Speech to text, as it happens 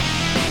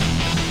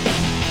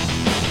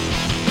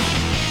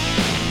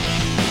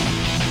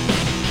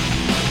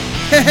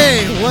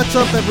Hey, what's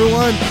up,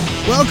 everyone?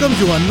 Welcome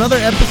to another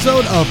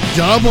episode of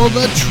Double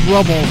the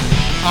Trouble.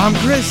 I'm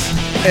Chris.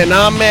 And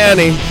I'm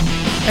Manny.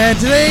 And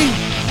today,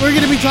 we're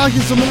going to be talking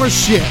some more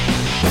shit.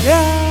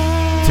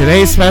 Yeah.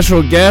 Today's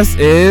special guest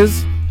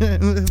is...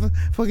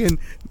 fucking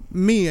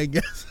me, I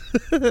guess.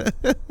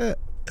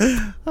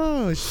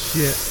 Oh,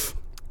 shit.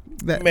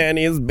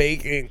 Manny is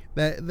baking.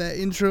 That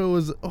intro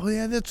was... Oh,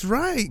 yeah, that's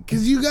right.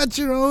 Because you got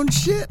your own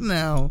shit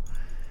now.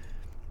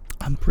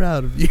 I'm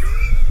proud of you.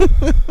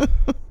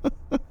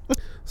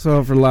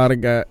 So for a lot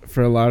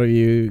of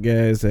you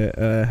guys that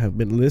have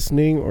been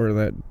listening or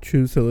that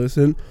choose to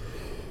listen,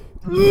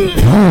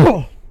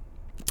 I'm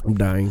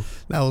dying.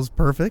 That was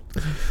perfect.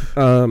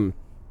 I'm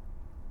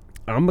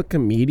a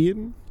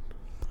comedian,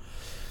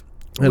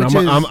 and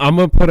I'm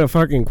gonna put a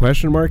fucking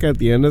question mark at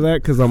the end of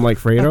that because I'm like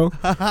Fredo.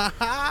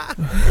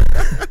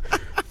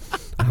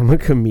 I'm a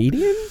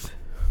comedian.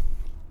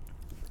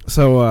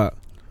 So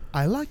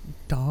I like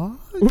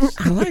dogs.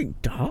 I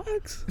like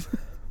dogs.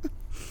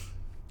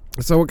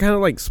 So what kind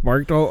of like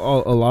sparked a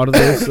lot of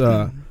this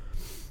kind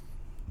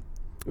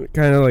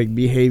of like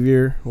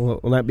behavior, well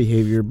not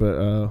behavior,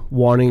 but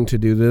wanting to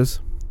do this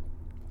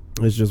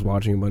is just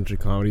watching a bunch of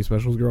comedy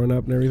specials growing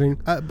up and everything.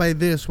 By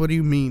this, what do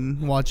you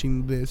mean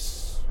watching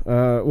this?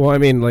 Well, I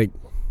mean like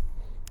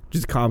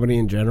just comedy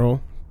in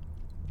general.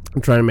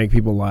 I'm trying to make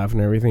people laugh and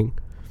everything.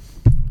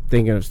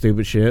 Thinking of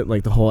stupid shit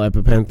like the whole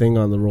EpiPen thing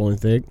on the Rolling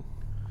Thick.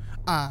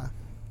 Yeah,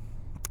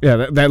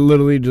 that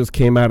literally just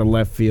came out of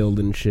left field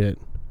and shit.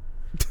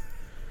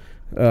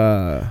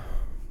 But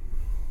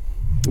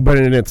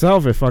in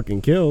itself, it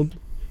fucking killed.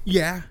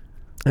 Yeah.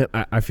 And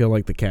I feel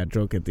like the cat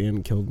joke at the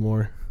end killed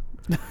more.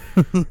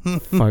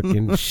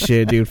 Fucking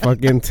shit, dude.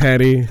 Fucking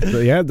Teddy.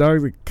 But yeah,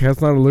 dog, the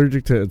cat's not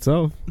allergic to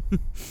itself.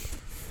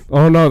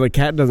 Oh, no, the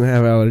cat doesn't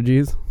have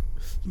allergies.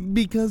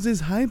 Because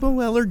it's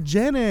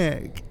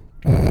hypoallergenic.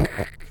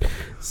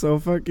 So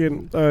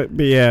fucking but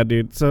yeah,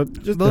 dude. So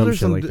just those dumb are shit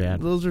some like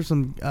that. Those are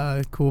some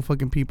cool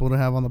fucking people to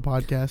have on the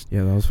podcast.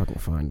 Yeah, that was fucking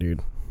fun,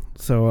 dude.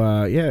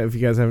 So yeah, if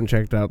you guys haven't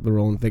checked out the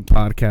Rolling Thick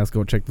podcast,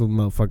 go check the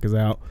motherfuckers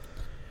out.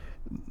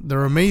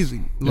 They're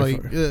amazing.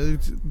 Like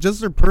just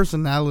their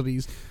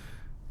personalities,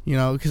 you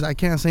know. Because I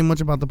can't say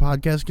much about the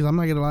podcast because I'm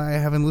not gonna lie, I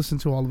haven't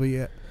listened to all of it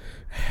yet.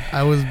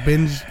 I was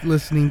binge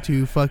listening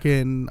to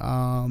fucking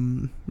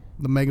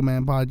the Mega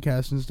Man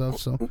podcast and stuff.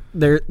 So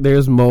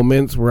there's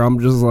moments where I'm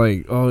just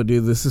like, oh,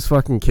 dude, this is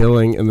fucking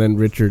killing, and then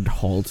Richard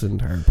halts the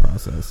entire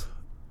process.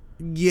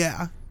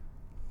 Yeah.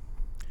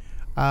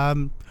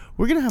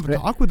 We're gonna have a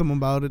talk with him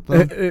about it,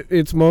 though.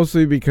 It's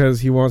mostly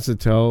because he wants to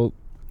tell,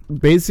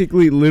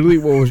 basically, literally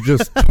what was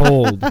just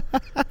told,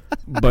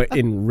 but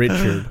in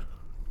Richard.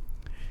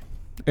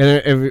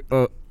 And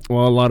well,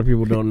 a lot of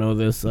people don't know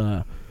this.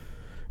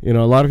 You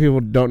know, a lot of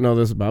people don't know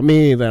this about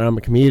me, that I'm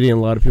a comedian.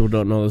 A lot of people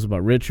don't know this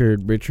about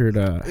Richard. Richard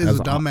is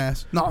a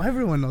dumbass. No,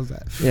 everyone knows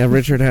that. Yeah,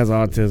 Richard has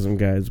autism,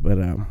 guys, but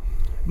no.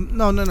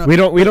 We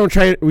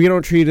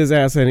don't treat his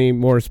ass any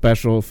more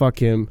special. Fuck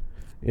him.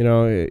 You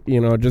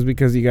know, just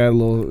because you got a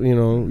little, you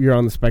know, you're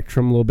on the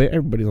spectrum a little bit.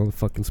 Everybody's on the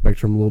fucking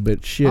spectrum a little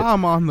bit. Shit.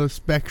 I'm on the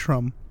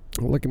spectrum.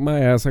 Look at my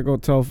ass. I go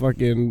tell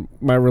fucking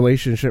my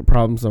relationship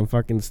problems on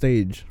fucking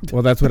stage.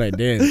 Well, that's what I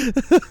did.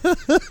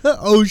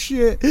 Oh,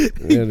 shit.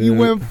 Yeah, you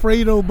went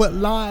Fredo, but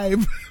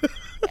live.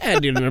 Yeah,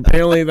 dude. And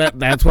apparently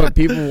that's what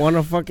people want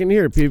to fucking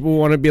hear. People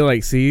want to be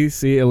like, see,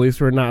 at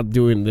least we're not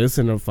doing this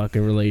in a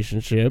fucking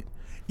relationship.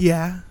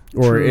 Yeah.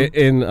 Or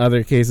in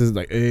other cases,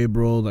 like, hey,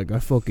 bro, like, I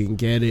fucking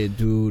get it,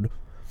 dude.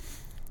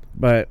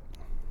 But,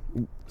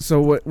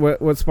 so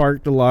what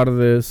sparked a lot of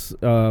this,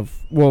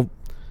 well,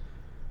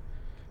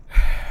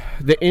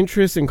 the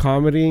interest in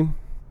comedy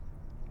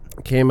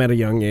came at a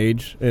young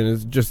age, and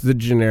it's just the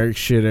generic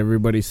shit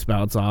everybody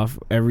spouts off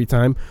every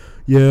time.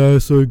 Yeah,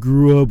 so I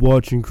grew up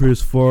watching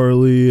Chris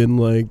Farley and,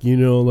 like, you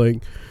know,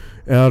 like,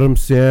 Adam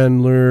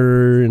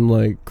Sandler and,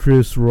 like,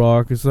 Chris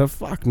Rock and stuff.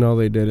 Fuck no,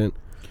 they didn't.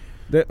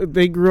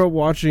 They grew up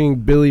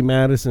watching Billy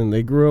Madison.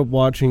 They grew up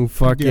watching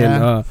fucking...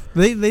 Yeah.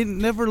 They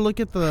never look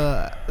at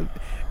the...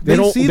 They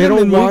see them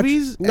in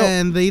movies,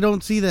 and they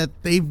don't see that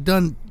they've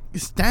done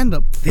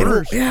stand-up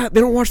first. They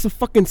don't watch the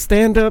fucking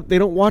stand-up. They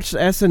don't watch the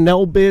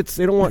SNL bits.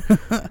 They don't want...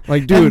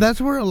 Like, dude... And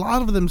that's where a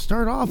lot of them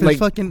start off, like, is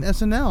fucking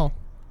SNL.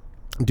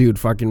 Dude,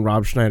 fucking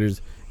Rob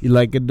Schneider's... You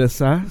like it the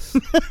sauce?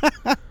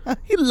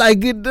 You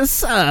like it the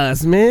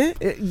sauce, man?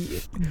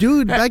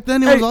 Dude, back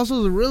then it was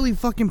also really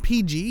fucking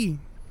PG.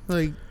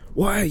 Like...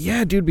 Why?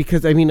 Yeah, dude,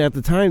 because, I mean, at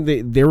the time,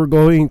 they were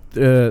going...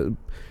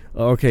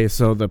 okay,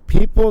 so the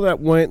people that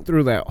went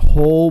through that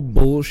whole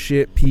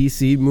bullshit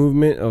PC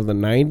movement of the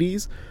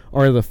 90s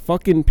are the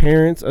fucking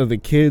parents of the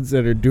kids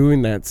that are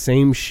doing that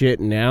same shit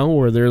now,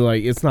 where they're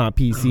like, it's not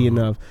PC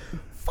enough.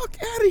 Fuck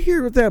out of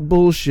here with that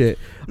bullshit.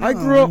 No.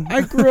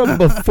 I grew up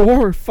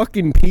before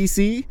fucking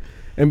PC,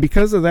 and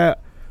because of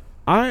that,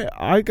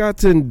 I got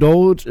to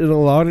indulge in a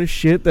lot of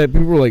shit that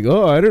people were like,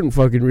 oh, I didn't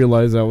fucking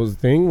realize that was a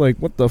thing. Like,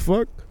 what the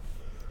fuck?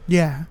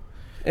 Yeah.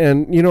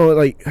 And, you know,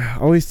 like, I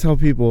always tell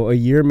people, a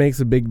year makes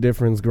a big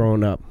difference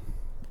growing up.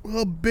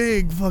 A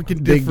big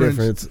fucking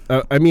difference.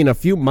 I mean, a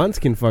few months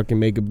can fucking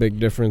make a big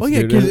difference. Oh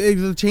yeah, because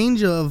the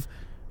change of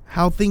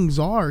how things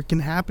are can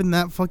happen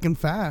that fucking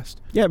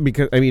fast. Yeah,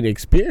 because I mean,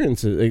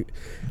 experiences.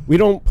 We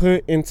don't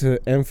put into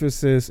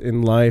emphasis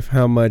in life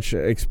how much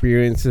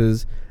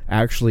experiences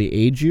actually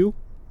age you.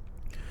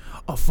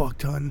 A fuck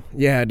ton.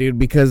 Yeah, dude,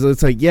 because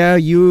it's like, yeah,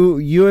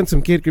 you and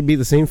some kid could be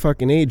the same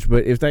fucking age,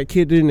 but if that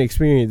kid didn't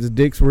experience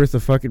dick's worth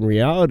of fucking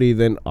reality,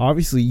 then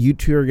obviously you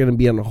two are going to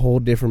be on a whole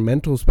different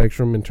mental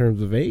spectrum in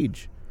terms of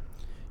age.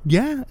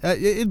 Yeah,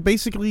 it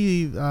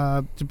basically,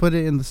 to put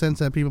it in the sense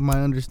that people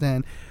might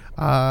understand,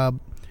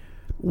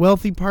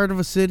 wealthy part of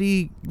a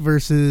city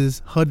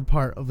versus HUD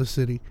part of a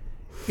city.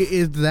 It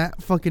is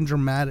that fucking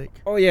dramatic.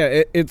 Oh,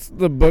 yeah, it's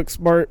the book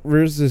smart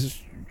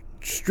versus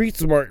street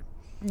smart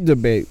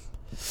debate.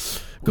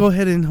 Go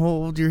ahead and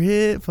hold your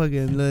head.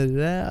 Fucking let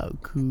it out.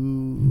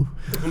 Cool.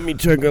 Let me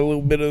check a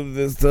little bit of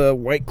this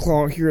White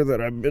Claw here that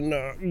I've been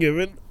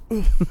given.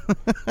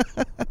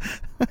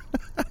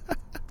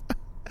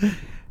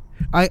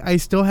 I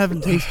still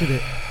haven't tasted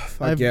it.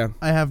 Yeah.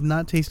 I have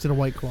not tasted a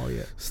White Claw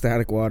yet.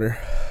 Static water.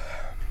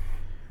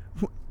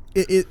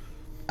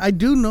 I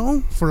do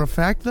know for a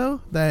fact,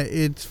 though, that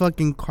it's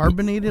fucking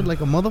carbonated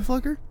like a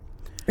motherfucker.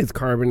 It's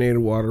carbonated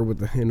water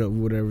with a hint of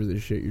whatever the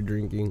shit you're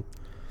drinking.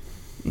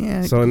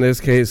 Yeah. So in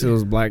this case, it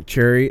was black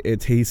cherry.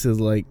 It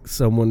tasted like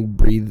someone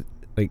breathed,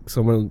 like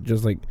someone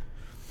just like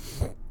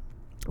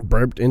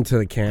burped into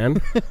the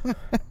can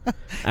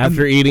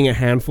after eating a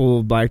handful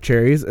of black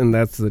cherries, and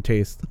that's the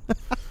taste.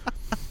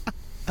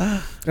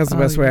 That's the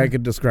best way I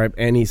could describe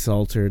any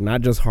seltzer,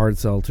 not just hard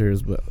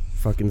seltzers, but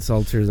fucking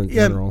seltzers in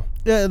general.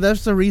 Yeah,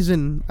 that's the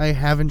reason I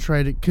haven't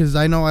tried it, because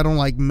I know I don't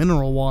like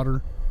mineral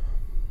water.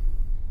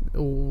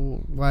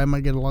 Why am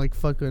I getting like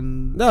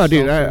fucking... No,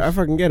 dude, I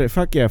fucking get it.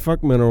 Fuck yeah,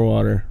 fuck mineral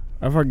water.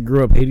 I fucking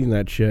grew up hating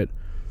that shit.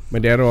 My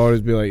dad would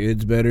always be like,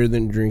 it's better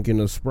than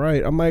drinking a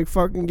Sprite. I'm like,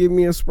 fucking give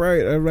me a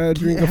Sprite. I'd rather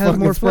drink a fucking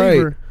more Sprite.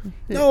 Flavor.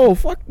 No,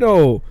 fuck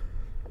no.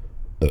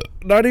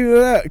 Not even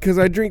that, because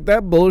I drink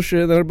that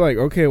bullshit, then I'd be like,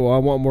 okay, well, I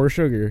want more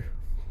sugar.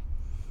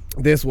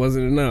 This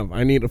wasn't enough.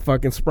 I need a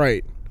fucking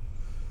Sprite.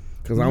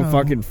 Because I'm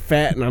fucking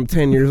fat and I'm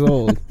 10 years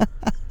old.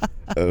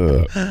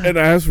 And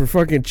I asked for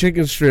fucking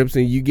chicken strips,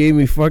 and you gave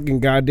me fucking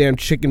goddamn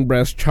chicken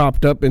breast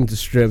chopped up into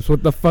strips.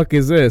 What the fuck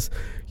is this?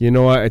 You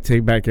know what? I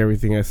take back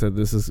everything I said.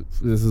 This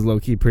is low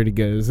key pretty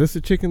good. Is this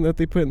the chicken that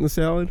they put in the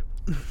salad?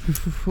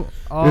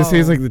 This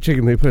tastes like the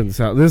chicken they put in the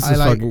salad. This is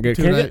fucking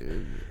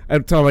good. I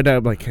tell my dad,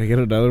 I'm like, can I get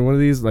another one of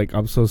these? Like,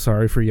 I'm so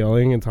sorry for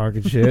yelling and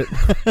talking shit.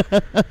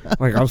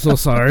 Like, I'm so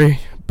sorry.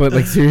 But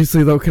like,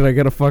 seriously though, can I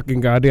get a fucking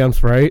goddamn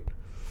Sprite?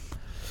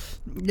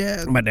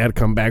 Yeah. My dad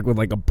come back with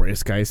like a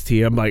brisk iced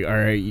tea. I'm like, all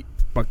right,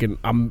 fucking,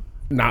 I'm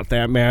not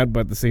that mad,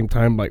 but at the same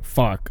time, like,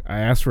 fuck, I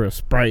asked for a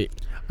Sprite.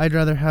 I'd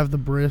rather have the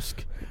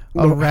brisk,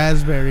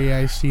 raspberry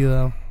iced tea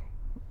though.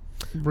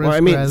 Brisk well, I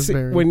mean, see,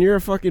 when you're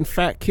a fucking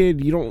fat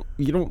kid, you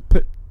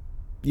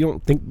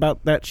don't think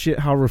about that shit,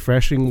 how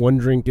refreshing one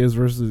drink is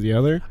versus the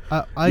other.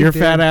 Your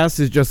fat ass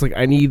is just like,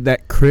 I need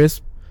that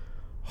crisp,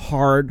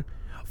 hard,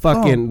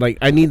 fucking, like,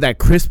 I need that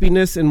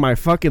crispiness in my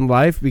fucking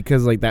life,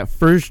 because like that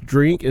first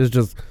drink is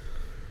just,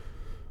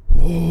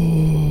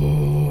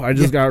 I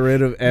just got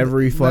rid of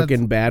every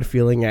fucking bad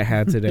feeling I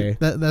had today.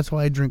 That's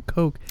why I drink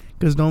Coke,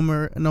 because no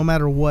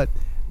matter what,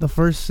 the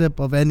first sip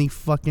of any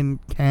fucking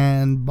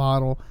can,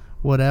 bottle,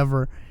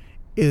 whatever,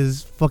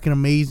 is fucking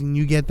amazing.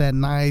 You get that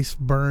nice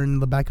burn in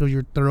the back of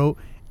your throat,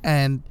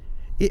 and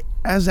it,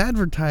 as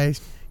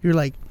advertised, you're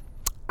like,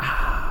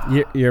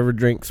 You ever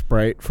drink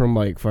Sprite from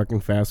like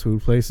fucking fast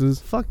food places?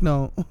 Fuck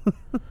no.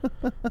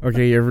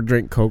 Okay, you ever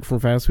drink Coke from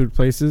fast food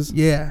places?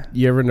 Yeah.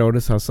 You ever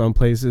notice how some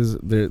places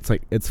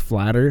it's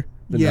flatter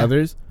than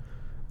others?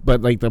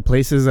 But like the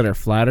places that are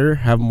flatter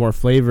have more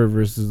flavor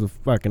versus the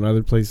fucking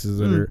other places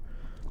that are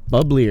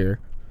bubblier.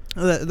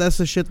 That's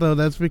the shit though.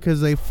 That's because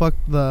they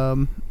fucked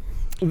the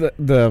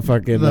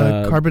fucking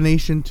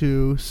carbonation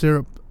to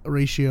syrup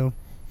ratio.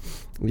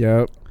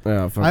 Yep.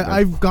 Yeah,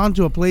 I've gone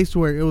to a place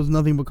where it was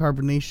nothing but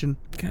carbonation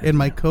in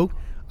my Coke.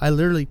 I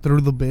literally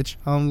threw the bitch.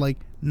 I'm like,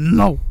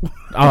 no.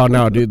 Oh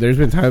no, dude. There's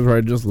been times where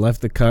I just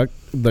left the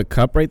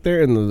cup right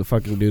there, and the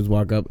fucking dudes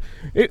walk up.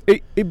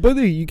 Hey,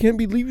 buddy, you can't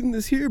be leaving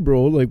this here,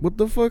 bro. Like, what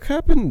the fuck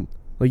happened?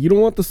 Like, you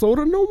don't want the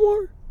soda no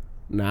more?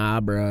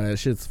 Nah, bro. That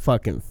shit's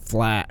fucking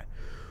flat.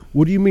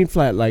 What do you mean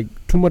flat? Like,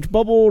 too much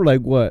bubble?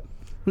 Like what?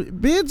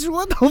 Bitch,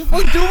 what the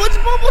fuck? Too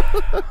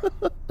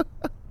much bubble?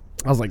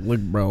 I was like, look,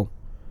 bro.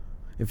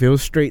 If it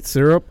was straight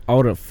syrup, I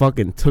would have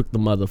fucking took the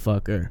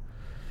motherfucker.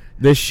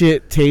 This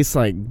shit tastes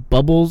like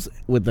bubbles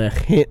with a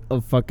hint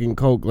of fucking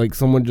Coke. Like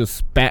someone just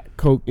spat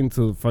Coke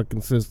into the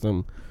fucking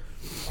system.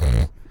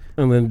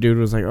 And then the dude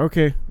was like,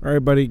 okay, all right,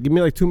 buddy, give me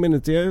like 2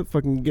 minutes, yeah?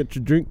 Fucking get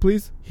your drink,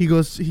 please. He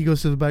goes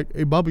to the back.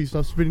 Hey, Bobby,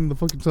 stop spitting the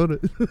fucking soda.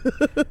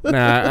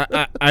 Nah,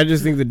 I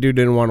just think the dude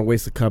didn't want to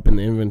waste a cup in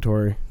the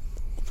inventory.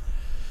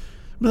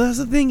 But that's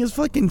the thing, it's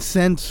fucking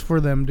cents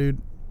for them,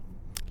 dude.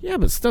 Yeah,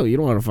 but still, you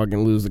don't want to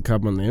fucking lose the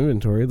cup on the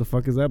inventory. The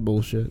fuck is that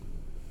bullshit?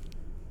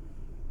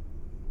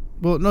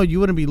 Well, no, you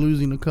wouldn't be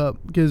losing a cup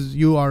because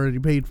you already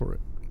paid for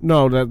it.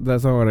 No,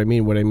 that's not what I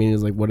mean. What I mean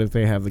is, like, what if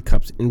they have the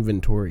cups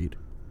inventoried?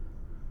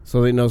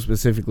 So they know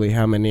specifically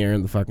how many are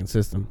in the fucking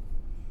system.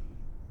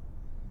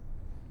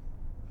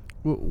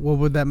 What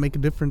would that make a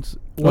difference?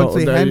 Once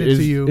they hand it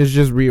to you. It's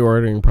just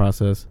reordering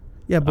process.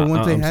 Yeah, but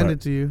once they hand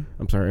it to you.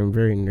 I'm sorry, I'm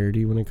very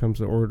nerdy when it comes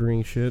to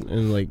ordering shit.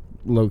 And, like,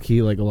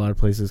 low-key, like, a lot of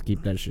places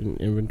keep that shit in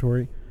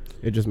inventory.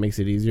 It just makes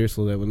it easier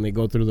so that when they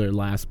go through their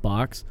last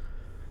box,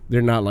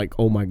 they're not like,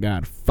 oh my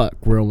god, fuck,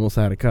 we're almost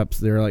out of cups.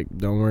 They're like,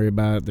 don't worry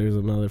about it. There's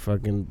another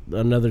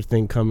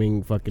thing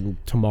coming fucking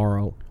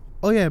tomorrow.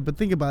 Oh yeah, but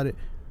think about it.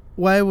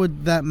 Why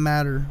would that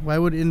matter? Why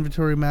would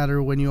inventory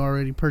matter when you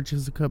already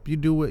purchased the cup? You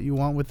do what you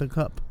want with the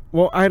cup.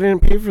 Well, I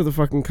didn't pay for the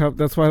fucking cup.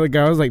 That's why the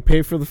guy was like,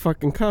 pay for the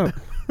fucking cup.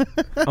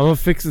 I'm gonna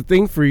fix the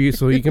thing for you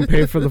so you can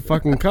pay for the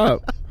fucking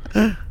cup.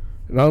 And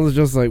I was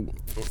just like,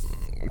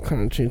 I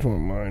kind of changed my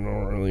mind. I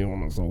don't really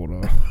want a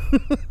soda.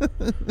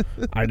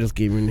 I just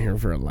came in here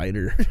for a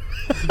lighter.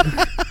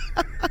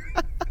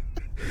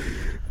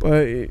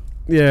 But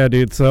yeah,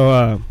 dude.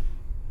 So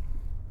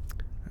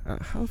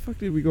how the fuck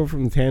did we go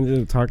from the tangent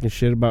of talking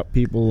shit about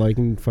people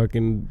liking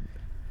fucking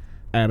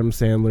Adam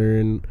Sandler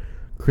and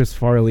Chris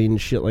Farley and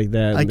shit like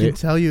that? I can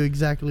tell you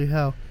exactly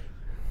how.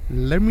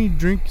 Let me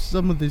drink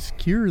some of this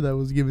cure that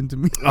was given to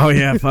me. Oh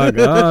yeah, fuck.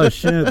 Oh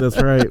shit,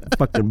 that's right.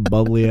 Fucking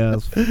bubbly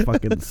ass,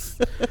 fucking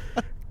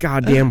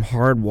goddamn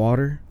hard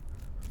water.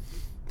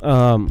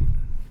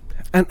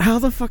 And how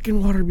the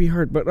fucking water be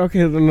hard? But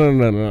okay,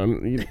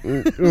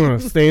 no.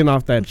 Staying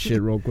off that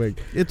shit real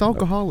quick. It's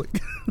alcoholic.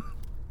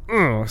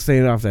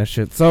 Staying off that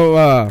shit.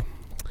 So,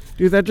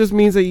 dude, that just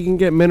means that you can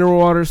get mineral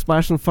water,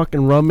 splash some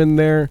fucking rum in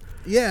there.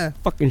 Yeah.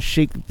 Fucking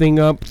shake the thing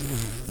up,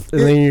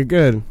 and then you're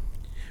good.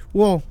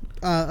 Well,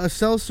 a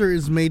seltzer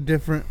is made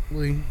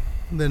differently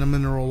than a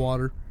mineral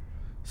water.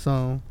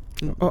 So.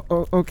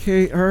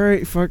 Okay,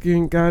 alright,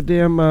 fucking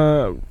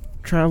goddamn,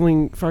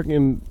 traveling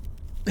fucking.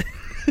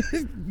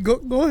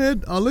 Go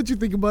ahead. I'll let you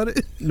think about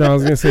it. No, I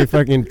was gonna say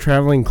fucking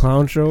traveling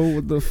clown show.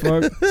 What the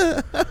fuck?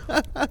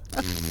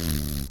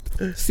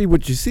 See,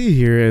 what you see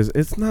here is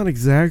it's not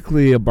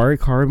exactly a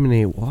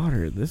bicarbonate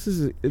water. This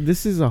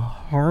is a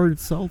hard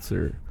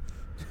seltzer,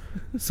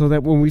 so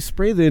that when we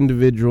spray the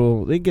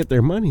individual, they get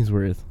their money's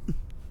worth.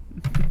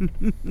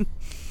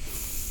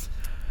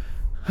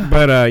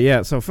 But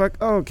yeah, so fuck.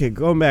 Oh, okay,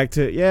 going back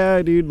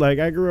to dude. Like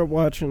I grew up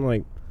watching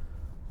like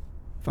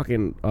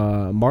fucking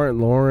Martin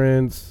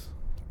Lawrence,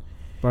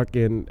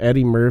 fucking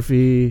Eddie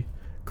Murphy,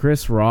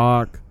 Chris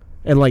Rock,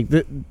 and like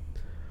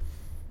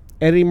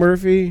Eddie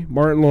Murphy,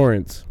 Martin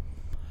Lawrence.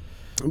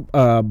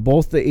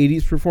 Both the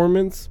 80s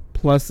performance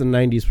plus the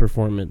 90s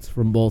performance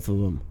from both of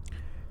them.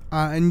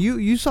 And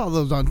you saw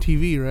those on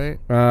TV, right?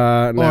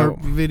 No. Or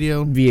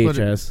video.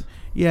 VHS.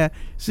 Yeah.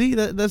 See,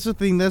 that's the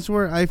thing. That's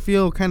where I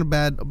feel kind of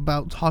bad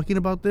about talking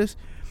about this.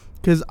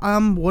 Because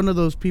I'm one of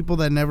those people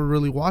that never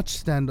really watched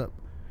stand-up.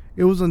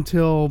 It was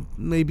until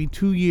maybe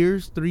 3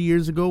 years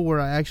ago where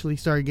I actually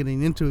started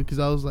getting into it. Because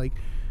I was like,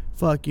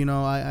 fuck,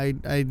 I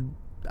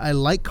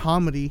like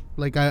comedy.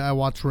 Like, I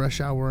watched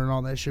Rush Hour and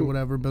all that shit,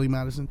 whatever, Billy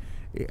Madison.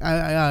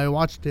 I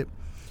watched it.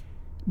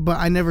 But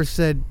I never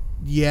said,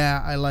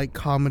 yeah, I like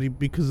comedy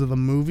because of the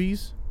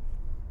movies.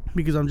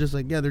 Because I'm just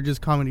like, yeah, they're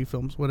just comedy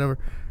films, whatever.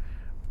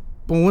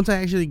 But once I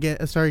actually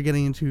started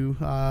getting into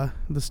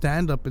the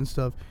stand-up and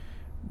stuff,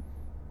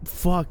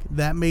 fuck,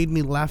 that made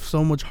me laugh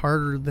so much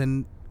harder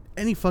than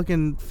any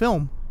fucking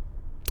film.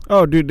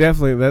 Oh, dude,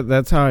 definitely.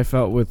 That's how I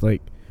felt with,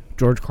 like,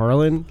 George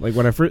Carlin. Like,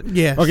 when I first...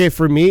 Yes. Okay,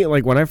 for me,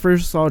 like, when I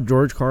first saw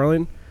George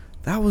Carlin,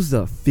 that was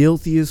the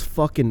filthiest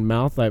fucking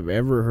mouth I've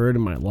ever heard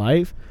in my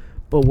life.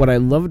 But what I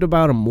loved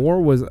about him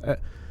more was...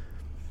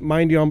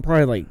 mind you, I'm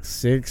probably like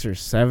 6 or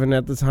 7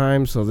 at the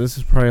time, so this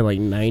is probably like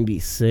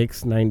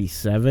 96,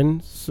 97,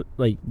 so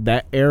like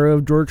that era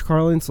of George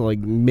Carlin, so like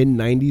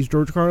mid-90s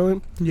George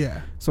Carlin.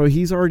 Yeah. So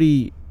he's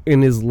already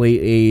in his late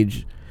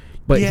age,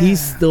 but he's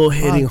still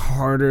hitting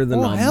harder than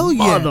a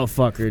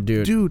motherfucker,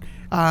 dude. Dude,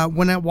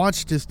 when I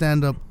watched his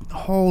stand-up,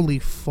 holy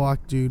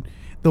fuck, dude.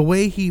 The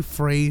way he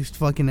phrased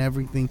fucking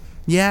everything.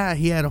 Yeah,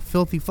 he had a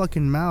filthy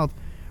fucking mouth,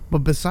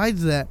 but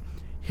besides that,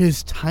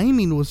 his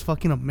timing was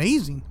fucking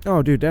amazing.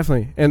 Oh, dude,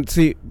 definitely. And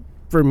see,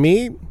 for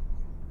me,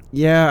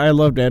 yeah, I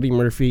loved Eddie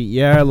Murphy.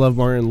 Yeah, I love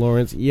Martin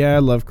Lawrence. Yeah, I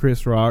love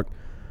Chris Rock.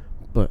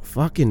 But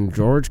fucking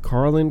George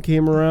Carlin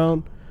came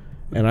around,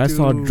 and I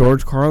saw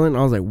George Carlin.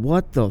 I was like,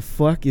 what the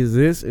fuck is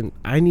this? And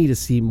I need to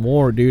see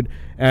more, dude.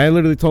 And I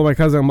literally told my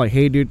cousin, I'm like,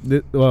 hey,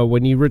 dude,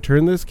 when you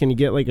return this, can you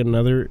get like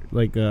another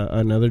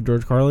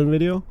George Carlin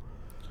video?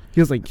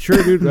 He was like,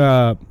 sure, dude.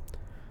 The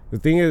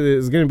thing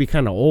is, it's going to be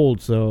kind of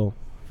old, so...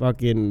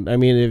 Fucking, I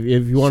mean,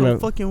 if you want to... So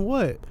fucking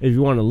what? If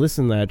you want to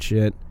listen to that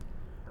shit.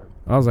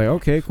 I was like,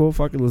 okay, cool,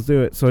 fuck it, let's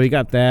do it. So he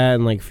got that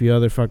and like a few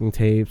other fucking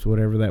tapes,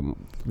 whatever,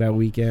 that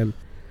weekend.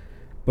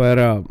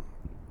 But,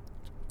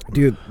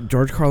 dude,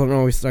 George Carlin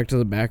always stuck to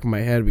the back of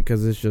my head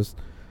because it's just...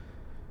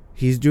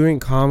 He's doing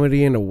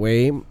comedy in a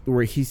way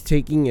where he's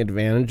taking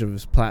advantage of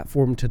his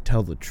platform to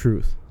tell the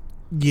truth.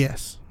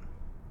 Yes.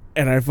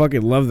 And I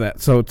fucking love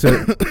that. So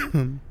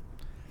to...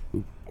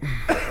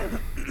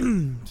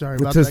 Sorry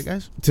about that,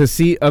 guys. To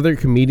see other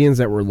comedians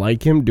that were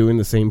like him doing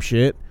the same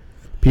shit,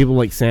 people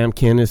like Sam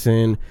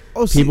Kinison,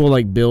 people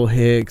like Bill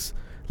Hicks,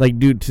 like,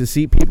 dude, to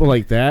see people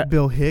like that.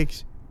 Bill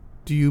Hicks?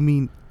 Do you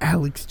mean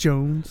Alex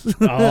Jones?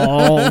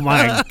 Oh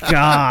my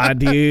god,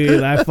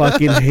 dude, I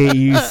fucking hate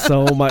you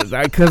so much.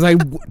 Because I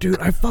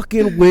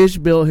fucking wish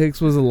Bill Hicks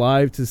was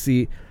alive to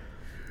see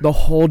the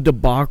whole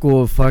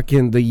debacle of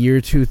fucking the year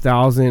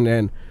 2000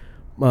 and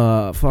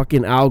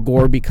fucking Al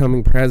Gore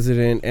becoming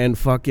president and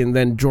fucking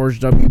then George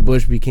W.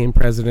 Bush became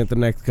president the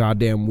next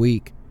goddamn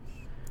week.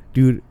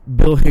 Dude,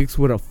 Bill Hicks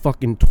would have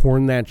fucking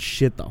torn that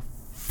shit the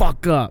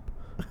fuck up.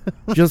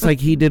 Just like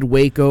he did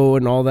Waco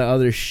and all that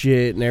other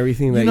shit and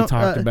everything that he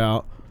talked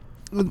about.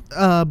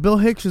 Bill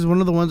Hicks is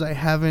one of the ones I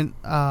haven't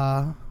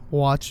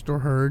watched or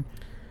heard.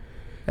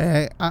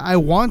 I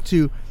want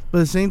to, but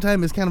at the same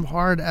time, it's kind of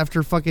hard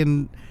after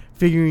fucking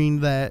figuring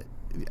that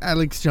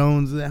Alex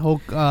Jones, that whole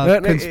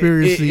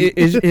conspiracy.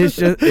 It's just,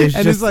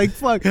 and it's like,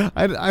 fuck,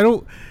 I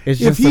don't.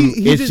 It's just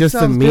it's just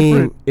a meme.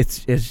 Different.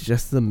 It's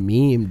just the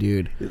meme,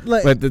 dude.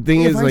 Like, but the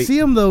thing is, if I see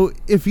him though,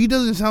 if he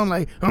doesn't sound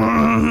like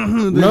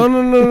no.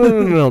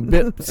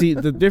 See,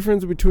 the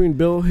difference between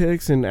Bill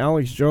Hicks and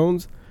Alex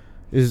Jones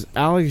is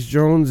Alex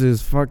Jones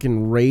is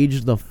fucking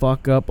raged the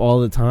fuck up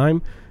all the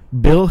time.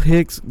 Bill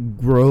Hicks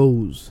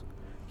grows.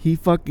 He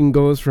fucking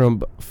goes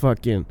from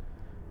fucking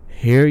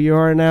here you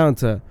are now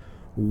to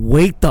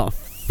wake the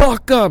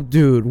fuck up,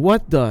 dude.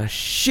 What the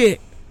shit?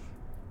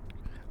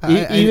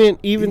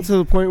 Even to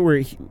the point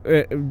where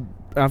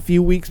a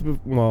few weeks, I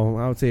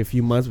would say a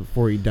few months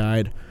before he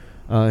died,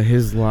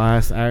 his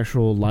last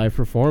actual live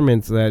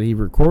performance that he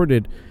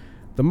recorded,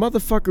 the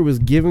motherfucker was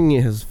giving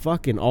it his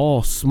fucking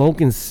all,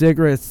 smoking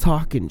cigarettes,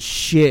 talking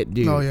shit,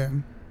 dude. Oh, yeah.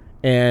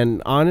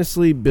 And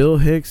honestly, Bill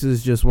Hicks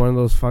is just one of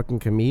those fucking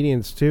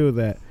comedians, too,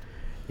 that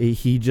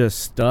he just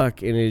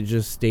stuck, and it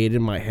just stayed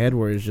in my head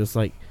where it's just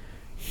like,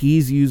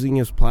 he's using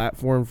his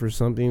platform for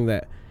something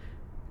that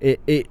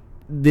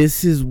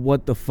this is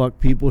what the fuck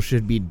people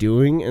should be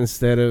doing,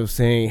 instead of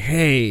saying,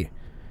 hey,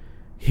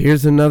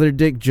 here's another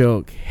dick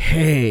joke.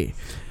 Hey,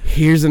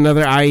 here's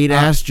another I eat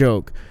ass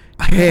joke.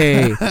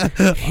 Hey,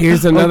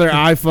 here's another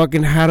I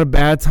fucking had a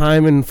bad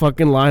time in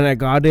fucking line at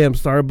goddamn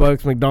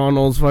Starbucks,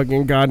 McDonald's,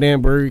 fucking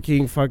goddamn Burger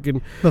King,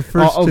 fucking the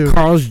first two.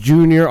 Carl's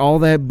Jr., all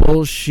that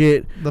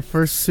bullshit. The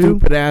first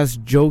stupid ass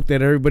joke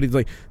that everybody's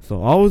like,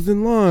 so I was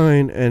in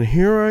line and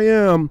here I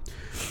am,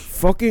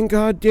 fucking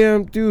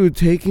goddamn dude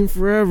taking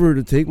forever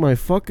to take my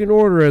fucking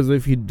order as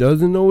if he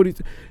doesn't know what he's...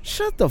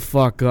 Shut the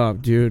fuck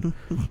up, dude.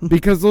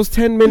 Because those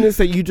 10 minutes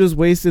that you just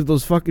wasted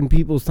those fucking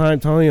people's time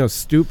telling you a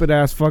stupid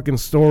ass fucking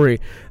story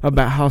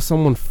about how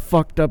someone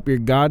fucked up your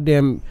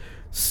goddamn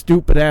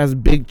stupid ass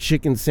big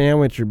chicken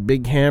sandwich or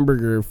big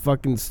hamburger or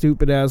fucking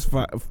stupid ass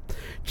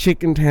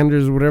chicken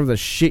tenders or whatever the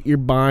shit you're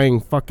buying,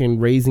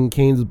 fucking Raising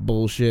Cane's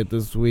bullshit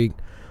this week.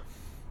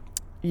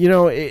 You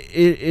know,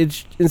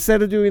 it's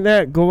instead of doing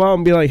that, go out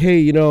and be like, hey,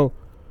 you know,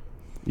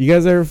 you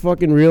guys ever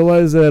fucking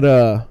realize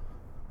that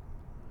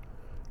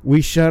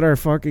we shut our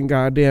fucking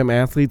goddamn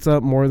athletes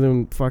up more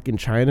than fucking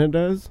China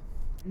does?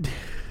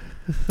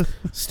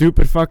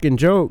 Stupid fucking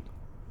joke.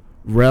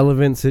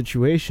 Relevant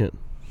situation.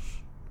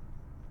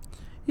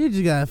 You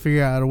just gotta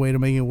figure out a way to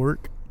make it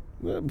work.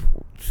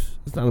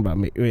 It's not about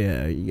me.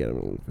 Yeah, you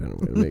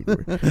gotta make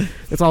it work.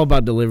 It's all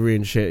about delivery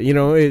and shit. You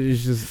know,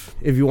 it's just,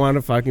 if you want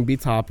to fucking be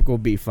topical,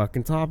 be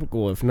fucking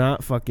topical. If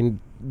not, fucking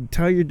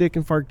tell your dick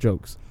and fart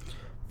jokes.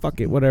 Fuck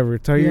it, whatever.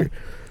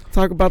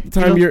 Talk about the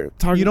time you're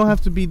talking. You don't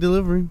have to be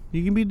delivering.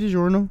 You can be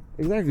DiGiorno.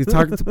 Exactly.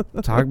 Talk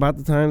about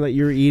the time that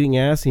you were eating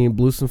ass and you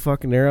blew some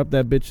fucking air up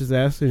that bitch's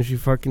ass and she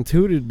fucking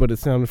tooted, but it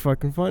sounded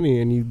fucking funny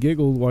and you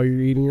giggled while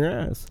you're eating your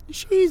ass.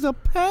 She's a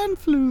pan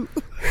flute.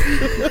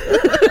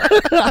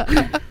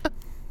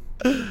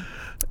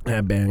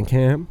 At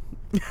Bandcamp.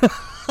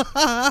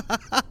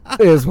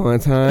 There's one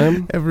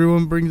time.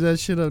 Everyone brings that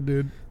shit up,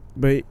 dude.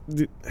 But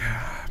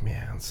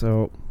man,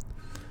 so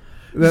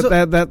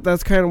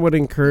that's kind of what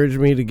encouraged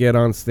me to get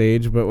on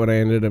stage. But what I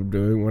ended up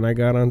doing when I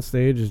got on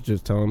stage is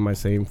just telling my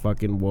same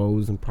fucking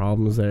woes and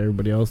problems that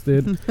everybody else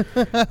did.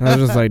 I was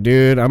just like,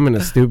 dude, I'm in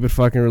a stupid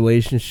fucking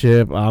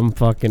relationship. I'm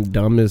fucking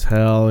dumb as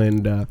hell,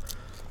 and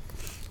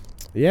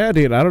yeah,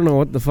 dude, I don't know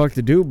what the fuck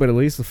to do, but at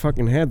least the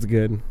fucking head's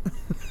good.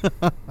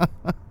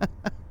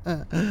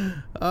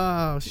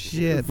 Oh,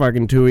 shit.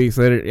 Fucking 2 weeks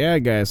later, yeah,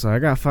 guys, so I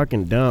got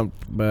fucking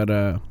dumped, but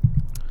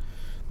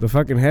the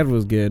fucking head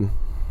was good.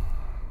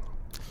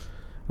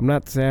 I'm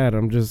not sad.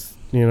 I'm just,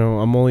 you know,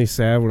 I'm only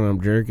sad when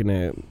I'm jerking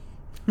it.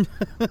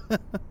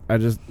 I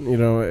just, you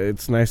know,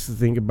 it's nice to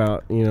think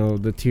about, you know,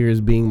 the tears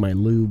being my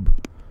lube.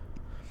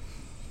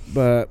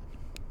 But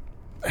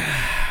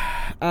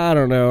I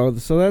don't know.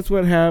 So that's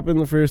what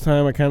happened the first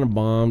time. I kind of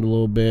bombed a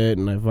little bit,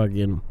 and I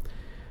fucking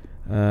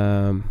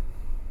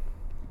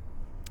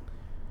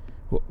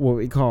what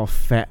we call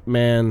fat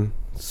man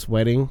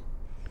sweating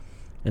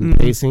and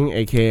pacing,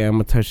 aka I'm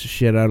gonna touch the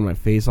shit out of my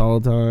face all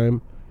the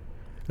time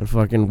and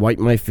fucking wipe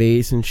my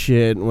face and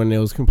shit when it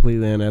was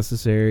completely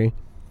unnecessary.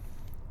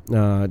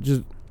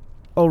 Just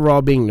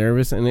overall being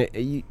nervous, and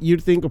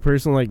you'd think a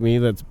person like me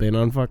that's been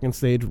on fucking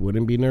stage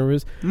wouldn't be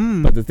nervous.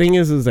 But the thing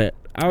is that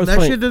I was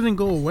that shit doesn't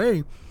go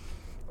away.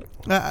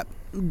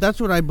 That's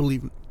what I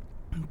believe.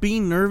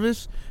 Being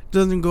nervous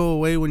doesn't go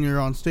away when you're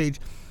on stage,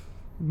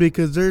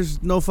 because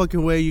there's no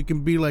fucking way you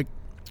can be like,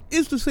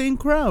 it's the same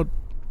crowd.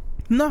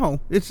 No,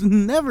 it's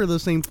never the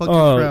same fucking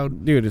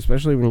crowd, dude.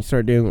 Especially when you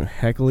start doing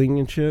heckling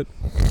and shit.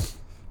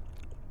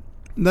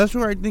 That's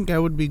where I think I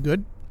would be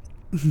good.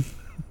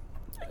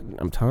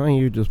 I'm telling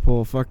you, just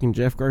pull a fucking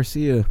Jeff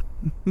Garcia.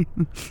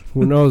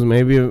 Who knows?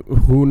 Maybe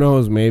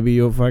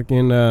you'll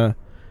fucking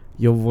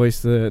you'll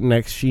voice the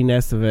next Sheen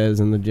Estevez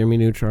in the Jimmy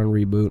Neutron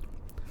reboot.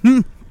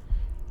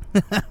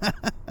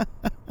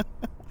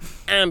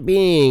 I'm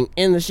being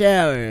in the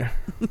shower.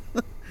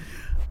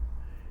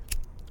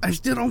 I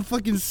still don't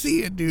fucking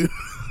see it, dude.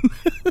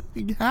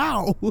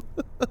 How?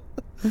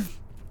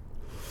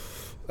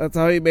 That's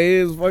how he made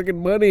his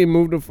fucking money and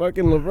moved to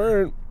fucking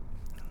Laverne.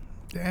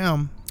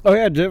 Damn. Oh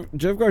yeah,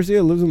 Jeff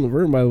Garcia lives in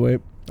Laverne, by the way.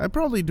 I'd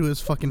probably do his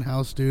fucking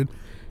house, dude.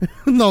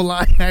 No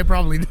lie, I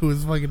probably do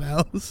his fucking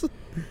house.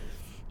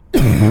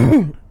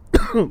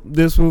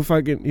 This fool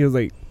fucking, he was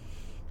like,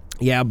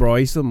 yeah, bro, I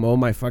used to mow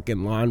my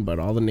fucking lawn, but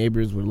all the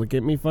neighbors would look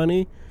at me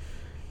funny.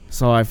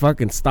 So I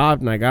fucking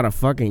stopped and I got a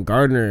fucking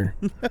gardener.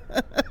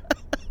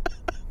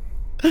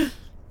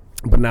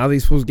 But now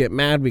these fools get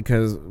mad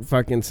because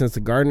fucking since the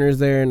gardener's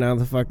there, now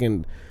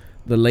the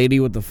lady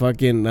with the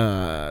fucking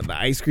the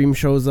ice cream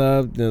shows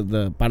up,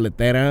 the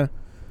paletera.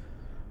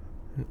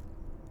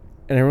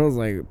 And everyone's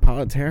like,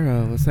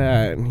 paletera, what's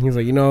that? And he's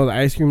like, the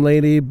ice cream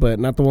lady, but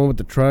not the one with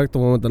the truck, the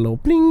one with the little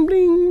bling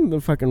bling,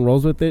 the fucking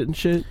rolls with it and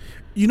shit.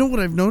 You know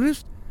what I've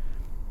noticed?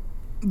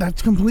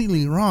 That's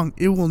completely wrong.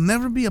 It will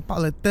never be a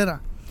paletera,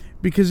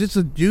 because it's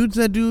the dudes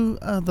that do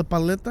the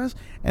paletas,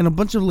 and a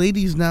bunch of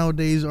ladies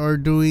nowadays are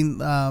doing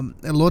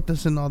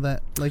elotes and all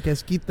that, like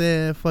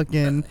esquite,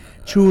 fucking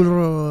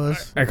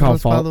churros. I call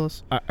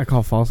false. I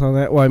call false on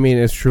that. Well, I mean,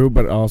 it's true,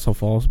 but also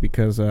false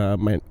because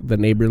the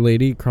neighbor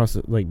lady across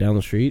down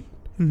the street,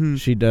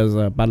 she does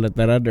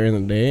paletera during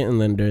the day,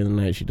 and then during the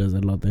night she does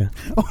elote.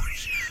 Oh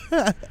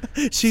shit!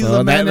 She's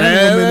a man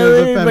and woman of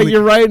the family. But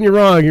you're right and you're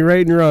wrong. You're right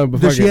and you're wrong.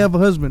 Does she have a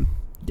husband?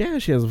 Yeah,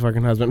 she has a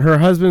fucking husband. Her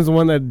husband's the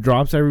one that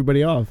drops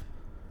everybody off.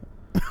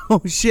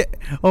 Oh shit!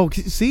 Oh,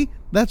 see,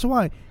 that's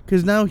why.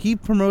 Because now he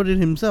promoted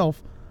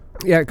himself.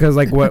 Yeah, because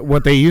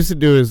what they used to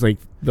do is they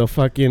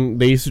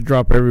used to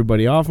drop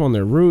everybody off on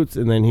their routes,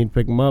 and then he'd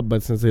pick them up.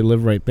 But since they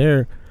live right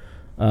there,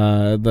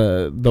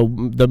 the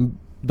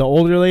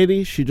older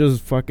lady, she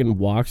just fucking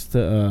walks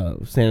to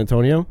San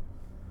Antonio.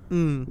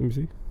 Let me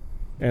see,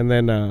 and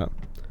then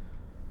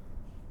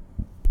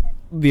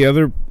the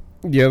other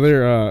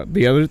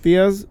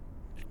tias,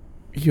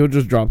 he'll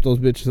just drop those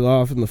bitches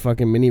off in the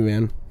fucking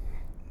minivan.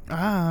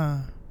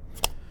 Ah.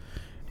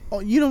 Oh,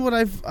 you know what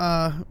I've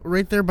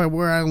right there by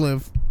where I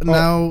live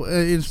now,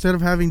 instead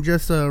of having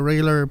just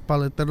regular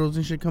paleteros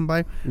and shit come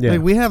by,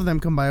 like we have them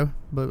come by,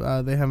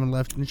 but they haven't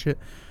left and shit.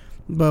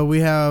 But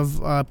we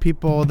have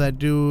people that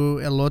do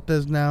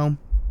elotes now.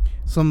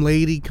 Some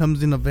lady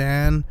comes in a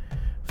van,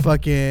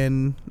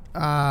 fucking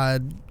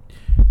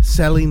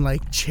selling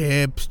like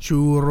chips,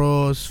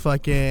 churros,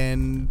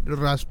 fucking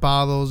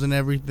raspados and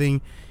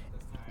everything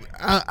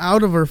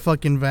out of her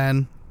fucking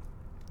van.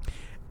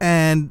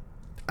 And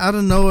out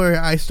of nowhere,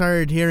 I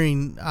started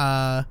hearing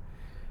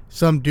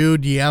some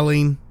dude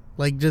yelling,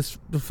 like just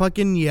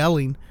fucking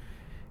yelling,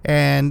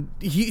 and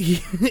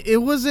he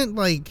it wasn't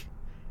like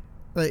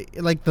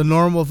the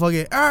normal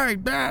fucking all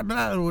right, blah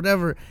blah or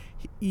whatever.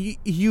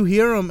 You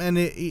hear him, and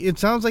it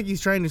sounds like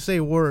he's trying to say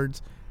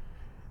words,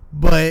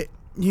 but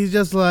he's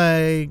just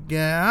like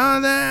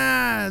I'm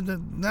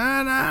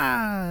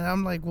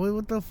like,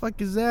 what the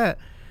fuck is that?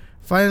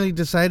 Finally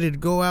decided to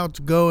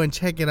go and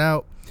check it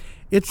out.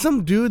 It's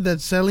some dude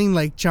that's selling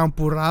like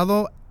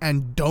champurrado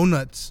and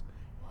donuts.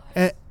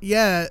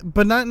 Yeah,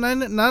 but not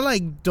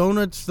like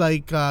donuts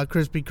like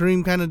Krispy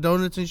Kreme kind of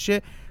donuts and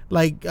shit.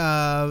 Like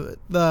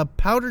the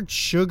powdered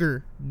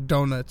sugar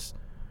donuts.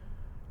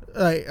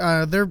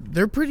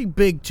 They're pretty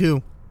big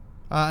too.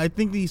 I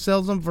think he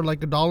sells them for like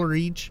 $1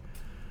 each.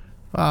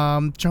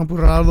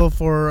 Champurrado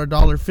for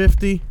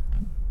 $1.50.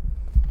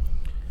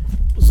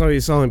 So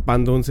he's selling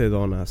pan dulce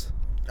donuts.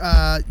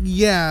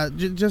 Yeah,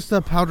 just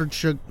the powdered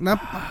sugar,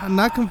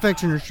 not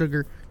confectioner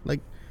sugar,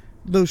 like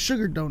those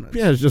sugar donuts.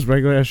 Yeah, it's just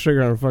regular ass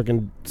sugar on a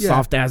fucking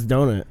soft ass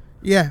donut.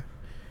 Yeah,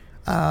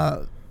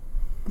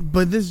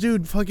 but this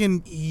dude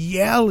fucking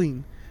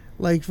yelling,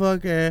 like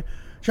fucking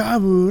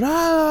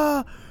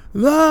chaburada,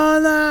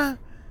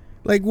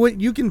 like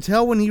what you can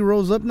tell when he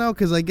rolls up now,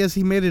 because I guess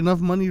he made enough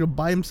money to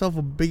buy himself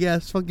a big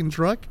ass fucking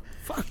truck.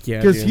 Fuck yeah,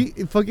 because he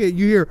fucking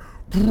you hear.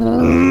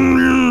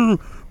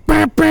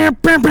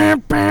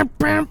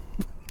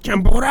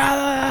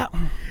 Champurrada.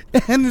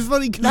 And it's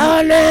funny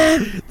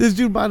because this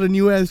dude bought a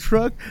new ass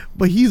truck,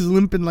 but he's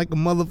limping like a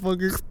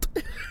motherfucker.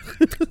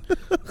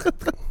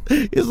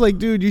 It's like,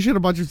 dude, you should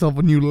have bought yourself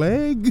a new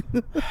leg.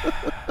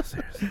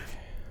 Seriously.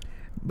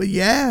 But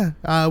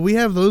yeah, we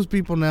have those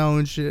people now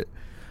and shit.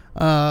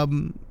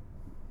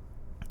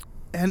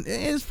 And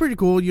it's pretty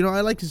cool. You know,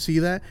 I like to see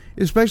that,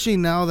 especially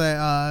now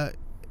that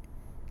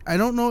I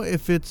don't know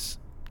if it's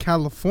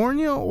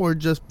California or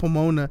just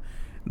Pomona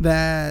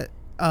that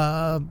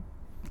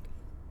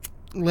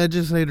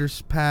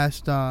legislators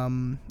passed a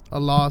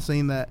law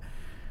saying that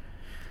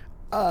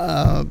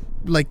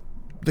like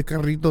the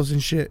carritos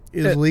and shit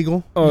is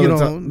legal.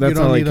 Oh, that's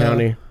LA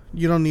County.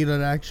 You don't need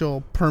an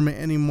actual permit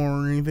anymore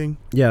or anything.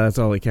 Yeah, that's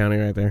LA County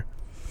right there.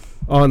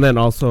 Oh, and then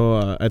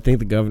also I think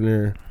the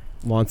governor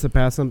wants to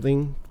pass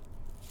something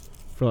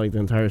for like the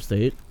entire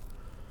state.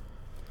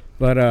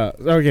 But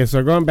okay,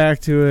 so going back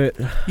to it.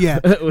 Yeah,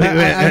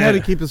 I had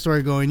to keep the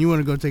story going. You want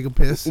to go take a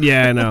piss?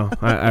 Yeah, I know.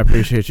 I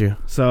appreciate you.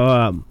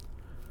 So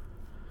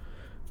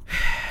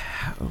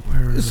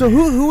so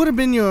who would have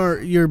been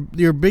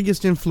your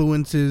biggest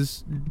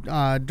influences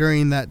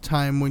during that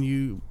time when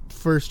you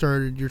first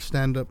started your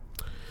stand up?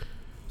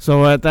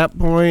 So at that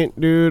point,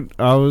 dude,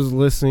 I was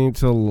listening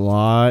to a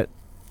lot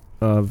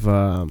of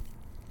I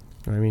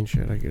mean,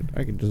 shit, I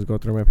could just go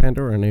through my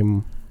Pandora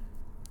name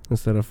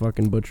instead of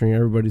fucking butchering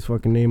everybody's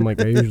fucking name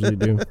like I usually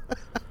do.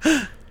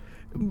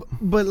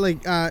 But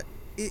like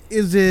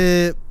is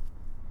it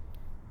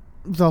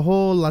the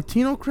whole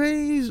Latino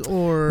craze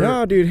or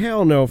no, dude,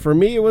 hell no. For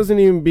me, it wasn't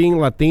even being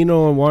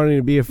Latino and wanting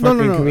to be a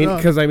fucking comedian.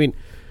 Because I mean,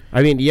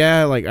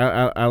 yeah, like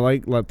I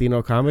like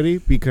Latino comedy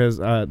because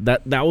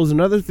that was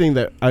another thing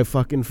that I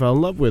fucking fell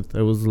in love with.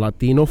 It was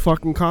Latino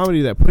fucking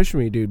comedy that pushed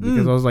me, dude.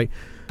 Because I was like,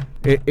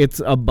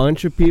 it's a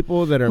bunch of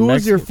people that are. Who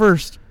was your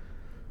first?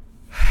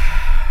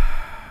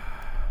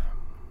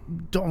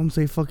 Don't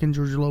say fucking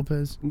George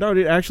Lopez. No,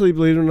 dude. Actually,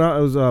 believe it or not,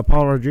 it was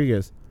Paul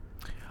Rodriguez.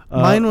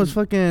 Mine was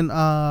fucking.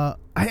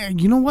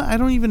 You know what? I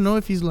don't even know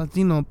if he's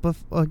Latino, but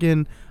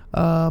fucking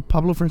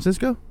Pablo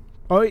Francisco.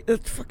 Oh,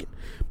 that's fucking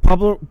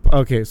Pablo.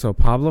 Okay, so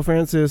Pablo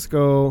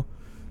Francisco,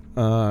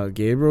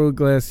 Gabriel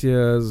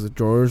Iglesias,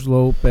 George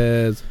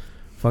Lopez,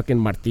 fucking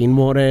Martin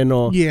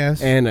Moreno,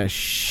 yes, and a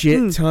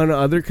shit ton of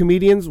other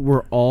comedians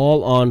were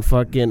all on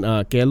fucking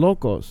Que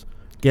Locos.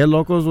 Que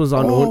Locos was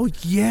on. Oh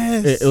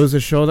yes, it was a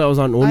show that was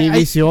on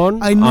Univision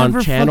I never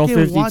on Channel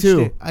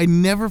 52. I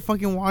never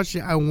fucking watched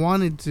it. I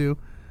wanted to,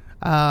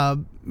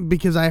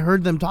 because I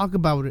heard them talk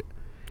about it.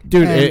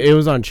 Dude, it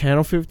was on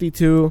Channel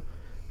 52.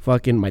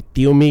 Fucking my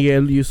Tío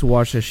Miguel used to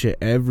watch that shit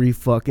every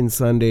fucking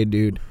Sunday,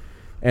 dude.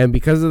 And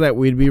because of that,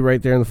 we'd be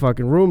right there in the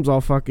fucking rooms,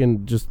 all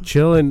fucking just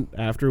chilling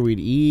after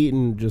we'd eat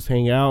and just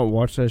hang out and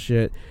watch that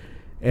shit.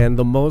 And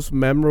the most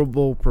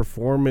memorable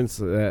performance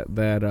So,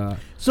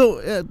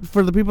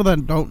 for the people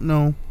that don't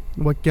know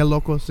what Que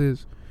Locos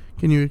is,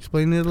 can you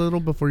explain it a little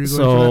before you go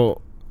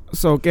into that?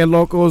 So Que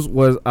Locos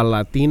was a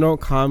Latino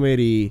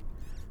comedy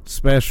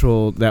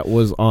special that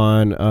was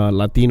on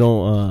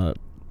Latino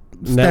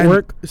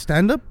network.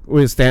 Stand-up?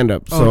 With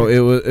stand-up. So it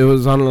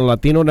was on a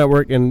Latino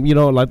network. And, you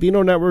know,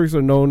 Latino networks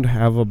are known to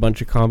have a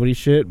bunch of comedy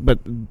shit. But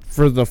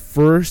for the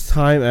first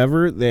time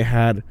ever, they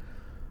had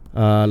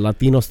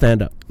Latino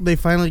stand-up. They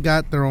finally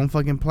got their own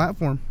fucking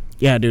platform.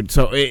 Yeah, dude.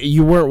 So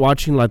you weren't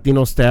watching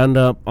Latino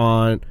stand-up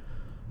on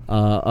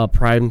a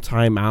prime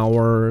time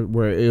hour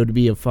where it would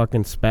be a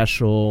fucking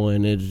special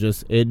and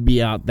it'd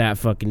be out that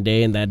fucking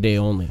day and that day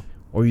only.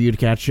 Or you'd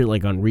catch it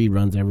like on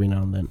reruns every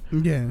now and then.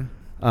 Yeah.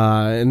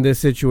 In this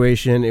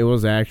situation, it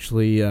was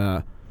actually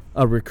a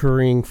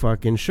recurring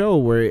fucking show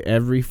where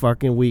every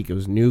fucking week it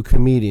was new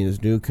comedians,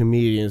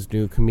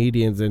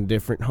 and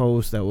different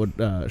hosts that would,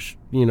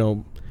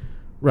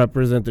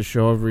 represent the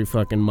show every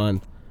fucking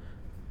month.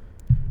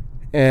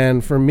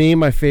 And for me,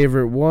 my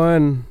favorite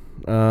one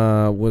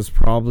was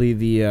probably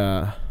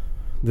the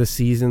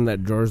season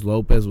that George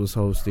Lopez was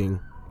hosting.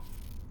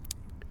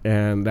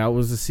 And that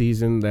was the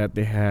season that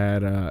they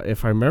had,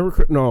 if I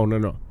remember,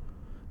 no.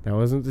 That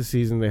wasn't the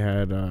season they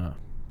had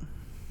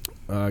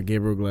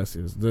Gabriel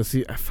Iglesias.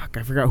 I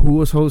forgot who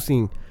was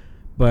hosting,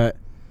 but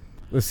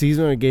the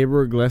season of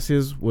Gabriel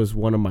Iglesias was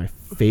one of my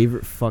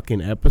favorite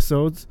fucking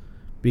episodes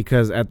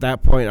because at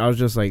that point I was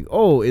just like,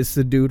 oh, it's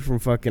the dude from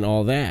fucking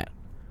All That.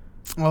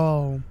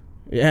 Oh.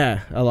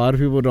 Yeah, a lot of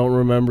people don't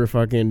remember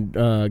fucking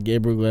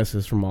Gabriel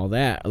Iglesias from All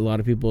That. A lot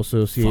of people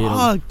associate him.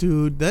 Fuck,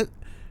 dude,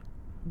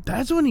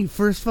 that's when he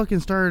first fucking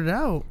started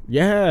out.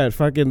 Yeah,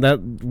 fucking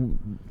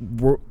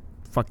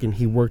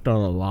he worked on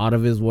a lot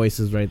of his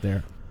voices right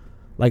there.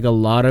 Like a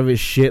lot of his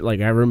shit. Like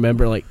I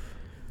remember like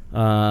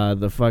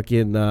the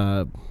fucking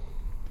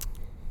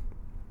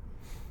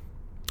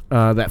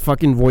that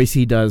fucking voice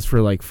he does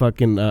for like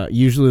fucking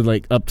usually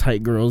like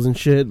uptight girls and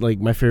shit. Like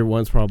my favorite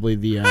one's probably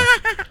the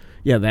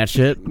yeah, that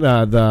shit.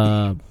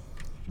 The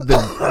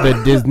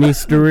Disney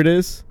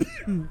stewardess.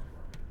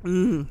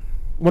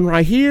 One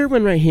right here,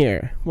 one right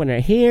here. One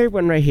right here,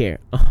 one right here.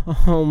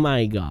 Oh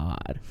my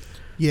god.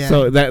 Yeah.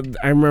 So that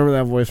I remember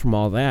that voice from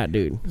All That,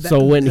 dude.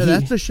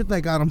 That's the shit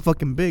that got him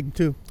fucking big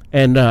too.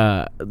 And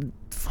okay,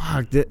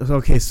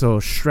 so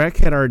Shrek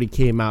had already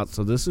came out,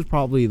 so this is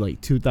probably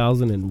like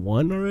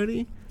 2001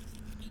 already.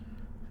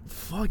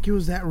 Fuck, it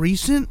was that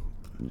recent?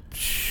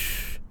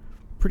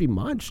 Pretty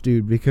much,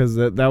 dude, because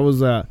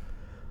that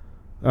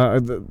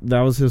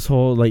was his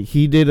whole, like,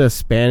 he did a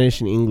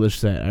Spanish and English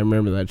set. I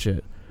remember that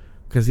shit.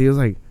 because he was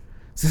like,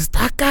 "Se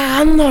está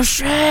cagando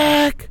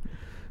Shrek,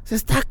 se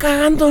está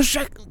cagando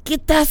Shrek,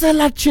 quítase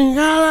la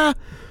chingada,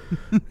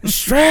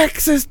 Shrek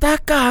se está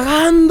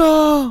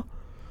cagando."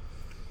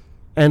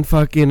 And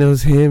fucking it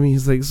was him.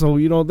 He's like, "So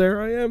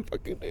there I am,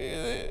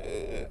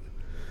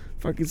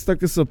 fucking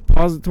stuck a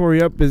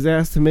suppository up his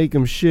ass to make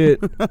him shit."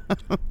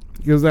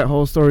 Because that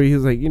whole story,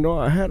 he's like,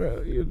 I had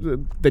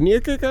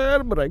tenía que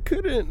cagar, but I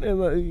couldn't,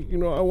 and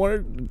I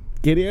wanted,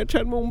 quería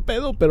echarme un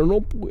pedo, pero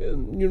no pude,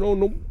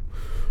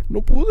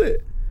 no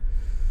pude.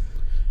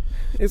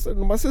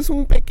 Nomás es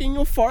un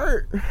pequeño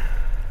fart,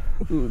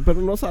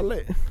 pero no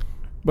sale.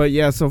 But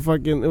yeah, so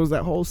fucking, it was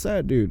that whole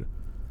set, dude.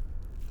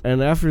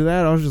 And after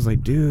that, I was just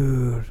like,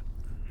 dude,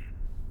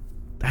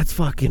 that's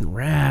fucking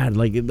rad.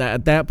 Like,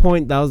 at that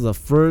point, that was the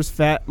first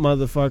fat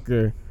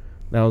motherfucker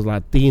that was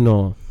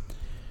Latino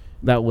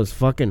that was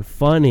fucking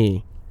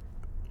funny.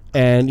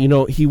 And,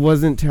 he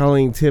wasn't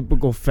telling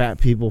typical fat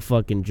people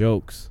fucking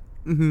jokes.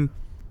 Mm-hmm.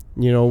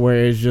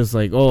 Where it's just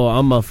like, oh,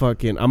 I'm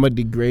gonna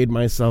degrade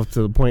myself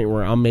to the point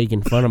where I'm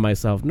making fun of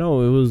myself.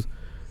 No, it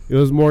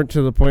was more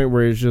to the point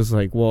where it's just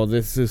like, well,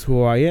 this is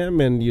who I am,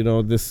 and,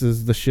 this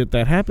is the shit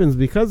that happens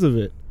because of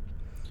it.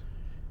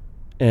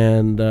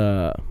 And,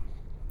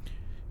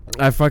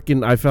 I fell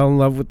in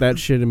love with that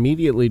shit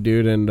immediately,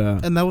 dude, and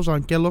that was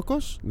on Que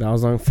Locos? That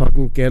was on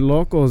fucking Que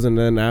Locos, and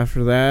then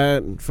after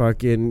that,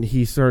 fucking,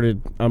 he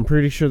started, I'm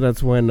pretty sure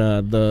that's when,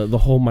 the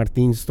whole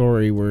Martin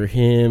story where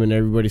him and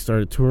everybody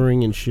started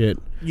touring and shit.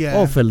 Yeah.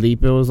 Oh,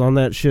 Felipe was on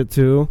that shit,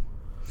 too.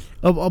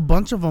 A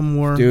bunch of them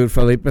were. Dude,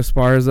 Felipe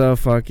Esparza,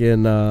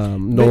 fucking,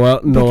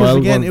 Noel. Because,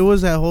 again, it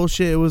was that whole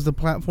shit, it was the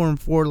platform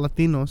for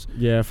Latinos.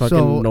 Yeah, fucking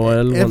so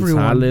Noel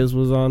Gonzalez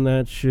was on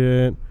that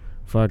shit.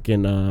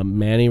 Fucking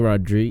Manny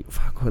Rodriguez.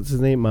 Fuck, what's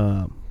his name?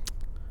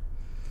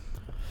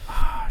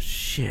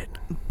 Shit.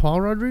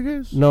 Paul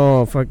Rodriguez?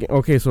 No, fucking.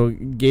 Okay, so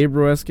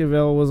Gabriel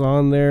Esquivel was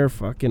on there.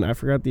 Fucking, I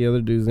forgot the other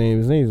dude's name.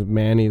 His name is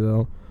Manny,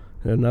 though.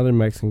 Another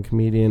Mexican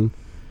comedian.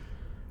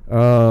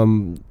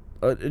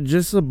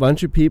 Just a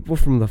bunch of people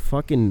from the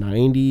fucking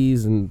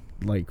 90s and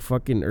like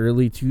fucking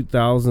early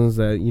 2000s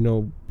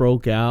that,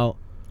 broke out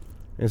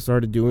and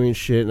started doing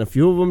shit, and a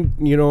few of them,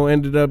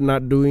 ended up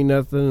not doing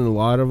nothing, and a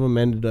lot of them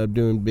ended up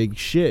doing big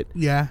shit.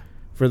 Yeah.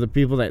 For the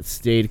people that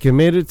stayed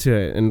committed to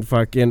it, and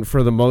fucking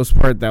for the most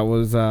part, that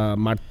was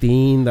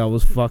Martin, that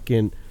was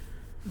fucking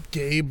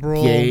Gabe,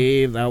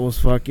 that was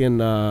fucking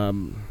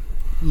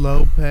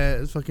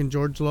Lopez, fucking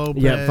George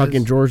Lopez. Yeah,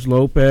 fucking George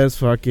Lopez,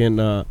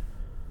 fucking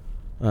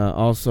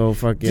also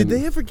fucking. Did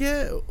they ever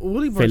get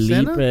Willie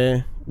Barcena?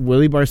 Felipe.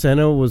 Willie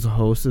Barcena was a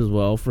host as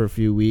well for a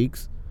few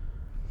weeks.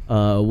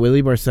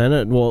 Willie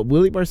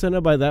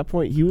Barcena by that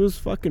point, he was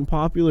fucking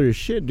popular as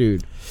shit,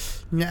 dude.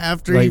 Yeah,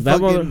 after he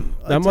fucking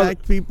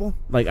attacked people.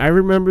 Like, I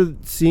remember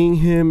seeing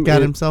him.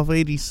 Got himself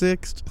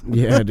 86th.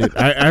 Yeah, dude.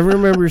 I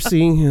remember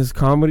seeing his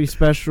comedy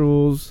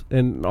specials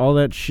and all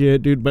that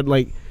shit, dude. But,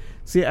 like,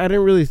 see, I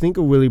didn't really think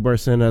of Willie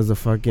Barcena as a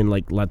fucking,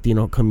 like,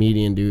 Latino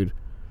comedian, dude.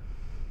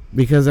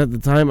 Because at the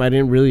time, I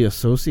didn't really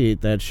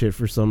associate that shit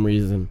for some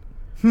reason.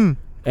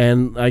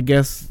 And I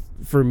guess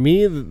for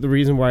me, the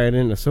reason why I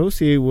didn't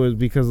associate was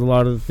because a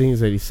lot of the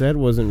things that he said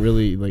wasn't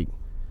really like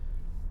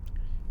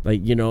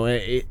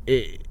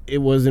it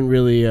wasn't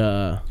really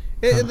how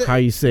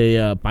you say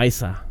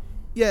paisa.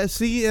 Yeah,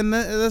 see, and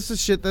that's the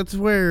shit. That's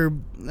where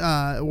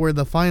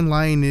the fine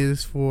line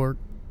is for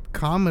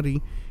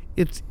comedy.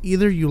 It's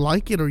either you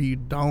like it or you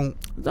don't.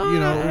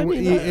 I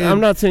mean,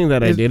 I'm not saying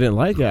that I didn't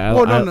like it.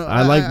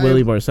 I like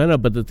Willie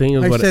Barcena, but the thing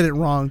is, I said it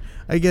wrong.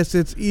 I guess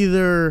it's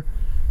either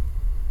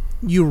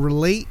you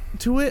relate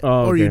to it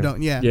or you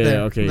don't. Yeah.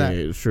 Yeah.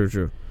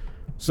 True.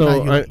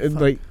 So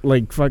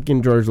like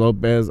fucking George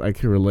Lopez, I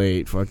could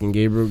relate. Fucking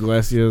Gabriel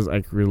Iglesias,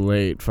 I could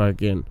relate.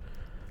 Fucking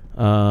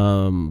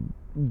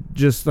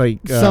just like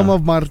some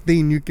of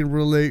Martin, you can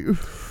relate.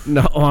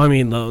 No, I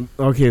mean,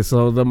 okay,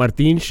 so the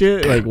Martin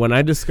shit, like when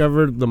I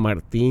discovered the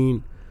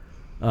Martin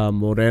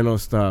Moreno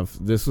stuff,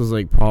 this was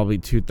like probably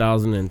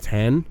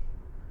 2010.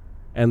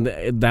 And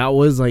that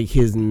was like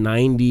his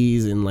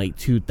 90s and like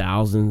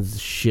 2000s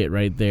shit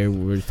right there.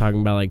 We were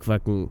talking about like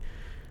fucking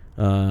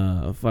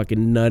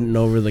nutting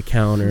over the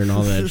counter and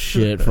all that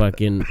shit.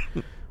 Fucking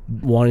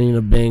wanting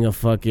to bang a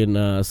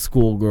fucking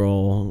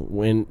schoolgirl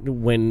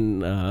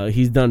when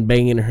he's done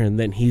banging her and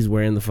then he's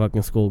wearing the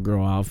fucking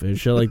schoolgirl outfit.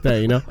 Shit like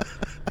that,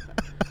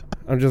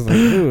 I'm just like,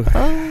 ooh,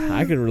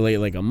 I could relate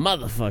like a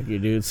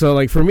motherfucker, dude. So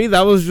like for me,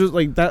 that was just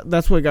like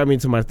that's what got me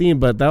to Martin,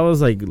 but that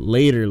was like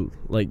later,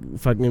 like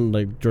fucking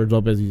like George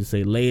Lopez used to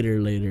say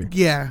later.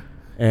 Yeah.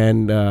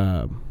 And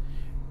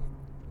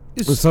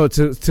so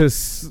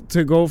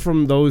to go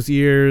from those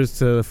years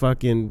to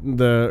fucking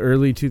the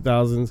early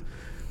 2000s,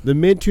 the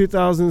mid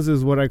 2000s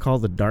is what I call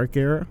the dark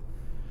era.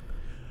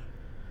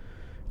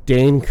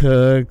 Dane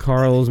Cook,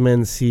 Carlos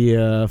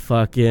Mencia,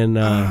 fucking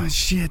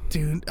shit,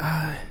 dude.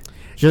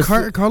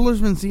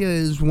 Carlos Mencia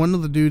is one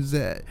of the dudes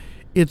that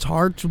it's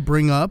hard to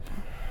bring up.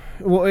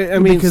 Well, I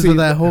mean, because of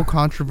that whole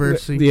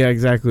controversy. Yeah,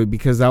 exactly.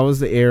 Because that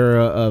was the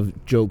era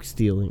of joke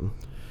stealing.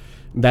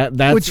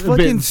 That's which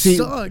fucking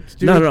sucks,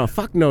 dude. No,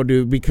 fuck no,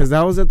 dude. Because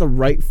that was at the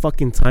right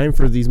fucking time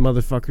for these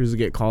motherfuckers to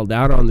get called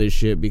out on this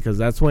shit. Because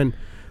that's when,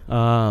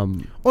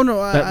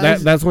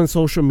 that's when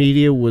social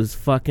media was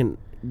fucking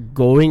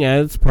going at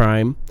its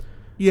prime.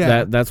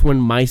 Yeah, that's when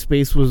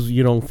MySpace was,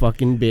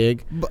 fucking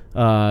big.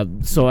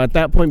 So at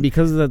that point,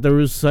 because of that, there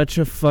was such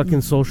a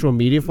fucking social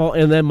media fall.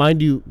 And then,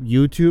 mind you,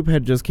 YouTube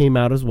had just came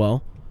out as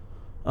well.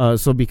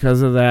 So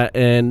because of that,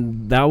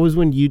 and that was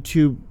when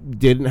YouTube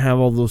didn't have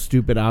all those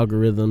stupid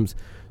algorithms.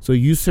 So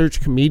you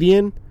search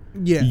comedian,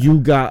 you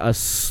got a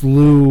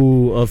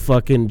slew of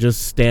fucking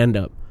just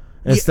stand-up.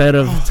 Instead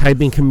of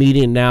typing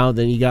comedian now,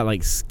 then you got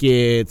like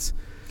skits,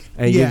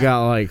 and you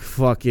got like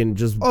fucking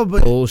just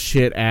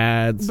bullshit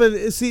ads.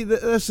 But see,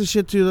 that's the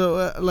shit too,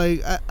 though.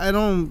 Like I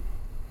don't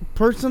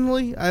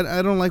personally,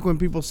 I don't like when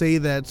people say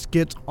that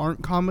skits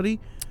aren't comedy.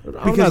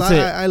 Because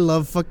I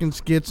love fucking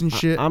skits and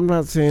shit. I'm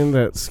not saying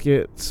that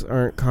skits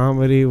aren't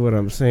comedy. What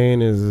I'm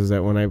saying is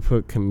that when I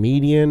put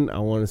comedian, I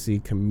want to see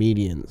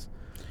comedians.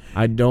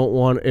 I don't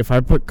want... If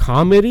I put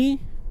comedy,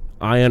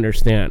 I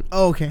understand.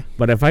 Oh, okay.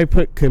 But if I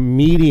put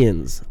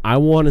comedians, I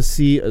want to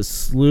see a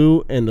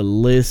slew and a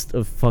list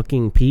of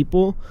fucking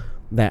people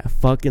that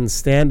fucking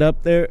stand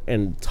up there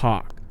and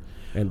talk.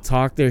 And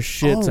talk their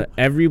shit to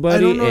everybody.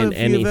 I don't know and if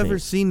anything. You've ever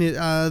seen it.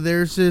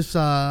 There's this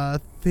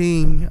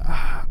thing...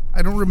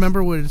 I don't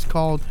remember what it's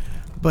called,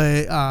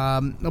 but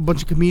a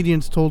bunch of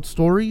comedians told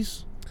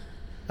stories.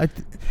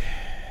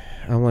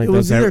 I'm like, it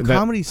was either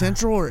Comedy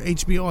Central or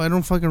HBO. I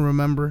don't fucking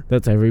remember.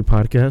 That's every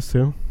podcast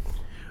too?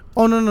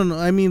 Oh, no.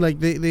 I mean,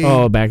 like, they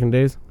Oh, back in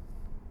days?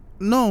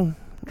 No.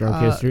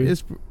 Drunk History?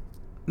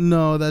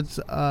 No, that's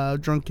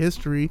Drunk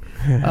History.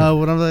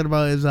 What I'm talking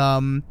about is...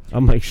 I'm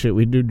like, shit,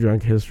 we do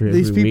Drunk History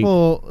every week.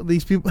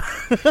 These people...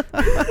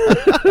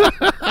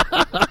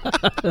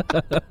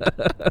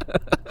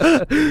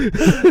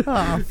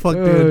 Fuck,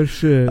 dude. Oh,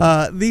 shit.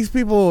 These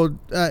people,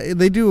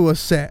 they do a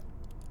set.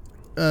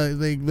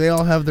 They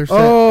all have their set.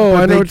 Oh,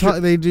 I know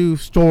they do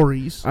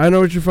stories. I know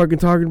what you're fucking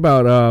talking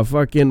about.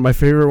 Fucking, my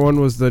favorite one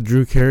was the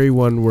Drew Carey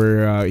one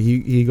where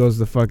he goes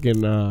to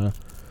fucking...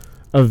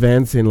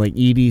 events in like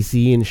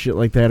EDC and shit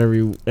like that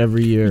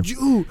every year.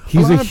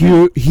 He's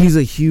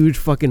a huge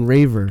fucking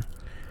raver,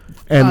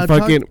 and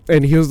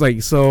and he was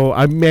like, so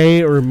I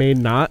may or may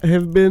not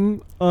have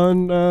been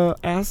on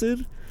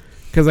acid,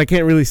 because I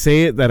can't really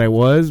say it that I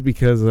was,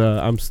 because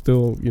I'm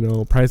still,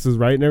 Price is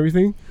Right and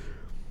everything.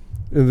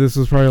 And this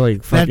was probably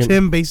like fucking... That's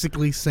him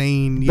basically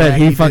saying... that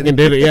he fucking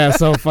did it. Yeah,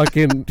 so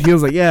fucking... He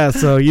was like, yeah,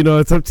 so,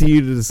 it's up to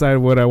you to decide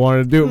what I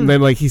want to do. And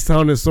then, like, he's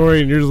telling his story,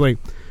 and you're just like,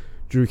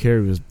 Drew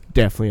Carey was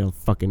definitely on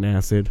fucking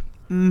acid.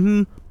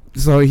 Mm-hmm.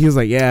 So he was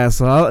like, yeah,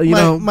 so,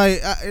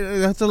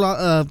 that's a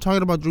lot...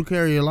 talking about Drew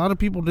Carey, a lot of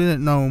people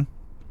didn't know...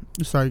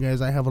 Sorry,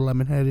 guys, I have a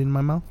lemon head in my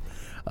mouth.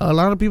 A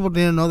lot of people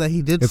didn't know that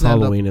he did stand up.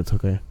 It's Halloween, it's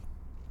okay.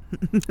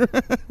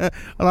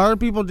 A lot of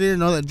people didn't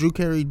know that Drew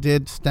Carey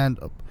did stand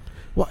up.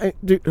 Well,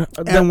 dude,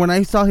 and when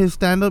I saw his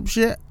stand-up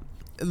shit,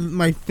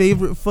 my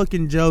favorite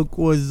fucking joke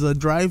was a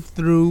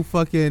drive-through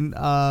fucking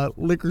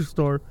liquor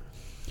store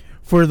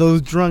for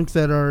those drunks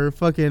that are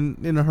fucking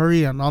in a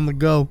hurry and on the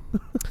go.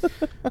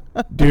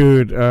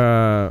 Dude,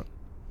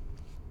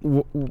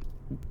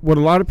 what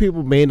a lot of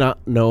people may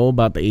not know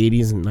about the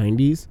 80s and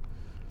 90s,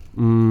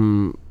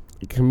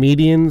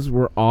 comedians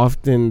were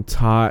often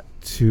taught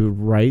to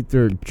write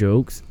their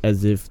jokes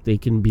as if they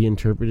can be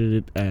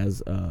interpreted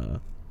as a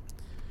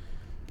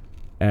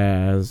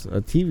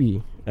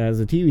TV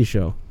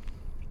show.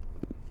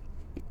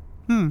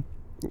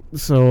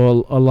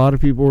 So a lot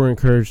of people were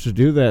encouraged to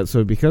do that.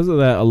 So because of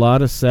that, a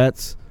lot of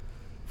sets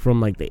from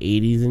like the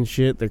 80s and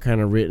shit, they're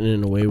kind of written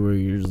in a way where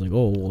you're just like,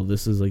 oh, well,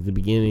 this is like the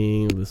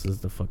beginning, this is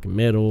the fucking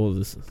middle,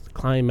 this is the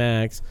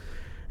climax,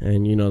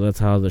 and that's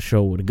how the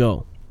show would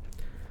go.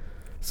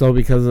 So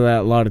because of that,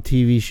 a lot of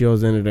TV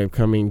shows ended up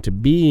coming to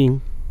be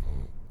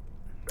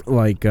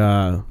like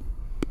the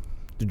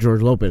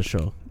George Lopez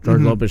show.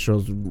 George Lopez show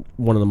is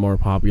one of the more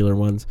popular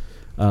ones.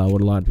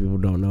 What a lot of people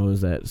don't know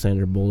is that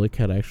Sandra Bullock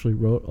had actually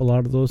wrote a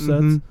lot of those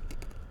sets.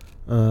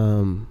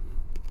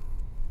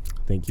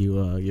 Thank you,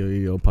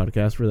 Yo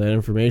Podcast, for that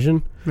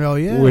information. Hell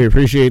yeah. We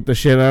appreciate the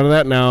shit out of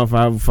that. Now, if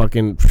I'm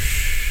fucking...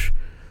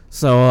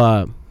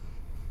 So,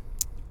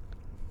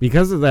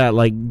 because of that,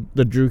 like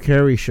the Drew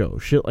Carey show,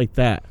 shit like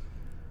that,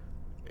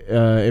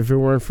 if it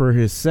weren't for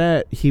his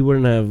set, he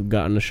wouldn't have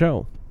gotten a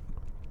show.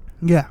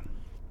 Yeah.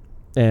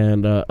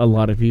 And a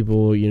lot of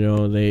people,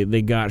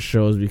 they got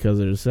shows because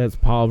of their sets.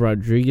 Paul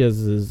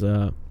Rodriguez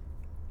had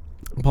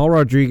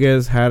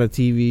a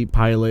TV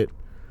pilot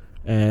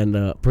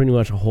and pretty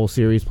much a whole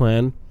series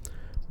plan,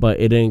 but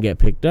it didn't get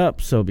picked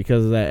up. So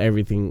because of that,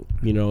 everything,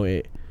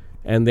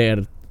 and they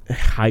had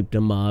hyped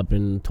him up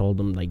and told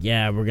him like,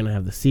 yeah, we're gonna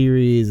have the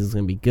series, it's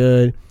gonna be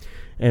good.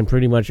 And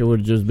pretty much it would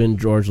have just been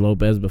George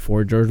Lopez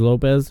before George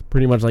Lopez,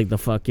 pretty much like the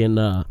fucking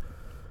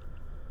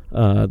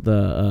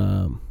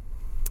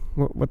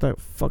what the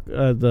fuck?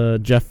 The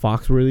Jeff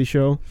Foxworthy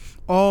show.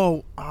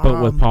 Oh,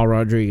 but with Paul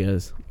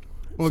Rodriguez.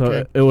 Okay.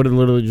 So it would have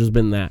literally just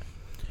been that,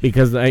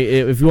 because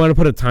if you want to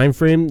put a time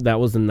frame, that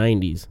was the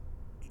 90s.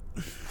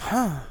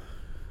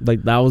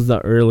 Like, that was the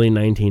early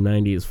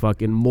 1990s.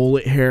 Fucking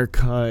mullet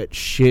haircut,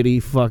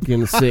 shitty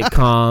fucking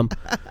sitcom.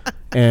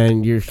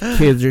 And your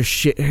kids are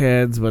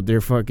shitheads, but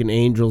they're fucking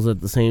angels at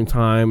the same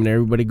time. And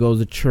everybody goes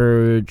to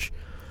church,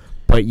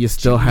 but you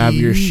still have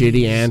your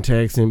shitty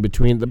antics in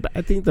between.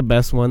 I think the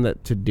best one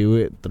to do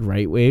it the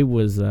right way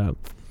was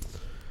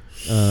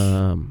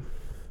Home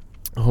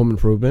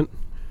Improvement.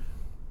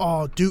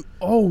 Oh, dude.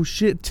 Oh,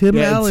 shit. Tim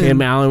Allen.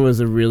 Tim Allen was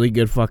a really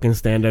good fucking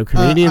stand-up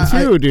comedian,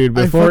 too, dude.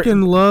 I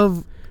fucking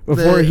love...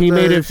 Before he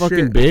made it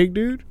fucking big,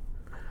 dude.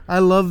 I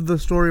love the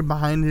story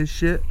behind his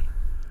shit.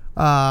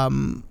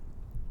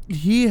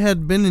 He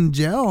had been in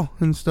jail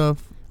and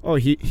stuff. Oh,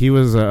 he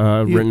was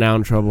a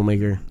renowned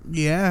troublemaker.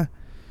 Yeah.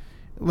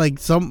 Like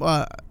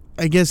I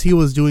guess he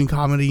was doing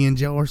comedy in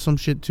jail or some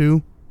shit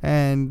too.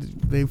 And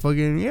they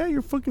fucking,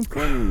 you're fucking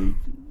funny.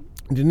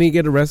 Didn't he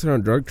get arrested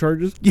on drug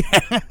charges?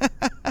 Yeah.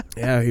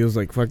 Yeah, he was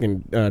like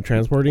fucking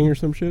transporting or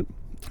some shit.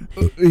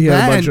 He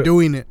had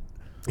doing it.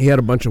 He had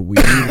a bunch of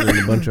weed and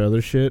a bunch of other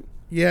shit.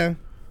 Yeah.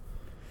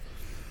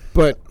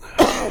 But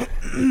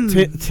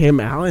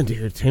Tim Allen,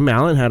 dude. Tim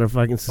Allen had a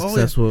fucking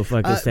successful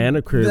fucking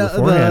stand-up career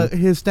beforehand.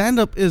 His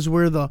stand-up is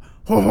where the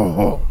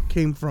ho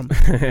came from.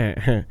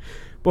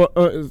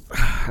 Well,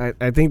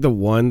 I think the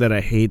one that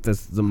I hate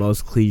that's the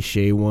most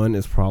cliche one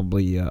is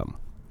probably...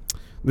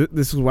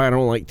 this is why I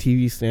don't like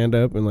TV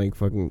stand-up and like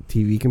fucking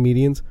TV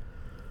comedians.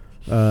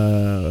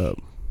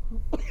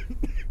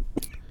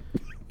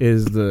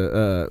 Is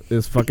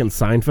fucking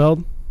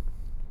Seinfeld.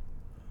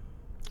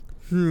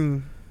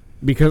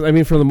 Because I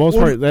mean, for the most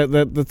part,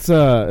 that's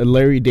a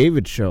Larry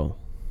David show.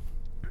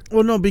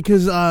 Well, no,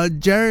 because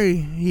Jerry,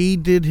 he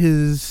did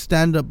his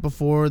stand-up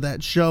before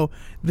that show.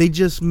 They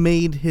just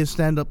made his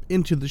stand-up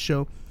into the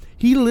show.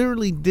 He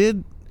literally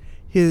did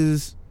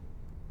his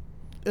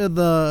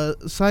the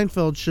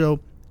Seinfeld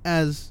show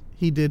as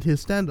he did his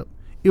stand-up.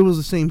 It was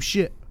the same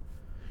shit.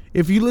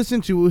 If you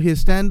listen to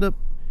his stand-up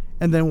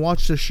and then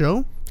watch the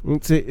show,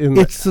 it's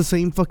the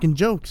same fucking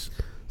jokes.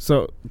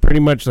 So pretty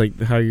much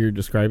like how you're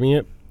describing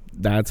it,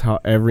 that's how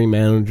every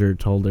manager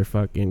told their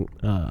fucking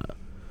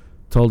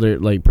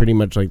like pretty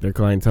much like their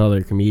clientele,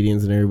 their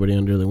comedians and everybody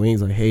under the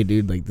wings, like, hey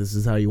dude, like this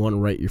is how you want to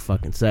write your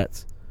fucking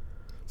sets.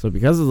 So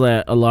because of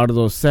that, a lot of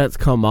those sets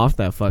come off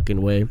that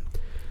fucking way.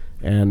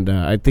 And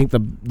I think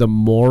the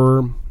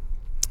more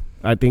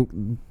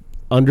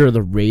under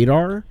the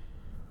radar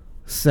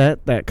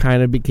set that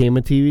kind of became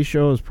a TV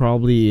show is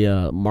probably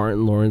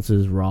Martin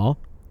Lawrence's Raw.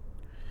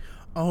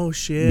 Oh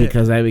shit!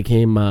 Because that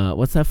became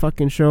what's that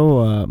fucking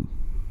show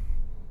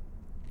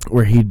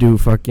where he do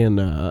fucking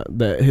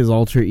his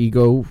alter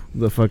ego,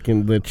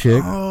 the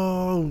chick.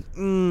 Oh,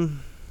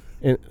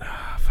 and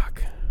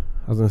fuck,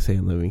 I was gonna say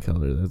In Living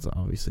Color. That's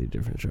obviously a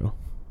different show.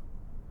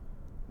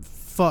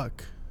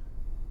 Fuck.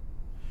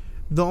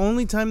 The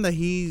only time that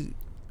he,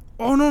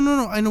 oh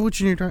no, I know what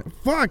you're talking.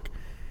 Fuck.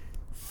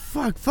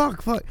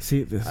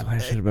 See, this I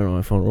should have been on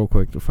my phone real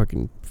quick to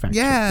fucking fact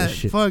check this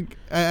shit. Fuck.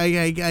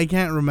 I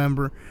can't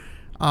remember.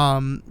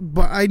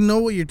 But I know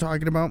what you're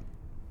talking about.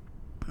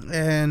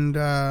 And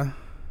oh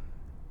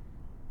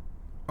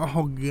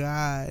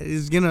god,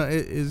 it's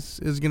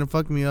gonna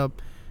fuck me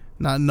up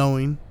not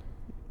knowing.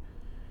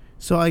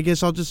 So I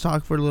guess I'll just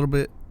talk for a little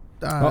bit.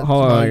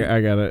 Hold on,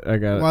 I got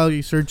it. While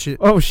you search it.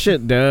 Oh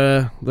shit,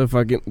 the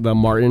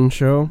Martin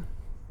show.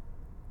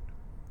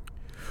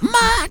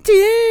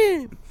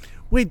 Martin.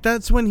 Wait,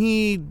 that's when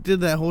he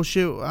did that whole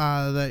shit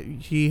that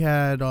he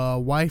had a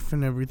wife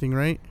and everything,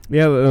 right?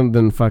 Yeah, and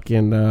then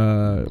fucking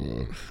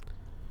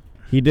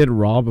he did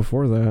Raw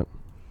before that.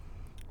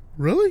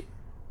 Really?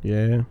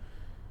 Yeah.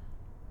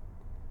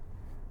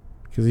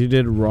 Because he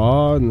did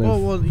Raw and then... Oh,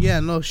 well, yeah,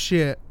 no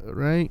shit,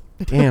 right?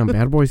 Damn,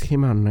 Bad Boys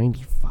came out in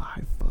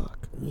 95.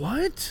 Fuck.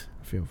 What?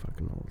 I feel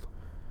fucking old.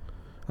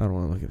 I don't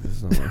want to look at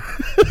this no more.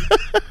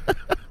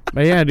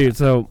 But yeah, dude,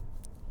 so...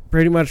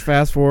 Pretty much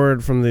fast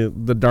forward from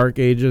the dark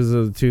ages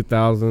of the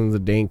 2000s, the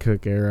Dane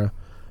Cook era,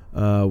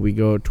 we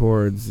go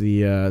towards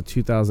the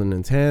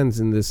 2010s,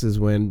 and this is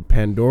when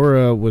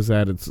Pandora was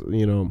at its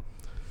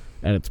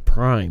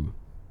prime,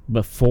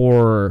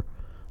 before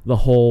the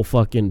whole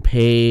fucking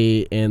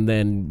pay, and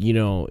then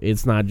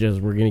it's not just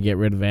we're gonna get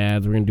rid of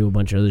ads, we're gonna do a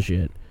bunch of other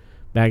shit.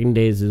 Back in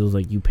days, it was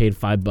like you paid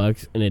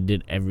 $5 and it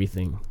did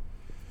everything.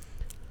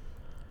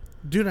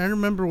 Dude, I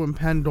remember when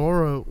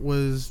Pandora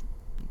was.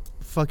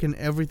 Fucking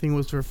everything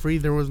was for free.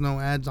 There was no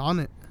ads on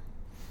it.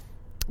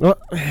 Well,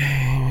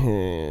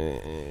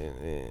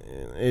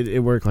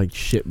 it worked like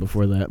shit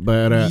before that,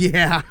 but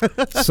yeah.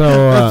 So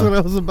that's what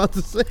I was about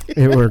to say.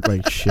 It worked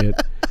like shit,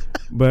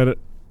 but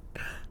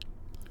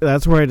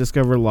that's where I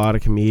discovered a lot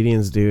of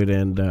comedians, dude,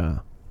 and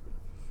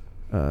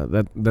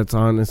that's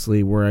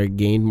honestly where I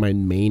gained my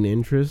main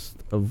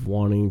interest of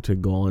wanting to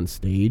go on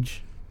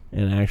stage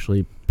and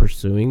actually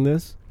pursuing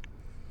this.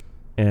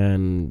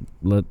 And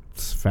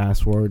let's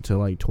fast forward to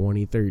like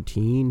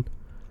 2013,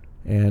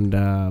 and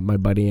my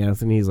buddy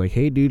Anthony's like,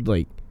 "Hey, dude,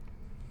 like,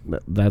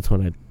 that's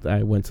when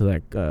I went to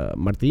that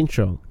Martin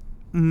show,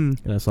 and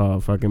I saw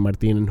fucking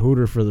Martin and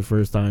Hooter for the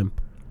first time."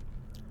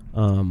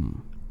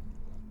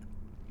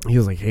 he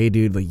was like, hey,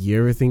 dude, like, you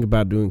ever think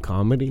about doing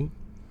comedy?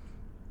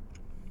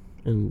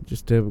 And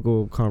just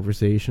typical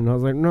conversation. I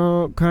was like,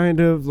 no, kind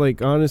of.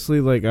 Like,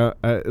 honestly, like,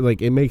 I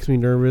like, it makes me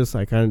nervous.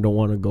 I kind of don't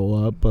want to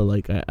go up, but,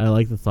 like, I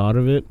like the thought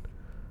of it.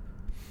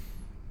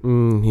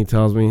 He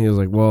tells me, he was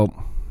like,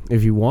 well,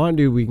 if you want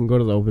to, we can go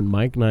to the open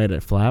mic night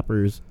at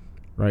Flappers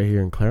right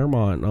here in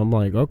Claremont. And I'm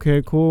like,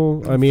 okay,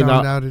 cool. I mean,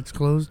 found out it's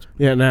closed.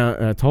 Yeah,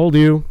 now, I told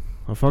you.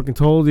 I fucking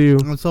told you.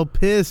 I'm so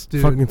pissed,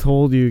 dude. Fucking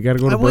told you. You gotta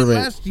go to Burbank. I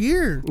went last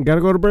year. You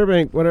gotta go to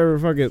Burbank. Whatever,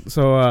 fuck it.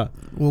 So,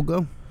 we'll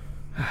go.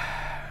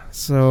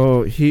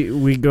 So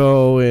we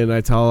go, and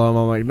I tell him,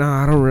 I'm like,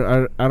 nah,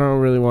 I don't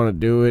really want to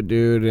do it,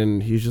 dude.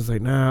 And he's just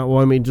like, nah.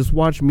 Well, I mean, just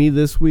watch me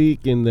this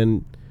week, and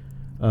then.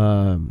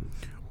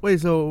 Wait,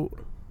 so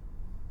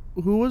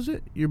who was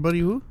it? Your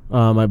buddy who?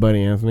 My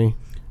buddy Anthony.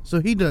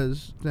 So he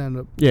does stand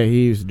up. Yeah,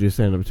 he used to do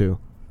stand up too.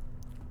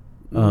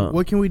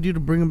 What can we do to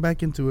bring him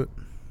back into it?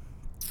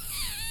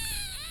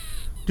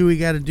 Do we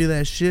got to do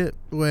that shit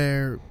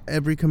where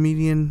every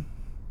comedian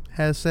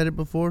has said it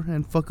before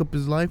and fuck up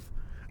his life?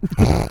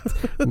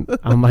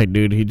 I'm like,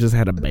 dude, he just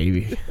had a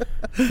baby.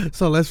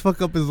 So let's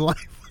fuck up his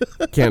life.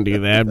 Can't do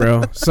that,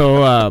 bro.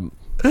 So,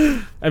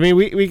 I mean,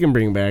 we can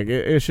bring back.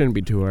 It shouldn't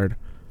be too hard.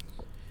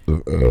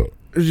 You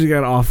just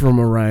gotta offer him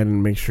a ride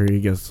and make sure he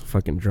gets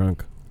fucking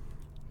drunk.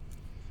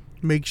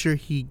 Make sure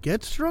he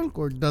gets drunk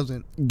or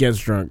doesn't? Gets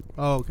drunk.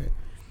 Oh, okay.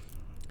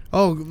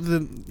 Oh,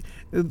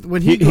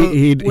 when he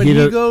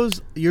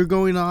goes, you're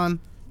going on.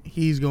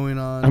 He's going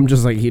on. I'm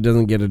just like, he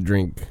doesn't get a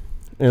drink,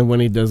 and when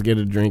he does get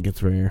a drink,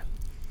 it's rare.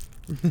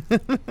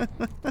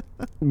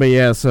 But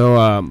yeah,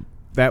 so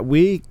that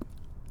week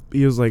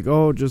he was like,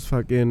 oh, just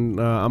fucking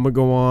I'm gonna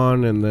go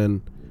on, and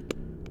then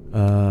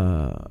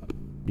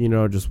you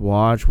know, just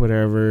watch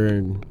whatever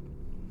and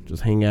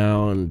just hang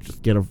out and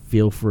just get a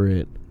feel for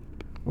it.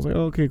 I was like,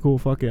 oh, okay, cool,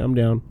 fuck it, I'm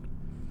down.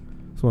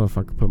 So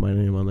motherfucker put my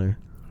name on there.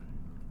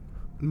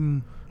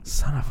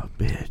 Son of a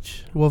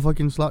bitch. What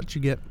fucking slot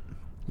you get?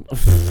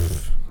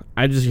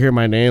 I just hear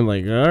my name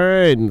like, all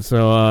right, and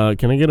so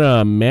can I get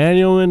a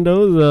Manuel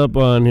Mendoza up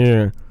on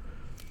here?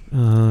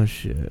 Oh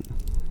shit.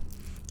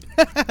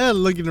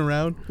 Looking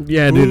around.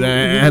 Yeah, dude,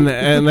 and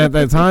at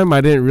that time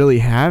I didn't really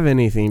have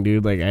anything,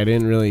 dude. Like, I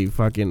didn't really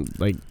fucking,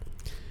 like,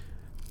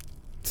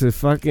 to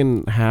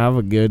fucking have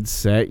a good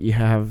set,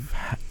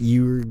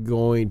 you're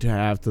going to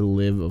have to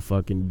live a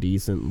fucking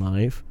decent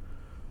life,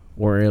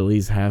 or at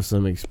least have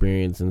some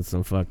experience in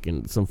some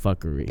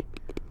fuckery.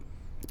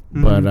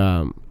 Mm-hmm.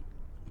 But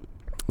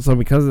so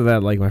because of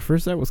that, like, my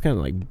first set was kind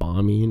of like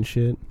bomby and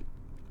shit.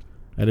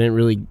 I didn't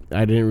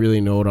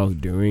really know what I was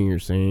doing or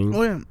saying.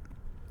 Oh yeah,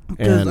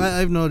 because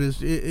I've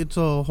noticed it's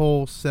a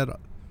whole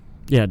setup.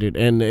 Yeah, dude,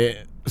 and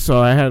so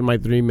I had my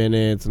 3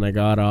 minutes and I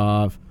got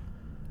off,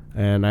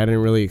 and I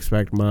didn't really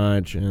expect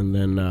much. And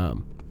then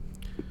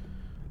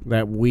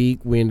that week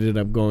we ended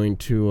up going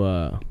to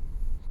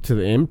the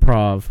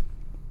Improv,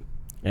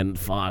 and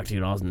fuck,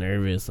 dude, I was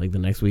nervous like the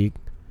next week.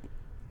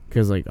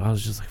 Because, like, I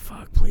was just like,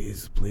 fuck,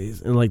 please.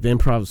 And, like, the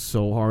Improv's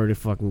so hard to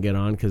fucking get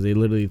on because they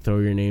literally throw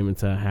your name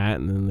into a hat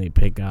and then they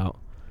pick out.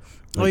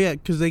 Like, oh, yeah,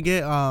 because they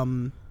get, how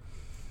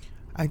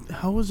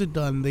was it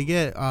done? They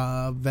get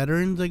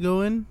veterans that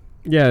go in?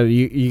 Yeah,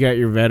 you got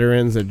your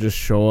veterans that just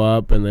show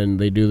up and then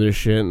they do their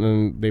shit and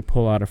then they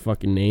pull out a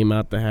fucking name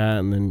out the hat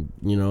and then,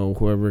 you know,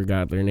 whoever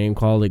got their name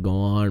called, they go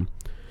on.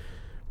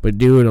 But,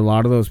 dude, a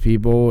lot of those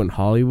people in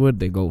Hollywood,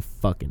 they go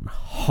fucking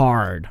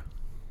hard.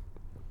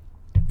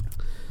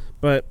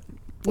 But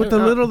with the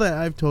little that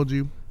I've told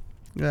you,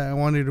 yeah, I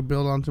wanted to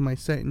build onto my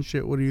set and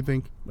shit. What do you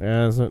think?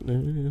 Yeah, it's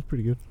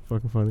pretty good,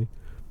 fucking funny.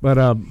 But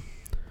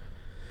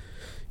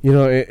you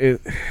know,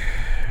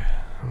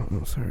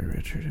 I'm sorry,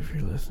 Richard, if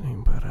you're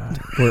listening,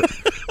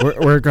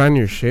 but work on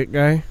your shit,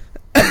 guy,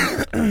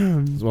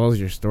 as well as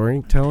your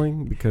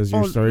storytelling, because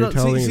your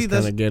storytelling is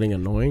kind of getting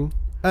annoying.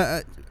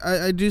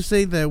 I do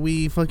say that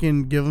we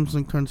fucking give him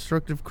some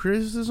constructive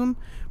criticism,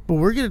 but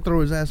we're gonna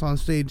throw his ass on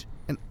stage,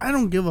 and I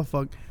don't give a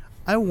fuck.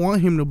 I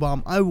want him to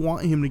bomb. I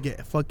want him to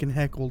get fucking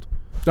heckled.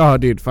 Oh,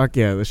 dude, fuck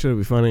yeah. This shit will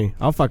be funny.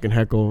 I'll fucking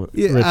heckle.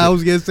 Yeah, Richard. I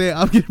was going to say,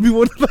 I'm going to be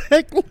one of the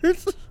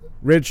hecklers.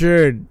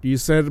 Richard, you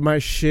said my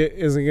shit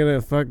isn't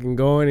going to fucking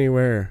go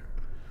anywhere.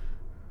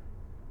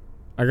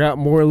 I got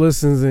more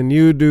listens than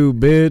you do,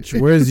 bitch.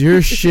 Where's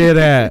your shit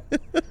at?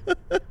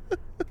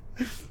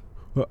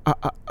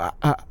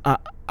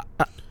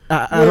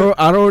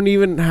 I don't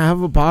even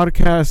have a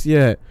podcast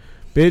yet.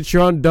 Bitch,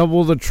 you're on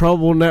Double the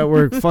Trouble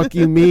Network. Fuck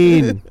you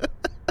mean?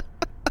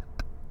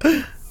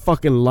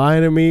 Fucking lie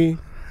to me.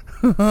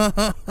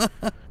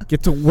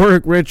 Get to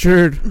work,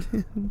 Richard.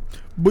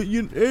 But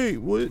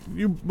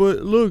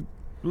look,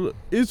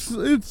 it's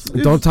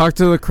don't talk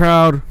to the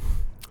crowd.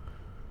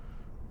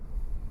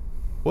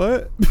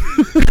 What?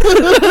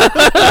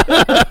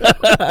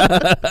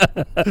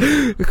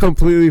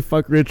 Completely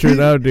fuck Richard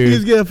out, dude.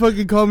 He's gonna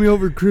fucking call me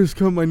over. Chris,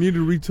 come, I need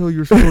to retell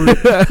your story.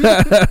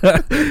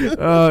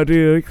 Oh,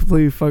 dude, I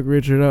completely fuck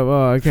Richard up.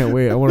 Oh, I can't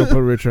wait. I want to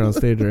put Richard on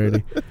stage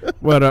already.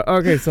 But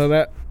okay, so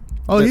that.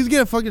 Oh, he's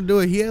gonna fucking do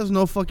it. He has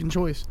no fucking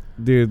choice.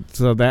 Dude,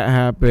 so that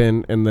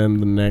happened, and then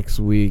the next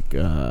week,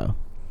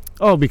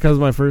 because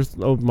my first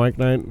open mic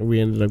night, we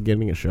ended up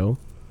getting a show.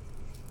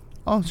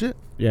 Oh, shit.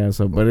 Yeah,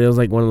 so, but it was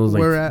like one of those, like...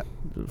 Where at?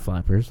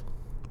 Flappers.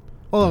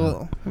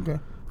 Oh, okay.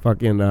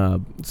 Fucking,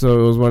 so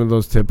it was one of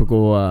those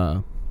typical,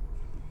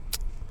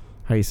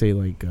 how you say,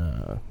 like,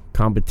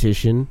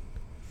 competition.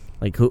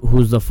 Like,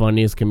 who's the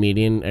funniest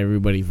comedian?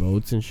 Everybody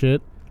votes and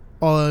shit.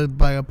 Oh,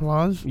 by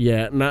applause?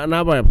 Yeah,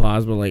 not by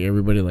applause, but, like,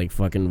 everybody, like,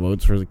 fucking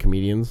votes for the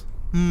comedians.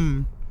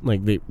 Hmm.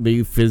 Like,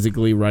 they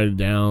physically write it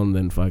down,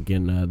 then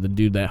fucking, the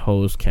dude that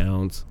hosts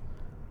counts.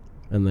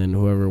 And then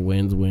whoever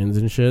wins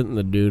and shit. And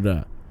the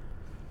dude,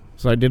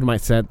 so I did my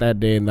set that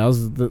day, and that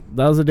was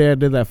the day I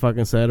did that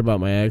fucking set about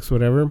my ex,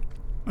 whatever.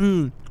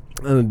 Mm.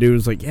 And the dude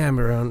was like, yeah, I'm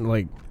around,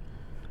 like,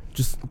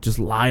 just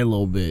lie a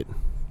little bit.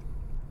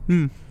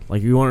 Hmm. Like,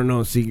 if you want to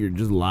know a secret,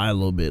 just lie a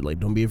little bit. Like,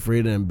 don't be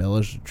afraid to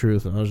embellish the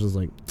truth. And I was just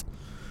like...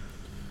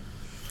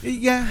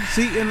 Yeah,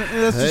 see, and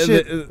that's the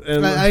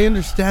shit. I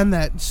understand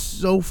that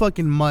so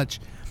fucking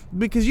much.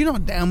 Because you know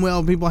damn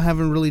well people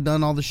haven't really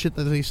done all the shit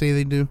that they say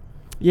they do.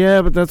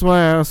 Yeah, but that's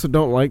why I also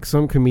don't like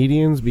some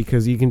comedians,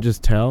 because you can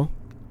just tell.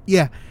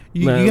 Yeah,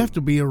 you have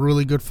to be a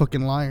really good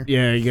fucking liar.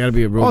 Yeah, you gotta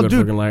be a real good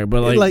fucking liar.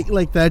 But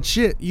like that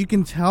shit, you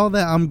can tell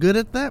that I'm good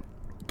at that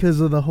because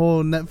of the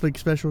whole Netflix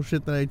special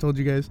shit that I told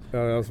you guys.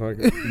 Oh, that was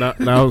fucking that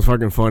was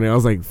fucking funny. I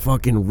was like,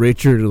 fucking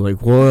Richard,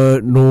 like,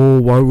 what?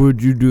 No, why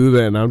would you do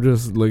that? And I'm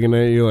just looking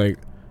at you like,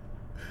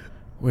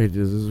 wait,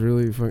 is this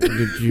really fucking?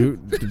 Did you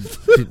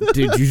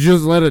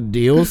just let a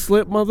deal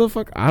slip,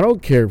 motherfucker? I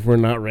don't care if we're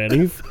not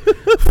ready.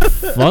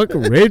 Fuck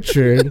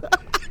Richard.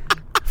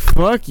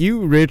 Fuck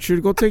you,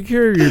 Richard. Go take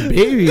care of your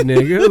baby,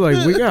 nigga.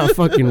 Like, we got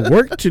fucking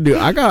work to do.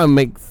 I gotta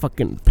make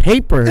fucking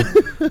paper.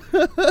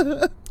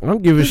 I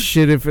don't give a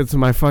shit if it's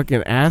my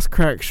fucking ass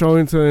crack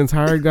showing to the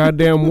entire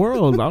goddamn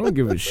world. I don't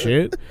give a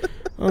shit.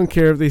 I don't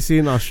care if they see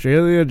in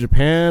Australia,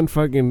 Japan,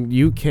 fucking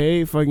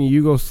UK, fucking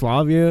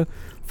Yugoslavia.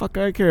 Fuck,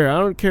 I care. I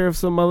don't care if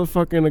some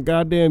motherfucker in a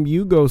goddamn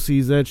Yugo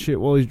sees that shit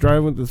while he's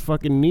driving with his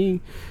fucking knee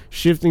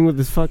shifting with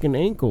his fucking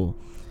ankle.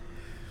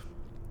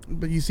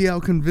 But you see how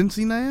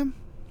convincing I am?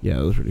 Yeah,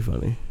 it was pretty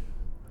funny.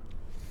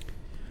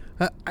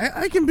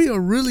 I can be a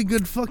really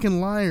good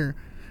fucking liar,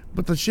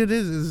 but the shit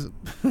is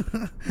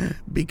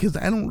because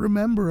I don't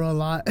remember a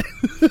lot.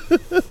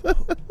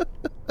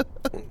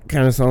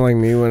 Kind of sound like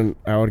me when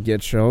I would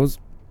get shows,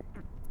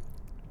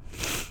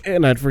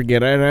 and I'd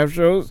forget I'd have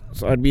shows,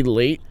 so I'd be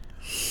late.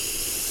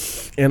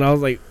 And I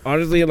was like,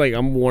 honestly, like,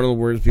 I'm one of the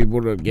worst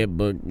people to get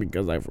booked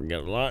because I forget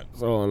a lot.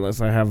 So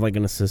unless I have like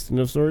an assistant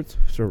of sorts,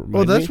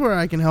 that's where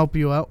I can help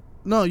you out.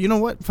 No, you know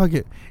what? Fuck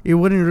it. It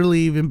wouldn't really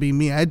even be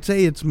me. I'd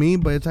say it's me,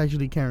 but it's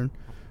actually Karen.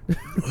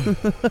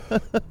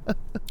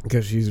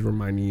 Because she's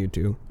reminding you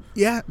too.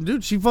 Yeah,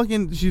 dude. She's like,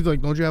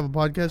 don't you have a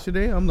podcast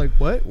today? I'm like,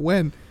 what?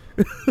 When?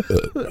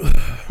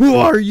 Who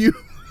are you?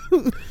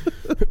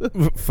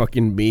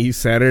 Fucking me.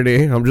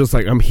 Saturday. I'm just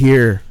like, I'm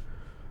here.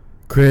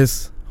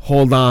 Chris,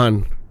 hold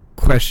on. ?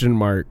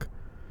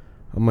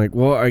 I'm like,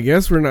 well, I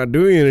guess we're not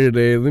doing it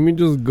today. Let me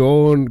just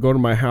go to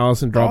my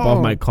house and drop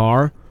off my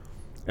car.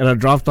 And I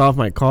dropped off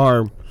my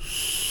car,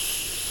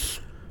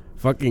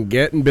 fucking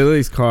get in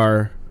Billy's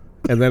car,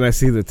 and then I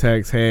see the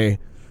text, hey,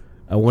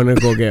 I want to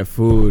go get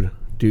food.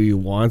 Do you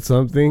want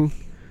something?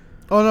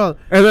 Oh, no.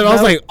 And then I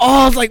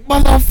was like,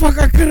 motherfucker,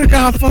 I could have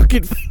got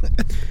fucking...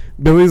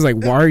 Billy's like,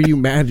 why are you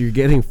mad? You're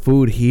getting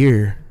food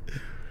here.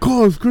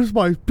 Cause Chris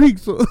buys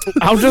pizza.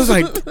 I was just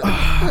like,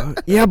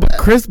 yeah, but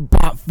Chris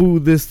bought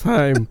food this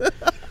time.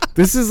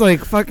 This is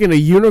like fucking a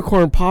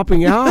unicorn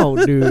popping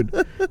out, dude.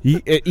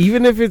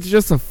 Even if it's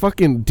just a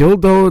fucking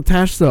dildo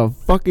attached to a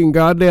fucking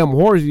goddamn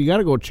horse, you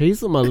gotta go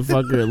chase the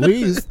motherfucker at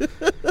least.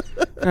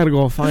 Gotta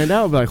go find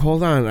out. But like,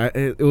 hold on,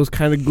 it was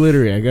kind of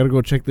glittery. I gotta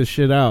go check this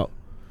shit out.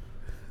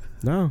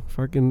 No,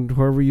 fucking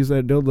whoever used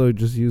that dildo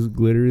just used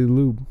glittery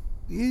lube.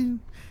 Yeah.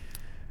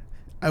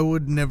 I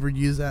would never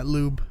use that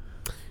lube.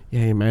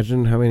 Yeah,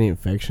 imagine how many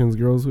infections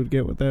girls would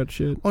get with that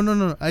shit. Oh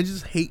no, I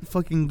just hate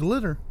fucking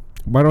glitter.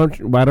 Why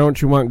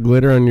don't you want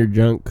glitter on your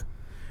junk?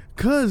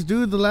 Cause,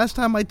 dude, the last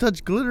time I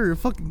touched glitter, it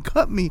fucking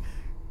cut me.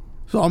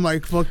 So I'm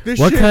like, fuck this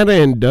shit. What kind of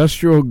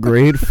industrial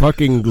grade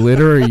fucking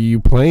glitter are you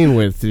playing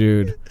with,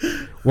 dude?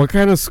 What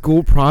kind of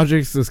school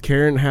projects does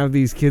Karen have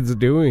these kids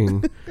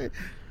doing?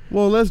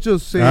 Well, let's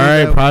just say.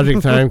 All right,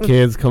 project time,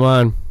 kids. Come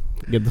on,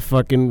 get the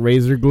fucking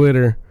razor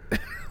glitter.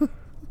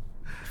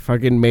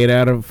 Fucking made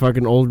out of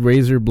fucking old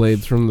razor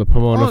blades from the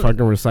Pomona fucking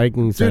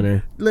recycling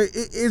center. Like,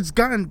 it's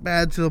gotten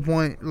bad to the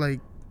point,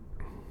 like,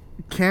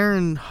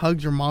 Karen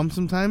hugs her mom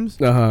sometimes.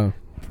 And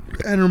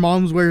her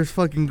mom's wears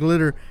fucking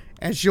glitter,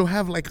 and she'll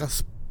have like a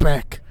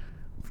speck.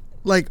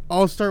 Like,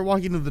 I'll start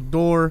walking to the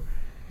door,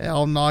 and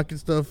I'll knock and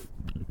stuff.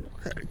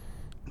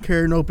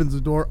 Karen opens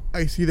the door.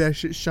 I see that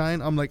shit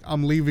shine. I'm like,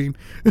 I'm leaving.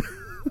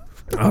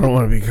 I don't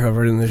want to be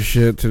covered in this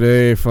shit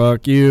today.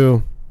 Fuck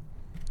you.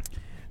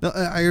 No,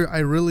 I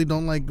really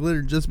don't like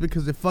glitter just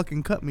because it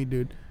fucking cut me,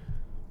 dude.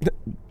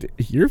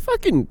 You're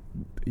fucking...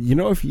 You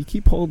know, if you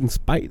keep holding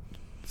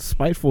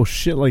spiteful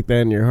shit like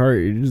that in your heart,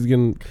 you're just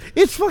gonna.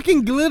 It's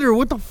fucking glitter.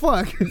 What the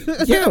fuck?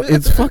 Yeah,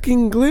 it's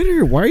fucking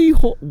glitter. Why are you?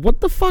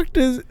 What the fuck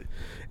does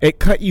it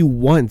cut you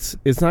once?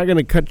 It's not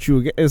gonna cut you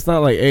again. It's not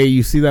like, hey,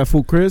 you see that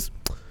fool, Chris?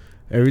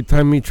 Every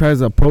time he tries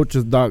to approach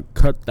his dog,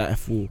 cut that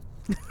fool.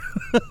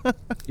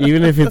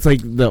 Even if it's like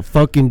the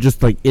fucking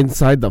just like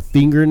inside the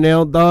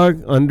fingernail,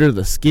 dog, under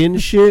the skin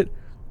shit,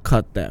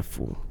 cut that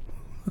fool.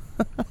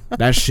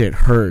 That shit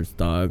hurts,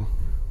 dog.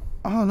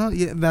 Oh no,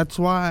 yeah, that's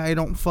why I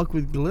don't fuck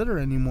with glitter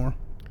anymore.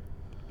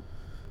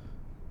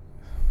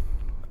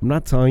 I'm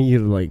not telling you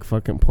to like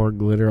fucking pour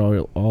glitter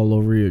all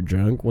over your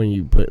junk when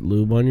you put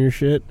lube on your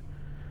shit.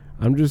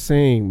 I'm just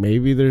saying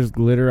maybe there's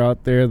glitter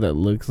out there that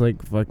looks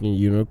like fucking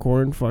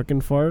unicorn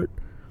fucking fart.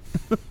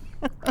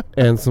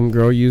 And some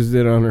girl used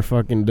it on her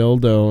fucking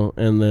dildo,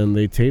 and then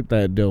they taped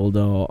that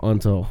dildo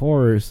onto a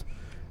horse.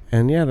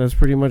 And yeah, that's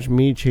pretty much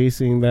me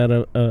chasing that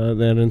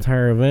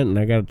entire event, and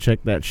I gotta check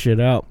that shit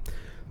out.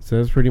 So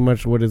that's pretty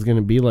much what it's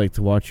gonna be like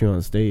to watch you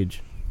on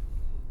stage.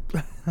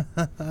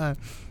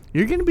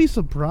 You're gonna be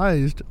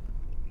surprised.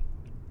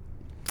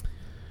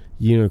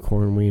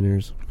 Unicorn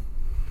wieners.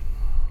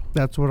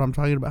 That's what I'm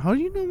talking about. How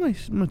do you know my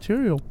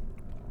material?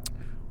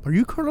 Are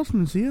you Carlos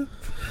Mencia?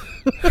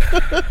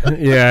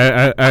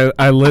 Yeah,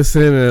 I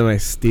listen and I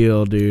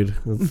steal, dude.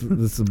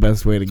 That's the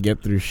best way to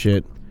get through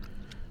shit.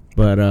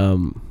 But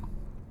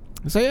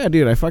so yeah,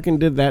 dude, I fucking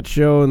did that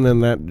show, and then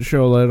that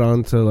show led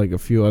on to like a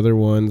few other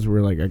ones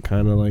where like I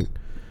kind of like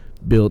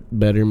built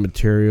better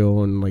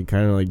material and like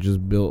kind of like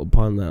just built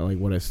upon that, like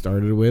what I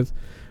started with.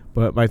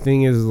 But my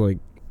thing is like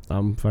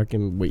I'm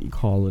fucking what you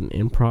call an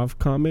improv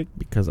comic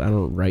because I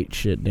don't write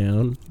shit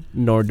down,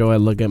 nor do I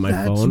look at my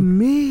phone. That's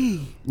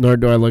me. Nor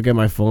do I look at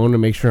my phone to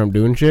make sure I'm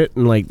doing shit,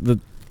 and like the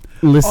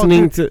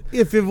listening to.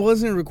 If it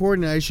wasn't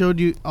recording, I'd show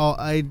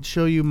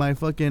you my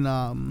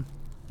fucking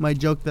my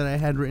joke that I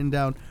had written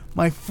down.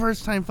 My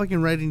first time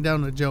fucking writing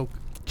down a joke.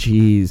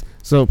 Jeez.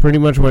 So pretty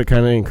much what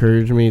kind of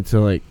encouraged me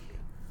to like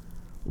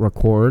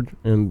record,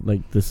 and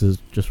like this is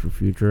just for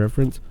future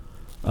reference,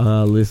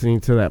 listening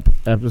to that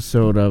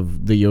episode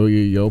of the Yo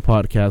Yo Yo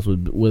podcast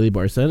with Willie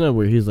Barcena,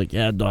 where he's like,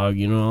 yeah, dog,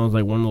 you know, I was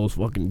like one of those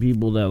fucking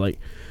people that like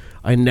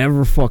I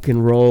never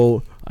fucking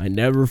wrote, I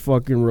never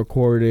fucking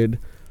recorded,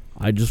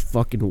 I just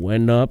fucking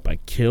went up, I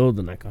killed,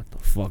 and I got the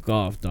fuck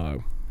off,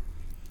 dog.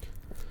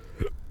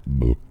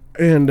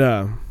 And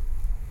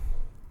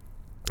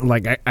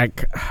like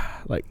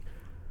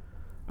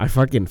I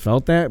fucking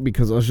felt that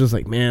because I was just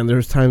like, man,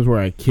 there's times where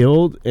I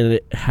killed, and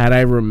had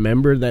I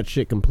remembered that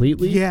shit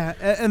completely, yeah,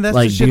 and that's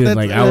like, the shit dude, that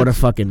like I would have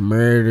fucking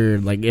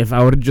murdered. Like if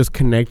I would have just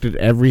connected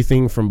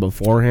everything from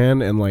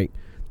beforehand, and like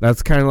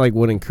that's kind of like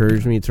what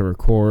encouraged me to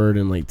record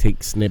and like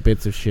take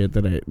snippets of shit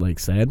that I like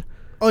said.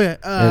 Oh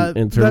yeah,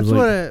 in terms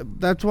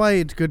that's why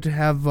it's good to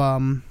have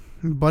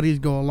buddies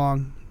go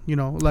along. You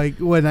know, like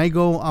when I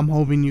go, I'm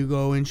hoping you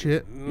go and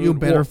shit. You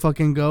better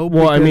fucking go.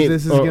 Well, I mean,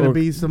 this is gonna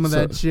be some of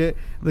that shit,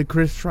 the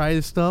Chris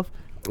Tries stuff.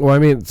 Well, I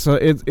mean, so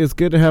it's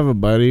good to have a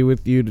buddy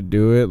with you to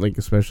do it, like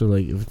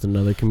especially like if it's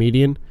another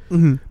comedian.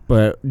 Mm-hmm.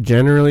 But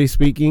generally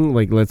speaking,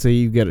 like let's say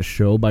you get a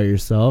show by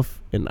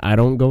yourself, and I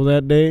don't go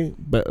that day,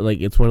 but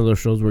like it's one of those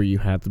shows where you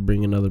have to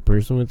bring another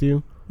person with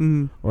you,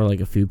 or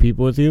like a few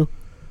people with you.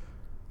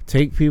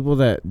 Take people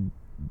that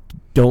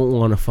don't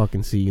want to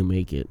fucking see you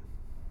make it.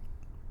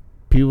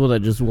 People that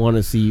just want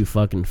to see you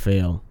fucking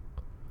fail.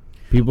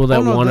 People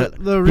that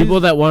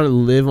that want to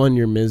live on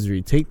your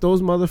misery. Take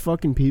those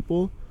motherfucking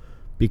people,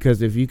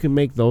 because if you can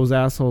make those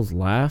assholes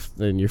laugh,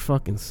 then you're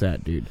fucking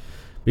set, dude.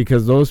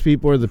 Because those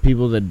people are the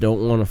people that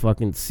don't want to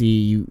fucking see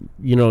you.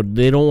 You know,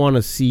 they don't want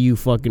to see you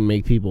fucking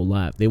make people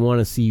laugh. They want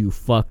to see you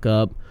fuck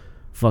up.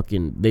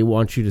 Fucking, they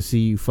want you to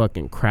see you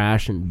fucking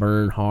crash and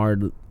burn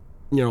hard. You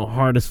know,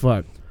 hard as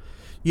fuck.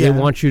 Yeah.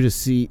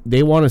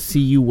 They want to see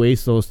you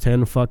waste those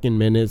 10 fucking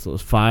minutes,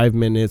 those 5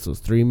 minutes, those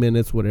 3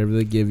 minutes, whatever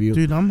they give you.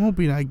 Dude, I'm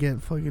hoping I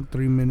get fucking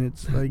 3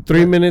 minutes. Like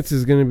 3 minutes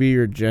is going to be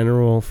your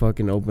general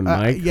fucking open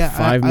mic. Yeah,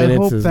 5 minutes I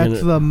hope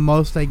that's the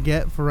most I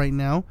get for right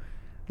now.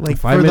 Like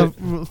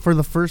for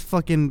the first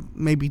fucking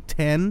maybe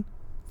 10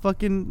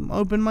 fucking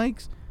open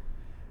mics.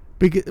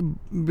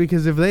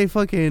 Because if they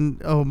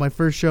fucking, my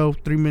first show,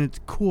 3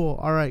 minutes, cool.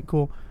 All right,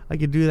 cool. I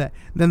could do that.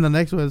 Then the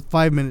next one is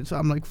 5 minutes.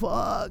 I'm like,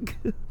 fuck.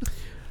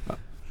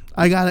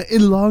 I gotta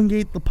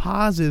elongate the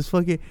pauses,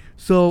 fucking.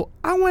 So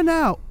I went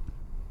out.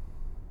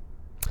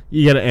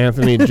 You got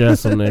Anthony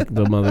Jeselnik,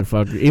 the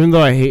motherfucker. Even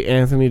though I hate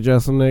Anthony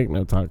Jeselnik, and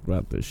I've talked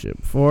about this shit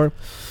before,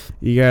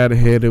 you gotta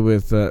hit it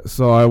with.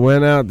 So I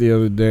went out the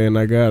other day and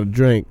I got a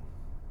drink.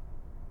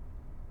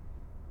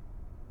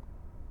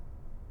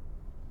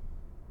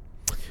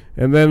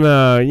 And then,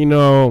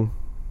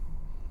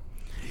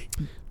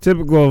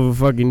 typical of a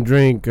fucking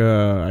drink,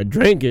 I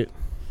drank it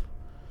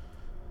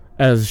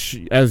as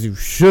you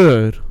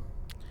should.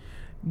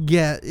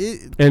 Yeah.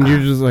 And you're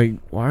just like,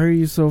 why are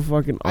you so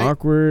fucking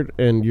awkward?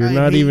 And you're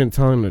not even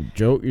telling a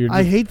joke.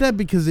 I hate that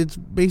because it's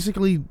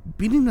basically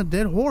beating a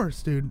dead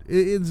horse, dude.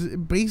 It's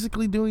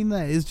basically doing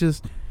that. It's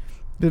just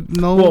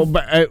so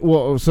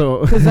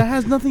because that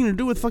has nothing to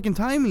do with fucking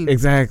timing.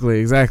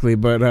 Exactly.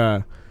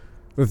 But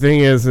The thing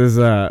is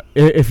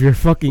if you're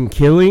fucking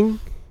killing,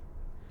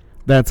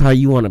 that's how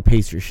you want to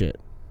pace your shit.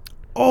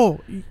 Oh,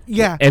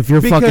 yeah. If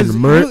you're fucking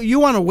you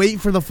want to wait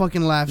for the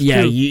fucking laughs.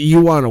 Yeah, too.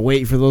 You want to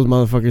wait for those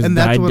motherfuckers to die down. And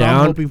that's what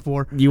I'm hoping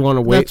for. You want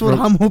to wait. That's what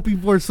I'm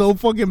hoping for so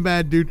fucking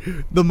bad, dude.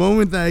 The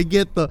moment that I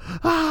get the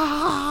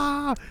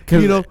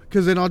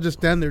because then I'll just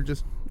stand there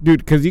just. Dude,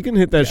 because you can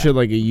hit that shit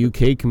like a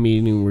UK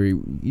comedian where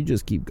you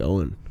just keep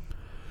going.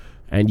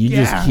 And you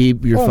just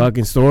keep your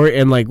fucking story.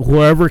 And, like,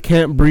 whoever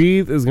can't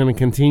breathe is going to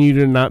continue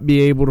to not be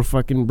able to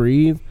fucking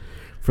breathe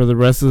for the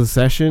rest of the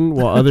session,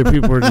 while other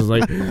people are just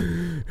like,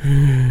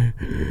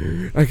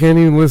 I can't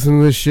even listen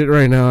to this shit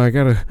right now. I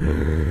gotta.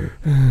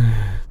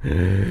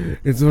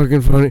 It's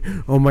fucking funny.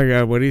 Oh, my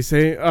God. What did he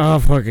say? Oh,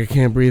 fuck. I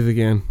can't breathe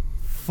again.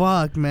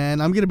 Fuck,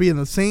 man. I'm going to be in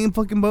the same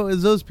fucking boat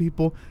as those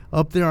people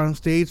up there on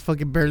stage,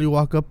 fucking barely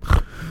walk up.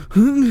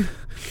 2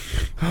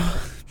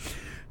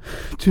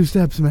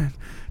 steps, man.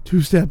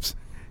 2 steps.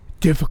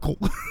 Difficult.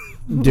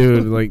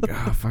 Dude, like,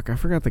 oh, fuck, I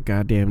forgot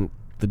the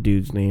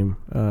dude's name.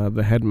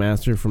 The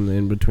headmaster from the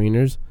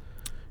In-Betweeners.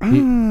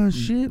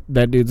 Shit.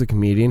 That dude's a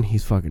comedian.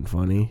 He's fucking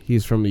funny.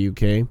 He's from the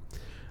UK.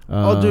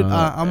 Dude,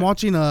 I'm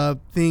watching a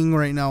thing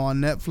right now on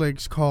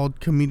Netflix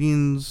called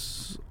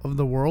Comedians of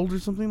the World or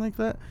something like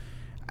that.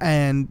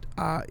 And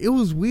it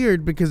was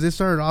weird because it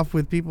started off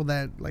with people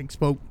that like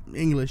spoke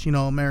English,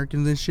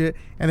 Americans and shit.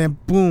 And then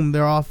boom,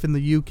 they're off in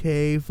the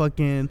UK,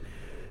 fucking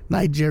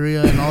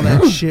Nigeria and all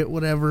that shit,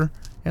 whatever.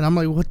 And I'm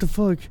like, what the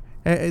fuck?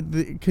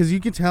 Because you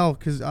can tell,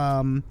 because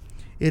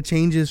it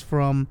changes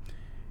from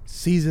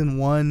season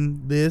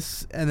 1,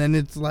 this, and then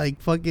it's like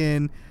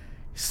fucking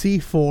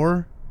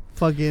C4,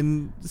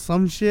 fucking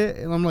some shit.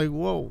 And I'm like,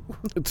 whoa.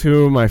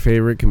 2 of my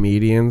favorite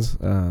comedians,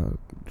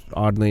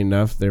 oddly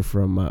enough, they're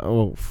from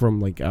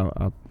like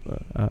out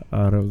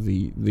of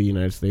the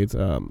United States.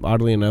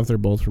 Oddly enough, they're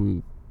both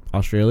from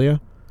Australia.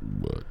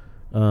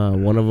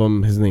 One of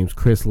them, his name's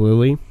Chris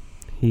Lilly.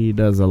 He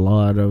does a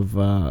lot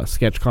of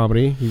sketch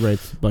comedy. He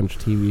writes a bunch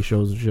of TV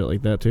shows and shit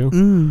like that too.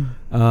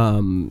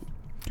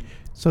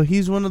 So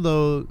he's one of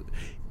those.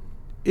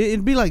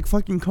 It'd be like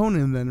fucking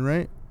Conan then,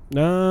 right?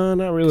 No,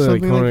 not really.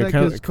 Something like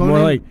Conan. Conan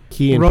more like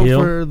Key and wrote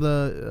Peele for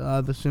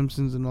the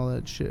Simpsons and all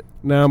that shit.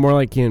 No, more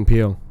like Key and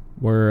Peele,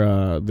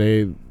 where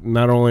they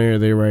not only are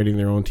they writing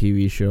their own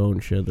TV show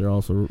and shit, they're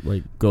also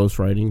like ghost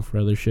writing for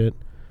other shit.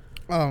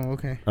 Oh,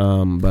 okay.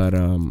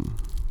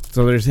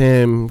 So there's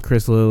him,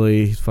 Chris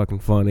Lilly. He's fucking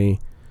funny.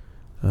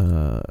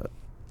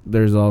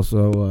 There's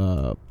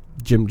also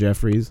Jim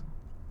Jeffries,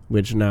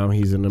 which now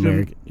he's an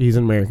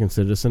American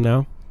citizen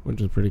now, which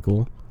is pretty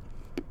cool.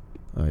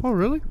 Oh,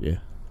 really? Yeah.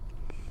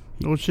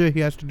 Oh shit, he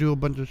has to do a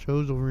bunch of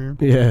shows over here.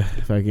 Yeah,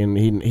 fucking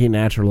he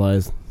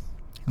naturalized.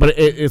 But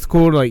it's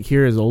cool to like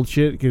hear his old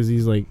shit because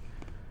he's like,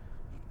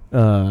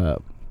 when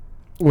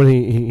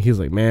he's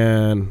like,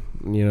 man,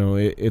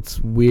 it's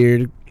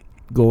weird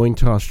going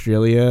to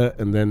Australia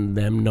and then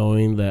them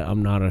knowing that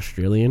I'm not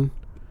Australian,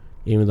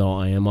 even though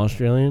I am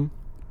Australian.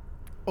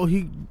 Oh,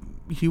 he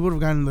would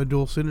have gotten the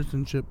dual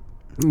citizenship.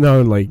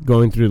 No, like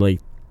going through like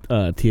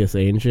TSA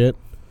and shit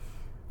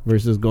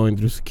versus going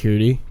through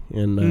security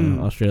in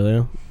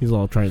Australia. He's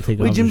all trying to take.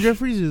 Wait, Jim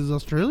Jeffries is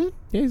Australian?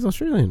 Yeah, he's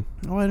Australian.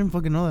 Oh, I didn't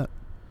fucking know that.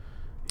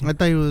 I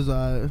thought he was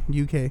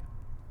UK.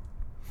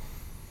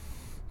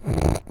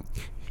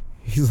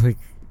 He's like,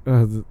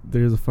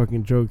 there's a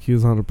fucking joke. He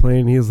was on a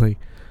plane. He was like,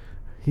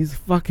 he's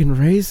fucking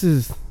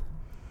racist.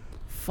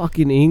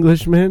 Fucking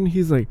Englishman.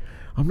 He's like,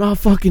 I'm not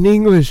fucking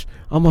English.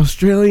 I'm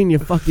Australian, you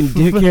fucking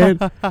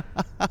dickhead.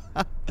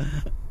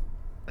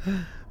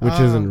 Which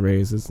isn't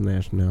race, it's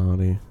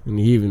nationality. And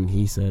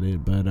he said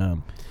it. But,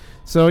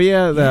 so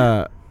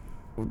yeah,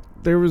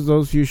 there was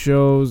those few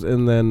shows.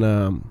 And then,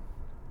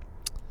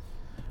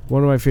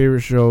 one of my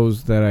favorite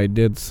shows that I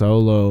did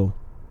solo,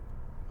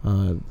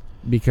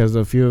 because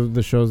a few of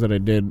the shows that I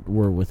did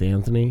were with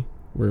Anthony,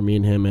 where me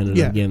and him ended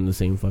up getting the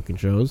same fucking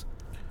shows.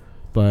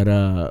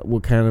 But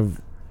what kind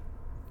of,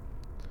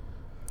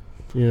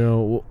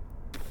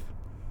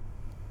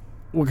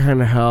 what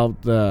kind of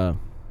helped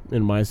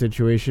in my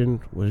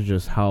situation was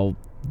just how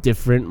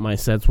different my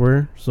sets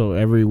were. So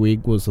every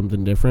week was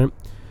something different.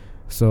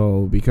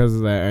 So because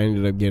of that, I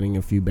ended up getting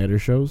a few better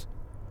shows.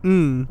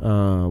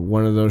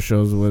 One of those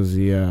shows was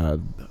the.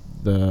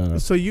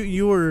 So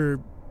you were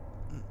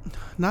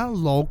not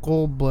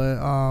local, but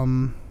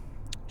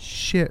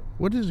shit.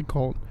 What is it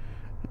called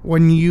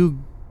when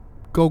you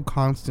go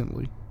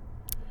constantly?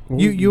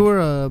 You were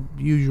a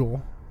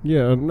usual.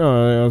 Yeah,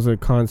 no, I was a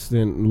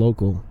constant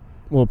local.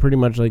 Well, pretty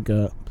much like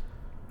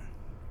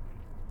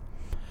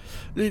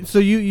So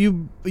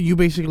you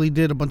basically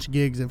did a bunch of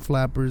gigs at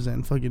Flappers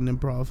and fucking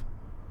Improv.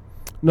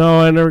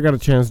 No, I never got a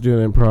chance to do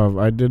an Improv.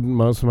 I did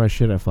most of my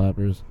shit at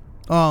Flappers.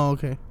 Oh,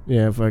 okay.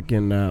 Yeah,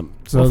 fucking.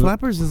 So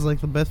Flappers is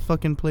like the best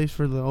fucking place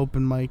for the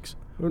open mics.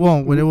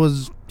 Well, when it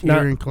was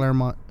here in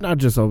Claremont. Not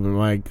just open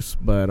mics,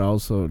 but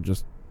also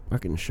just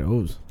fucking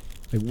shows.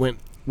 Like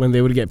when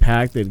they would get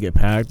packed, they'd get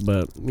packed.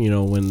 But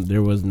when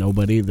there was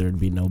nobody, there'd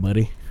be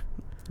nobody.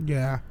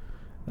 Yeah.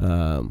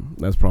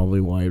 That's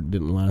probably why it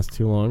didn't last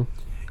too long.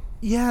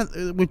 Yeah,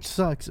 which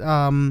sucks.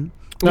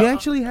 We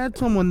actually had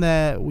someone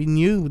that we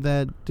knew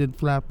that did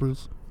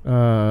flappers.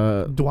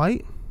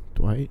 Dwight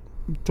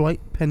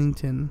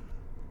Pennington.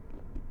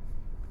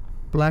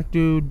 Black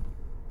dude.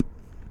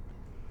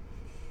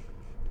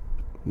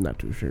 Not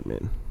too sure,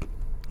 man.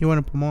 He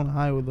went to Pomona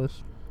High with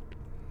us.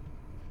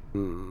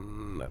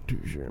 Not too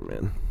sure,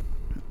 man.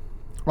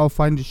 I'll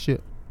find his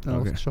shit and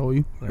I'll show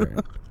you. All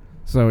right.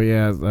 So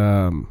yeah,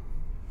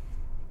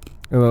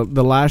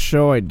 the last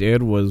show I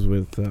did was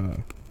with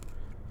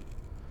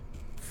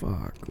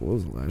what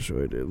was the last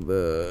show I did?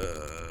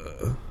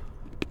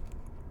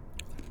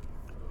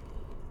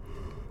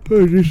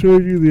 I just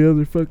showed you the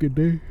other fucking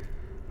day.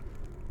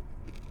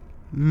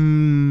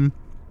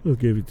 I'll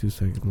give you 2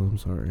 seconds. I'm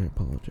sorry. I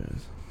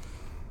apologize.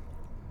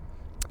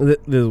 This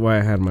is why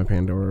I had my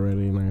Pandora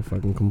ready and I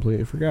fucking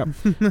completely forgot.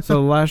 So the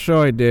last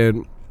show I did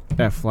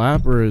at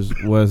Flappers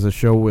was a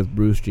show with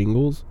Bruce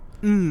Jingles.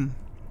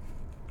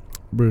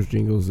 Bruce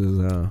Jingles is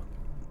a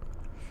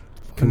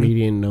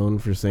comedian known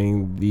for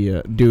saying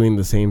doing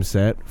the same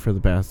set for the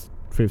past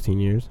 15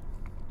 years.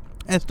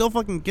 And still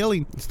fucking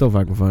killing. It's still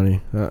fucking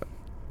funny.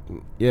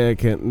 Yeah,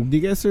 do you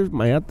guys serve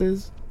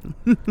mayates?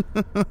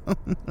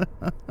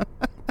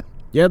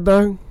 Yeah,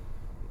 dog.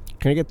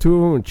 Can I get 2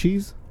 of them with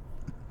cheese?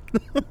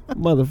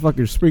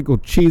 Motherfucker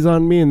sprinkled cheese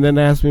on me and then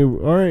asked me,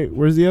 alright,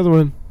 where's the other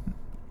one?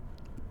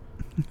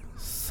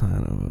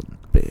 Son of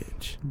a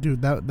bitch.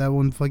 Dude, that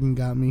one fucking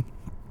got me.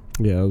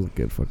 Yeah, that was a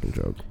good fucking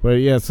joke. But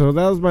yeah, so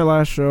that was my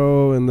last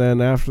show, and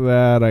then after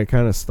that I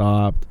kind of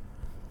stopped.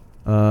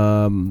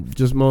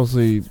 Just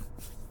mostly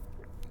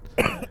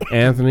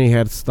Anthony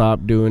had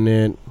stopped doing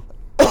it.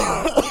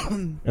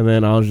 And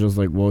then I was just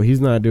like, well, he's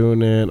not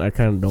doing it. I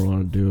kind of don't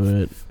want to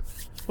do it.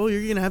 Well,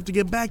 you're going to have to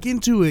get back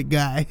into it,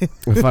 guy.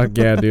 Fuck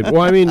yeah, dude.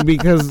 Well, I mean,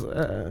 because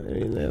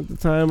at the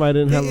time I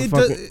didn't have a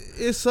fucking...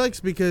 It sucks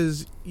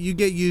because you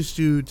get used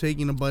to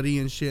taking a buddy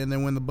and shit, and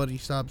then when the buddy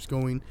stops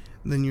going,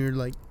 then you're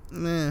like,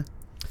 meh.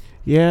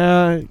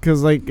 Yeah,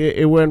 because like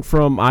it went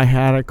from I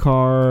had a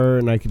car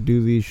and I could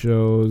do these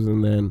shows,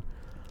 and then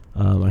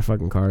my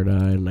fucking car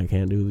died and I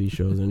can't do these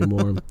shows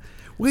anymore.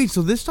 Wait,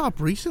 so this stopped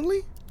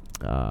recently?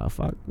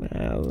 Fuck. Nah,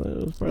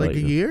 it was probably like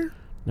a year?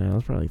 No, it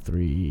was probably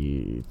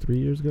three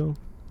years ago.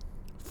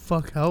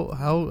 Fuck,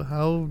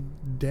 how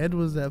dead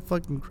was that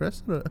fucking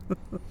Cressida?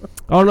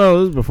 Oh no,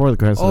 this was before the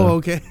Cressida. Oh,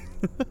 okay.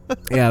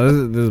 Yeah, this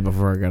is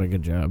before I got a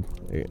good job.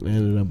 I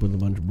ended up with a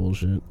bunch of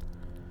bullshit.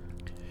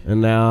 And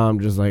now I'm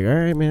just like, all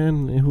right,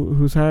 man,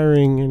 who's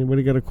hiring?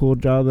 Anybody got a cool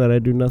job that I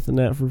do nothing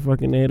at for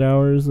fucking 8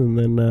 hours? And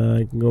then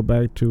I can go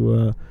back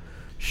to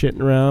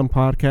shitting around,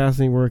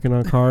 podcasting, working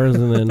on cars,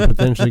 and then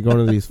potentially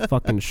going to these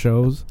fucking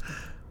shows.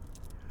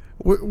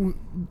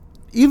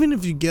 Even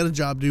if you get a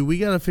job, dude, we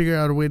got to figure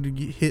out a way to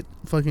hit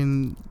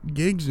fucking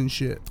gigs and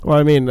shit. Well,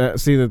 I mean,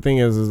 see, the thing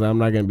is I'm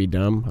not going to be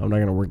dumb. I'm not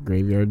going to work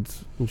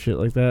graveyards and shit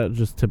like that.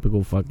 Just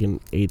typical fucking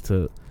 8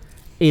 to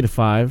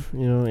 5,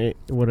 you know, 8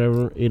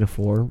 to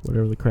 4,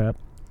 whatever the crap.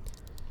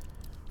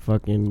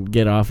 Fucking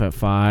get off at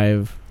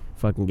 5,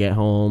 fucking get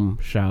home,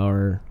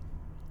 shower,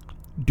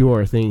 do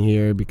our thing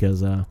here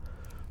because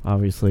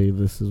obviously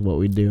this is what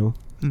we do.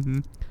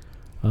 Mm-hmm.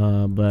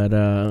 But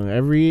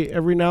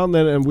every now and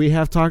then, and we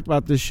have talked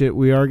about this shit,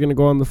 we are going to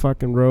go on the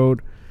fucking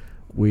road.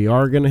 We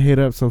are going to hit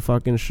up some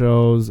fucking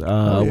shows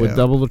with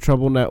Double the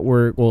Trouble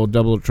Network. Well,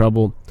 Double the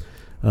Trouble.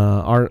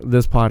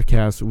 This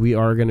podcast, we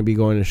are going to be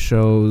going to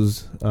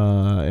shows,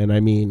 and I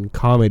mean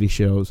comedy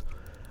shows,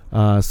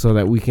 so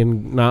that we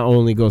can not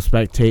only go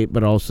spectate,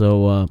 but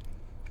also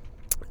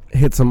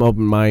hit some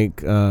open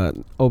mic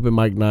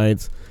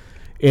nights,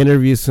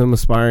 interview some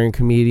aspiring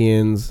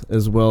comedians,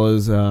 as well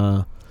as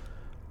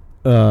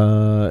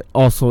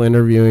also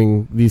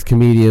interviewing these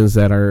comedians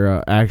that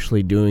are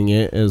actually doing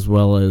it, as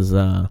well as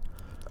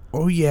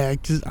oh yeah,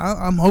 because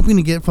I'm hoping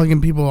to get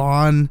fucking people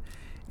on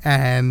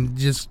and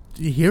just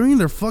hearing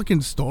their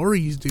fucking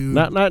stories, dude.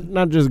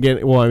 Not just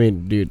getting, well, I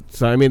mean, dude,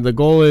 so I mean the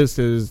goal is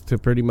to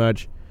pretty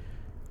much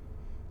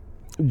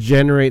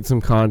generate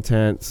some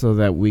content so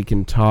that we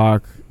can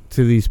talk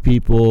to these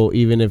people,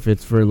 even if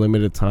it's for a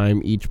limited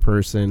time, each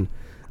person,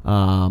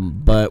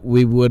 but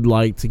we would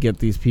like to get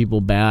these people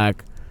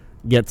back,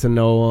 get to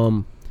know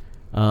them,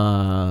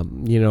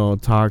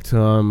 talk to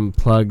them,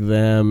 plug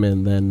them,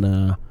 and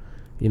then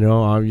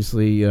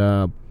obviously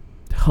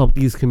help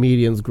these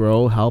comedians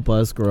grow, help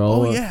us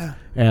grow. Oh yeah.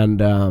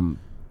 And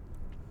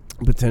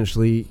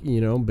potentially,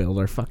 build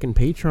our fucking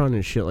Patreon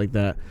and shit like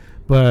that.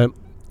 But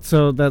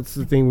so that's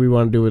the thing we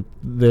want to do with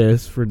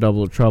this for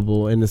Double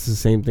Trouble, and it's the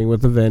same thing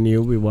with the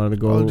venue. We want to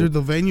go. Oh, dude,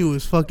 the venue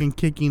is fucking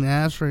kicking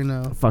ass right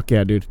now. Fuck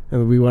yeah, dude!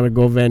 And we want to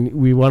go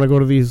We want to go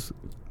to these,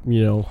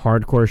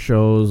 hardcore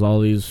shows, all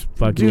these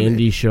fucking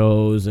indie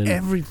shows, and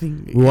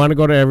everything. We want to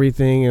go to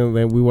everything, and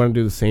then we want to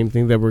do the same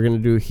thing that we're gonna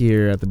do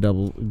here at the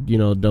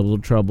Double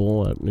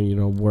Trouble.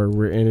 Where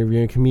we're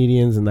interviewing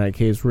comedians. In that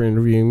case, we're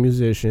interviewing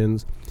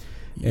musicians.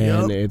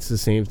 And it's the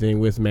same thing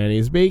with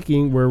Manny's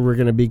Baking, where we're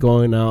going to be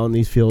going out on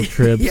these field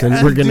trips, yeah,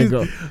 and we're going to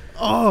go.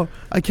 Oh,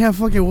 I can't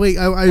fucking wait.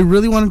 I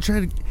really want to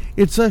try to.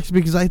 It sucks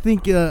because I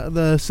think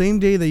the same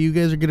day that you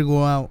guys are going to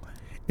go out,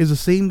 is the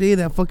same day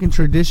that fucking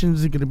Traditions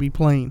is gonna be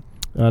playing.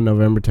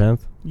 November 10th.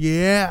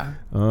 Yeah.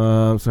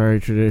 I'm sorry,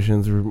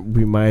 Traditions.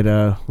 We might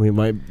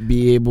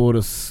be able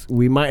to.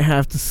 We might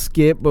have to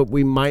skip, but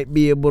we might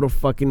be able to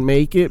fucking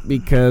make it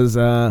because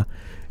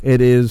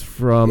it is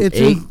from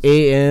 8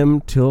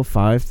 a.m. till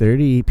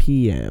 5:30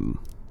 p.m.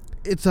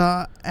 It's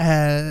at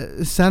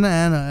Santa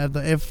Ana at the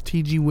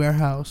FTG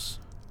warehouse.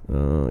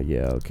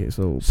 Yeah, okay.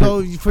 So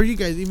for you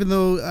guys, even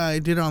though I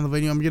did it on the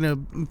venue, I'm gonna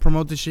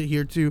promote this shit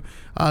here too.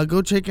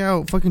 Go check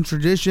out fucking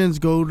Traditions.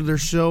 Go to their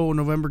show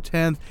November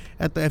 10th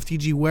at the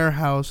FTG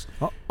warehouse.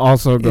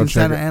 Also go in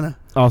check Santa Ana.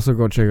 Also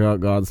go check out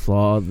God's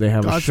Flaw. They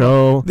have a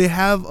show. They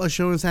have a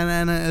show in Santa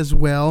Ana as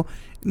well,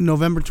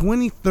 November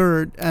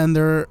 23rd, and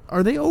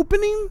are they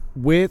opening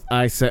with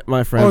I Set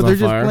My Friends on Fire? Or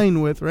they're just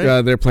playing with, right?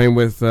 Yeah, they're playing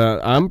with.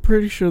 I'm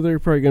pretty sure they're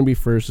probably gonna be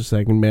first or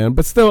second band,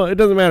 but still, it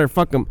doesn't matter.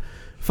 Fuck them.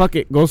 Fuck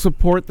it. Go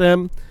support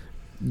them.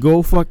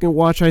 Go fucking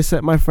watch I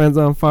Set My Friends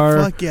on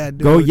Fire. Fuck yeah,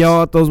 dude. Go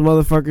yell at those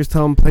motherfuckers.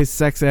 Tell them to play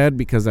Sex Ed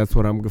because that's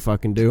what I'm gonna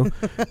fucking do.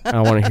 I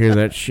want to hear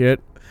that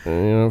shit. You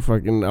know,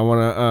 fucking. I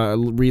want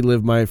to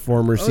relive my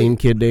former Scene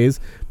Kid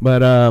days. But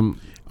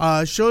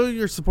show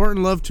your support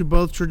and love to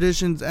both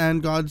Traditions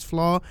and God's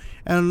Flaw.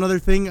 And another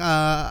thing,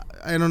 I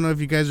don't know if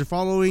you guys are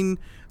following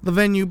the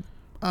venue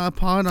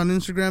pod on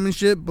Instagram and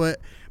shit, but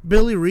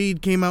Billy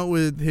Reed came out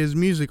with his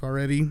music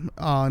already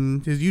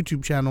on his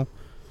YouTube channel.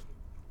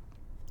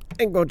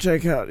 And go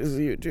check out his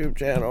YouTube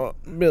channel,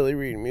 Billy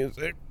Reed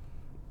Music.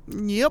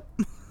 Yep.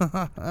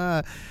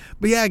 But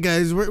yeah,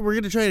 guys, we're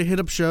going to try to hit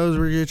up shows.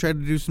 We're going to try to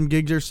do some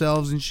gigs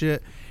ourselves and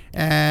shit.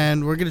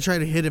 And we're going to try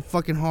to hit it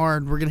fucking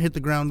hard. We're going to hit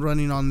the ground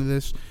running on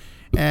this.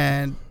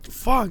 And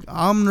fuck,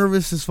 I'm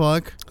nervous as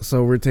fuck.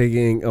 So we're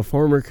taking a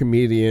former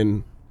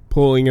comedian,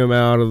 pulling him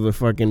out of the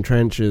fucking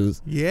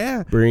trenches.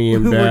 Yeah. Bringing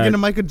him back. We're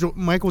going to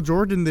Michael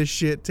Jordan this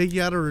shit. Take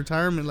you out of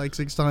retirement like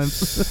 6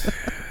 times.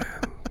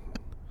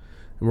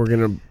 And we're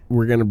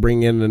gonna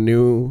bring in the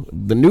new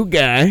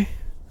guy.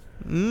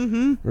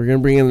 Mm-hmm. We're gonna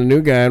bring in the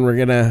new guy, and we're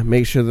gonna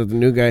make sure that the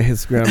new guy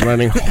hits the ground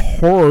running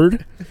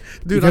hard.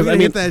 Dude, I'm gonna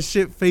hit that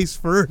shit face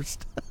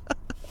first.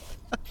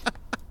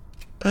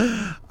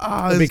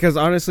 Because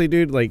honestly,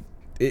 dude, like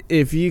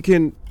if you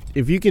can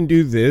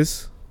do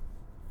this,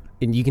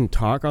 and you can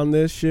talk on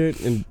this shit,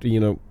 and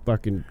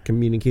fucking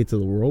communicate to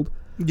the world.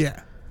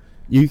 Yeah.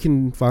 You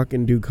can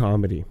fucking do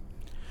comedy.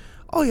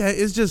 Oh yeah,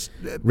 it's just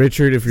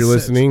Richard, if you're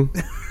listening.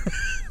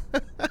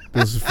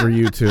 This is for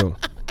you too.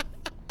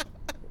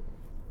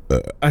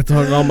 I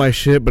talk all my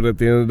shit, but at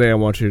the end of the day, I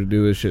want you to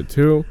do this shit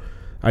too.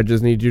 I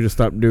just need you to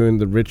stop doing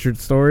the Richard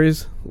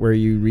stories where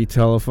you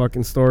retell a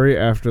fucking story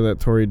after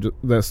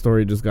that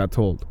story just got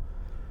told.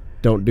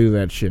 Don't do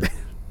that shit.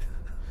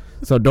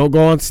 So don't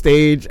go on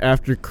stage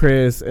after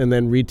Chris and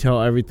then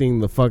retell everything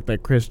the fuck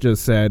that Chris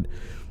just said,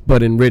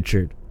 but in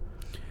Richard.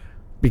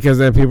 Because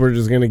then people are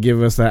just gonna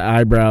give us that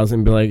eyebrows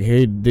and be like,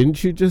 "Hey,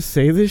 didn't you just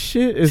say this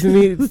shit?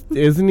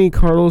 Isn't he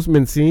Carlos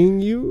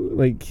Mencing you?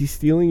 Like he's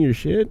stealing your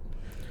shit?"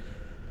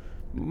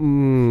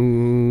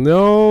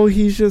 No,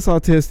 he's just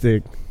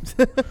autistic.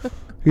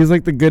 He's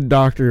like the good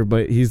doctor,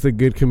 but he's the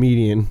good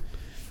comedian.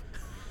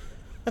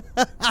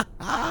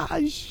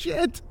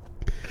 Shit.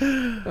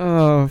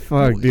 Oh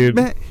fuck, dude.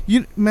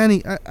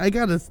 Manny, I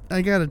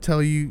gotta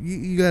tell you,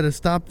 you gotta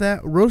stop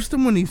that. Roast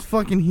him when he's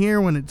fucking here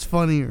when it's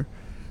funnier.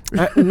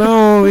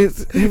 No,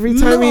 it's every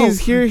time he's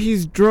here,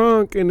 he's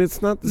drunk, and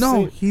it's not the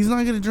same. No, he's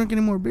not gonna drink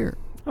any more beer.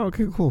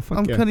 Okay, cool. Fuck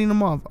I'm cutting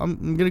him off.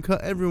 I'm gonna cut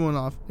everyone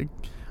off.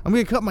 I'm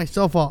gonna cut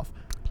myself off.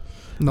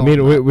 No, I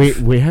mean,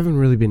 we haven't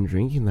really been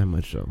drinking that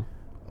much though.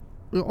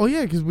 Oh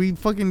yeah, because we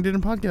fucking did a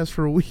podcast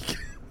for a week.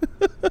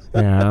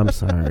 Yeah, I'm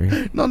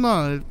sorry.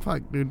 No,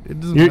 fuck, dude. It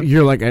doesn't.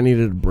 You're like, I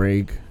needed a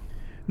break.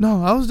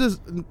 No, I was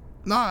just.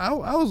 No,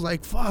 I was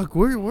like, fuck,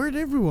 where'd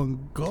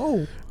everyone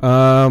go?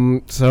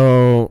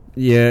 So,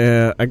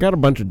 yeah, I got a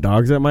bunch of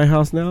dogs at my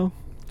house now.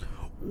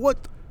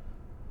 What?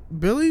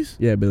 Billy's?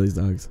 Yeah, Billy's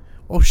dogs.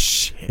 Oh,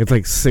 shit. It's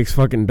like 6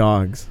 fucking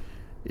dogs.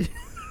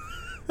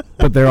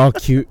 But they're all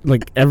cute.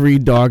 Like, every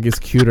dog is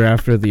cuter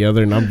after the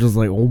other, and I'm just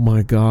like, oh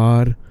my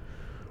god.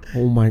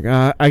 Oh my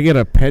god. I get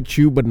to pet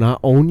you but not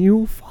own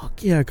you?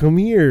 Fuck yeah, come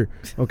here.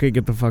 Okay,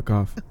 get the fuck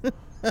off.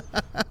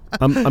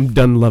 I'm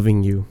done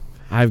loving you.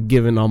 I've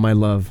given all my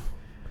love.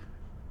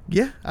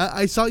 Yeah,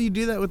 I saw you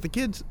do that with the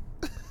kids.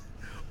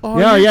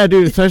 Yeah,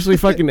 dude. Especially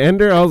fucking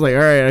Ender. I was like,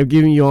 all right, I'm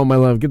giving you all my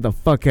love. Get the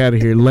fuck out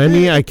of here.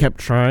 Lenny, I kept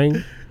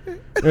trying.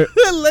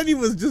 Lenny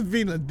was just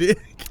being a dick.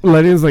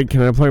 Lenny's like,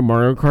 can I play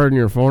Mario Kart on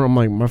your phone? I'm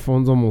like, my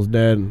phone's almost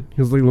dead.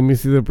 He was like, let me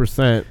see the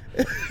percent.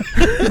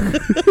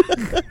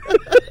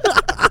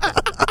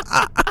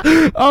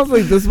 I was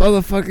like, this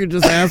motherfucker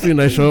just asked me,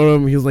 and I showed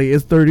him. He was like,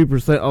 it's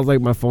 30%. I was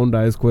like, my phone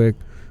dies quick.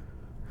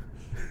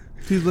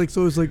 He's like,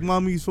 so it's like,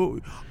 mommy, so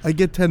I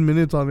get 10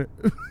 minutes on it.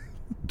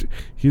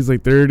 He's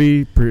like,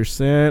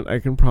 30%. I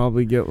can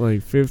probably get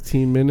like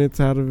 15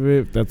 minutes out of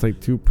it. That's like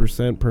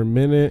 2% per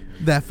minute.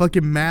 That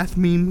fucking math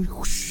meme.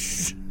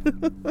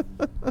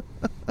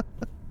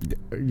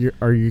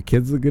 Are your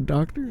kids a good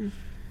doctor?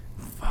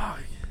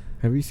 Fuck.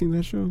 Have you seen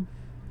that show?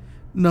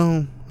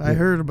 No, I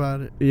heard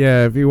about it.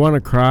 Yeah, if you want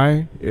to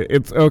cry,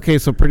 it's okay.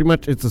 So pretty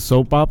much, it's a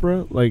soap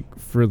opera, like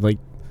for like,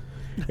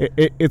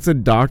 it's a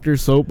doctor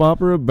soap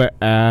opera, but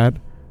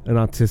add an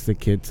autistic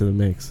kid to the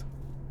mix.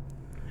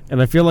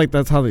 And I feel like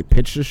that's how they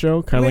pitched the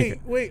show. Kind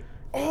of Wait.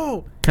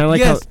 Oh, kind of like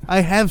yes,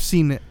 I have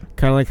seen it.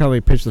 Kind of like how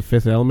they pitched The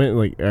Fifth Element.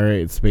 Like, all right,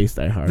 it's Space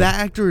Die Hard. That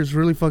actor is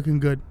really fucking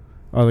good.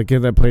 Oh, the kid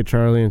that played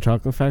Charlie in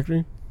Chocolate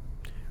Factory?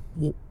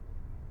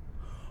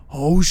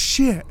 Oh,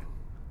 shit.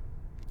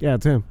 Yeah,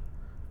 it's him.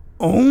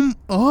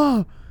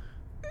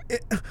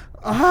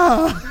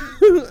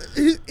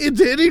 It's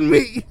hitting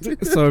me.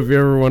 So if you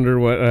ever wondered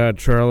what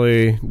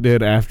Charlie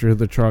did after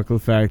the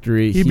Chocolate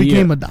Factory, he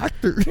became a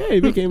doctor. Yeah,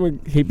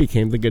 he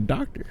became the good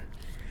doctor.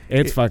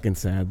 It's fucking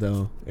sad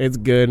though. It's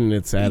good and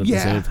it's sad at the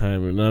same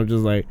time. And I'm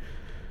just like,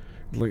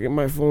 look at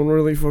my phone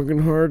really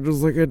fucking hard,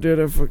 just like I did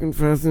at fucking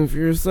Fast and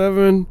Furious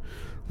 7.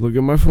 Look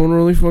at my phone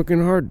really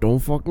fucking hard. Don't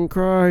fucking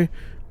cry.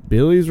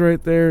 Billy's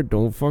right there.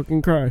 Don't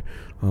fucking cry.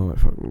 Oh my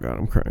fucking god,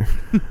 I'm crying.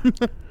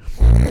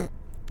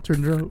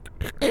 Turns out,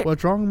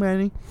 what's wrong,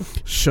 Manny?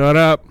 Shut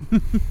up.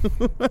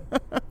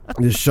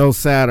 This show's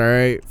sad, all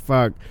right?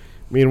 Fuck.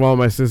 Meanwhile,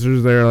 my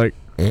sister's there like,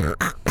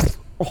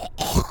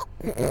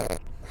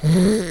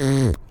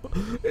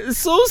 it's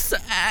so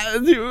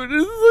sad, dude.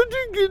 It's such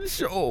a good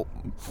show.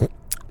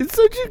 It's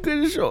such a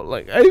good show.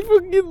 Like, I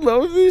fucking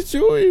love this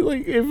show.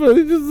 Like, if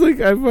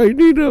I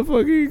need to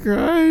fucking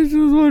cry, I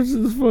just watch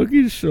this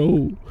fucking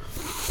show.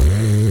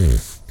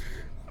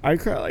 I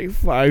cried like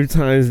 5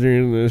 times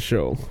during this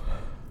show.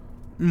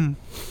 I'm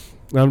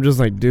just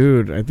like,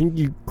 dude, I think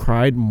you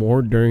cried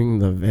more during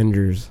the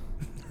Avengers.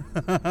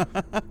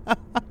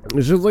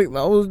 It's just like,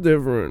 that was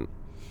different.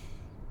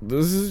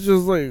 This is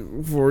just like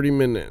 40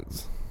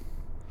 minutes.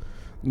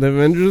 The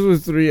Avengers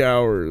was 3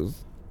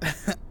 hours.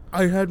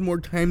 I had more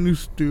time to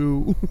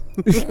stew.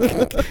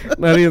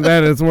 Not even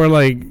that. It's more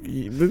like,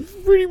 that's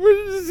pretty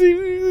much the same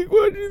thing. Like,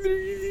 1, 2,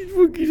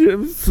 3 fucking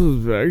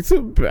episodes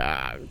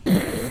back.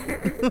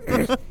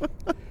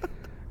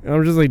 And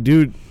I'm just like,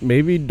 dude,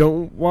 maybe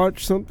don't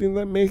watch something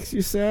that makes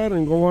you sad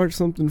and go watch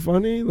something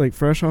funny, like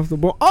Fresh Off the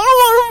Boat. I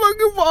don't want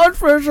to fucking watch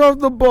Fresh Off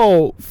the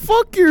Boat.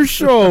 Fuck your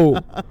show.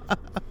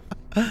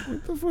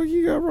 What the fuck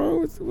you got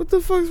wrong with? What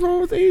the fuck's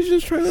wrong with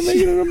Asians trying to make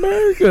it in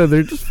America?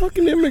 They're just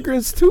fucking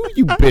immigrants too,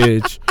 you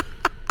bitch.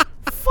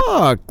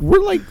 Fuck,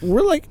 we're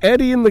like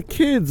Eddie and the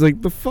kids.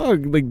 Like, the fuck,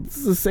 like,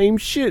 it's the same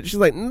shit. She's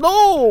like,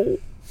 no,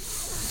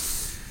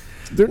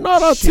 they're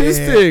not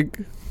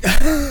autistic.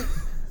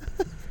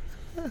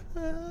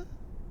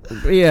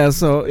 But yeah,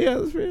 so yeah,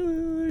 that's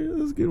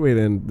a good way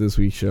to end this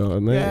week's show.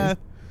 And yeah.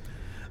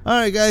 All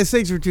right, guys,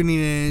 thanks for tuning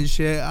in and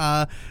shit.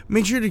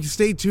 Make sure to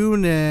stay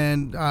tuned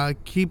and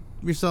keep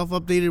yourself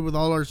updated with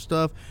all our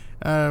stuff.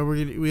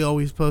 We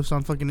always post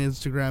on fucking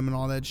Instagram and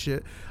all that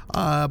shit.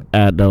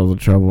 At Double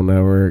Trouble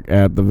Network,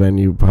 at The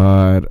Venue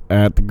Pod,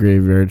 at The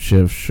Graveyard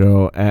Shift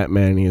Show, at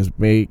Manny is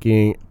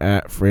Baking,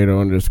 at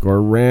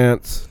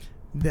Fredo_rants.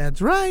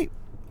 That's right.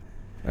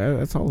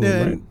 That's all of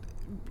them, right?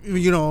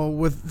 You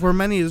know, for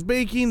Manny is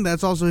Baking,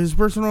 that's also his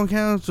personal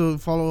account, so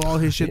follow all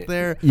his shit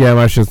there. Yeah,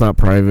 my shit's not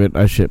private.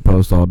 I shit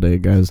post all day,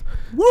 guys.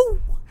 Woo!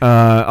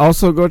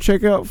 Also, go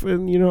check out,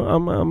 and you know,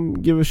 I'm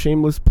give a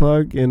shameless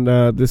plug, and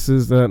this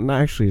is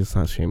actually, it's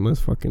not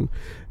shameless. Fucking,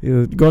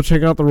 go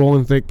check out the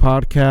Rolling Thick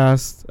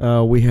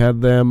podcast. We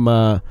had them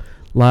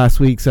last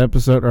week's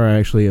episode, or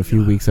actually a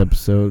few weeks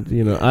episode.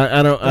 You know,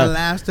 I don't. The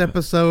last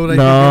episode.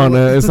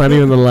 No, it's not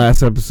even the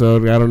last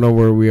episode. I don't know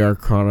where we are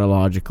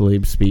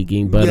chronologically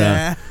speaking, but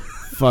yeah.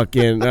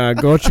 Fucking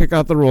go check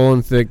out the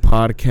Rolling Thick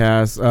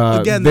podcast.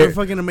 Again, they're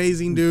fucking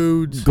amazing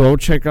dudes. Go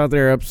check out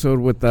their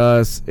episode with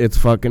us. It's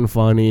fucking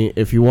funny.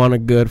 If you want a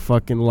good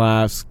fucking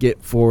laugh,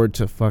 skip forward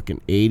to fucking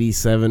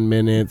 87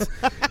 minutes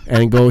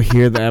and go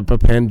hear the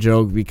EpiPen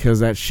joke, because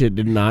that shit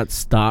did not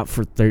stop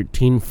for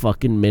 13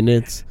 fucking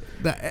minutes.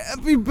 The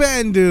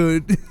EpiPen,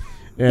 dude.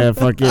 Yeah,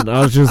 fucking,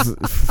 I was just...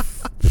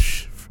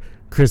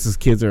 Chris's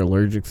kids are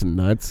allergic to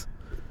nuts.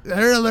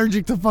 They're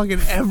allergic to fucking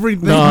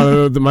everything.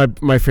 No,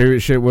 my favorite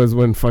shit was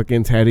when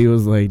fucking Teddy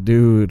was like,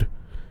 dude.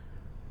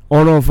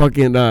 Oh no,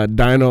 fucking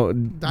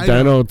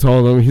Dino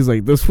told him, he's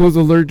like, this fool's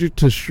allergic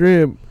to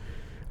shrimp.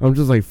 I'm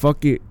just like,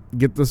 fuck it.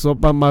 Get the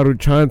sopa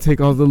Maruchan,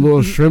 take all the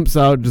little shrimps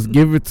out, just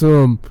give it to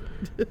him.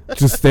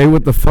 Just stay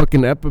with the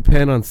fucking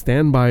EpiPen on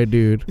standby,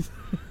 dude.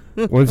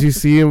 Once you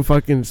see him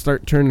fucking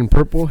start turning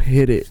purple,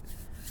 hit it.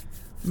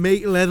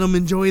 Let them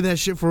enjoy that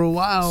shit for a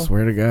while.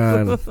 Swear to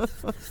God.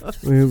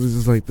 It was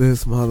just like,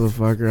 this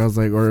motherfucker. I was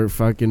like, or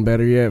fucking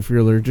better yet, if you're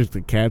allergic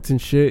to cats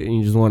and shit and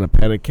you just want to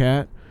pet a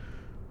cat,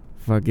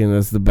 fucking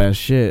that's the best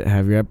shit.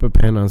 Have your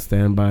EpiPen on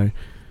standby.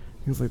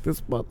 He was like,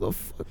 this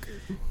motherfucker.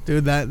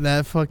 Dude,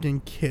 that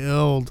fucking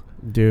killed.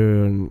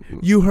 Dude.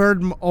 You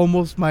heard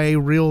almost my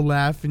real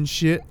laugh and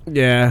shit.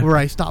 Yeah. Where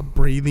I stopped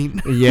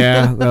breathing.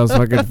 Yeah, that was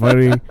fucking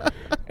funny.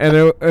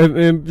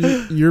 And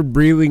your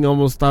breathing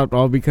almost stopped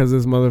all because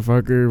this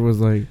motherfucker was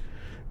like,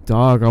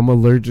 dog, I'm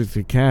allergic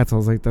to cats. I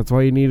was like, that's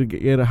why you need to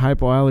get a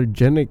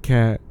hypoallergenic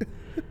cat.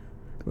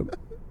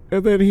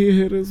 And then he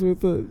hit us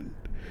with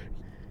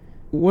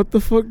what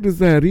the fuck does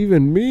that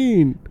even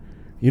mean?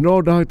 You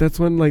know, dog, that's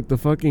when, like, the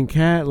fucking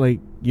cat, like,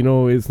 you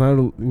know, it's not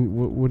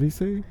what did he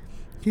say?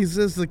 He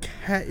says the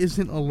cat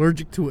isn't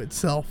allergic to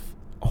itself.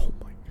 Oh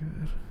my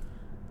god.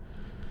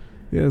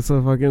 Yeah,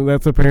 so fucking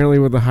that's apparently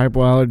what the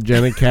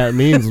hypoallergenic cat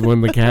means,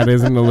 when the cat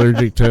isn't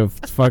allergic to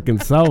fucking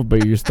self,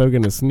 but you're still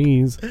gonna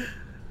sneeze.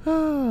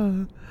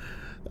 Oh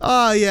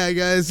yeah,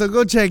 guys. So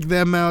go check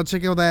them out.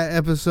 Check out that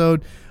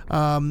episode.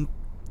 Go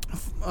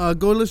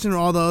listen to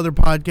all the other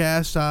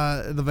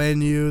podcasts. The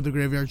Venue, The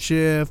Graveyard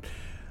Shift,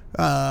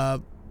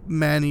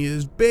 Manny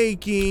is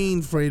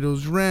Baking,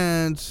 Fredo's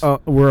Rants.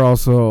 We're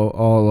also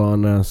all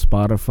on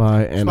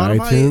Spotify and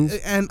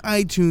iTunes. And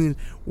iTunes.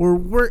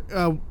 We're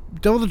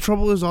Double the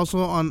Trouble is also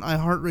on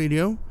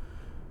iHeartRadio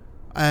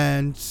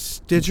and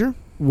Stitcher.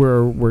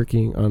 We're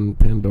working on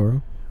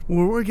Pandora.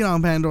 We're working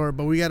on Pandora,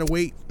 but we gotta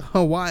wait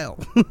a while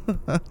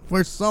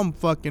for some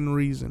fucking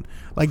reason.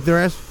 Like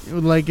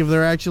if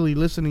they're actually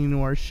listening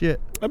to our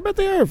shit. I bet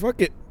they are. Fuck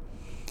it.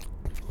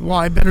 Well,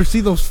 I better see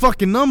those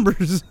fucking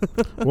numbers.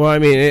 Well, I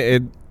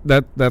mean,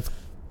 that's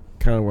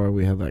kind of why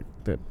we had that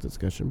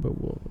discussion, but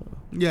we'll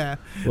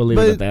leave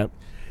it at that.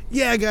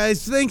 Yeah,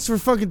 guys, thanks for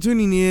fucking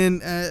tuning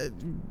in.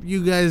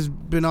 You guys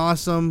been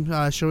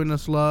awesome, showing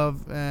us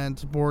love and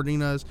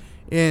supporting us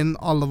in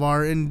all of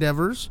our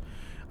endeavors.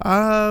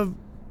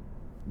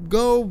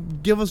 Go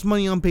give us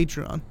money on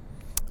Patreon.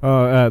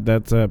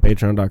 That's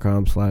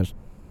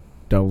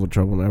patreon.com/Double the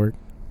Trouble Network.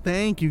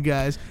 Thank you,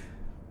 guys.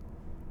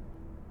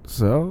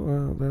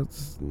 So,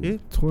 that's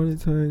it. 20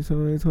 hours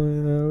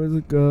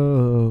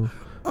ago.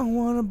 I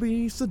want to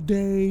be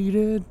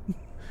sedated.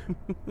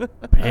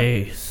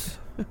 Peace.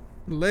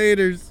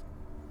 Laters.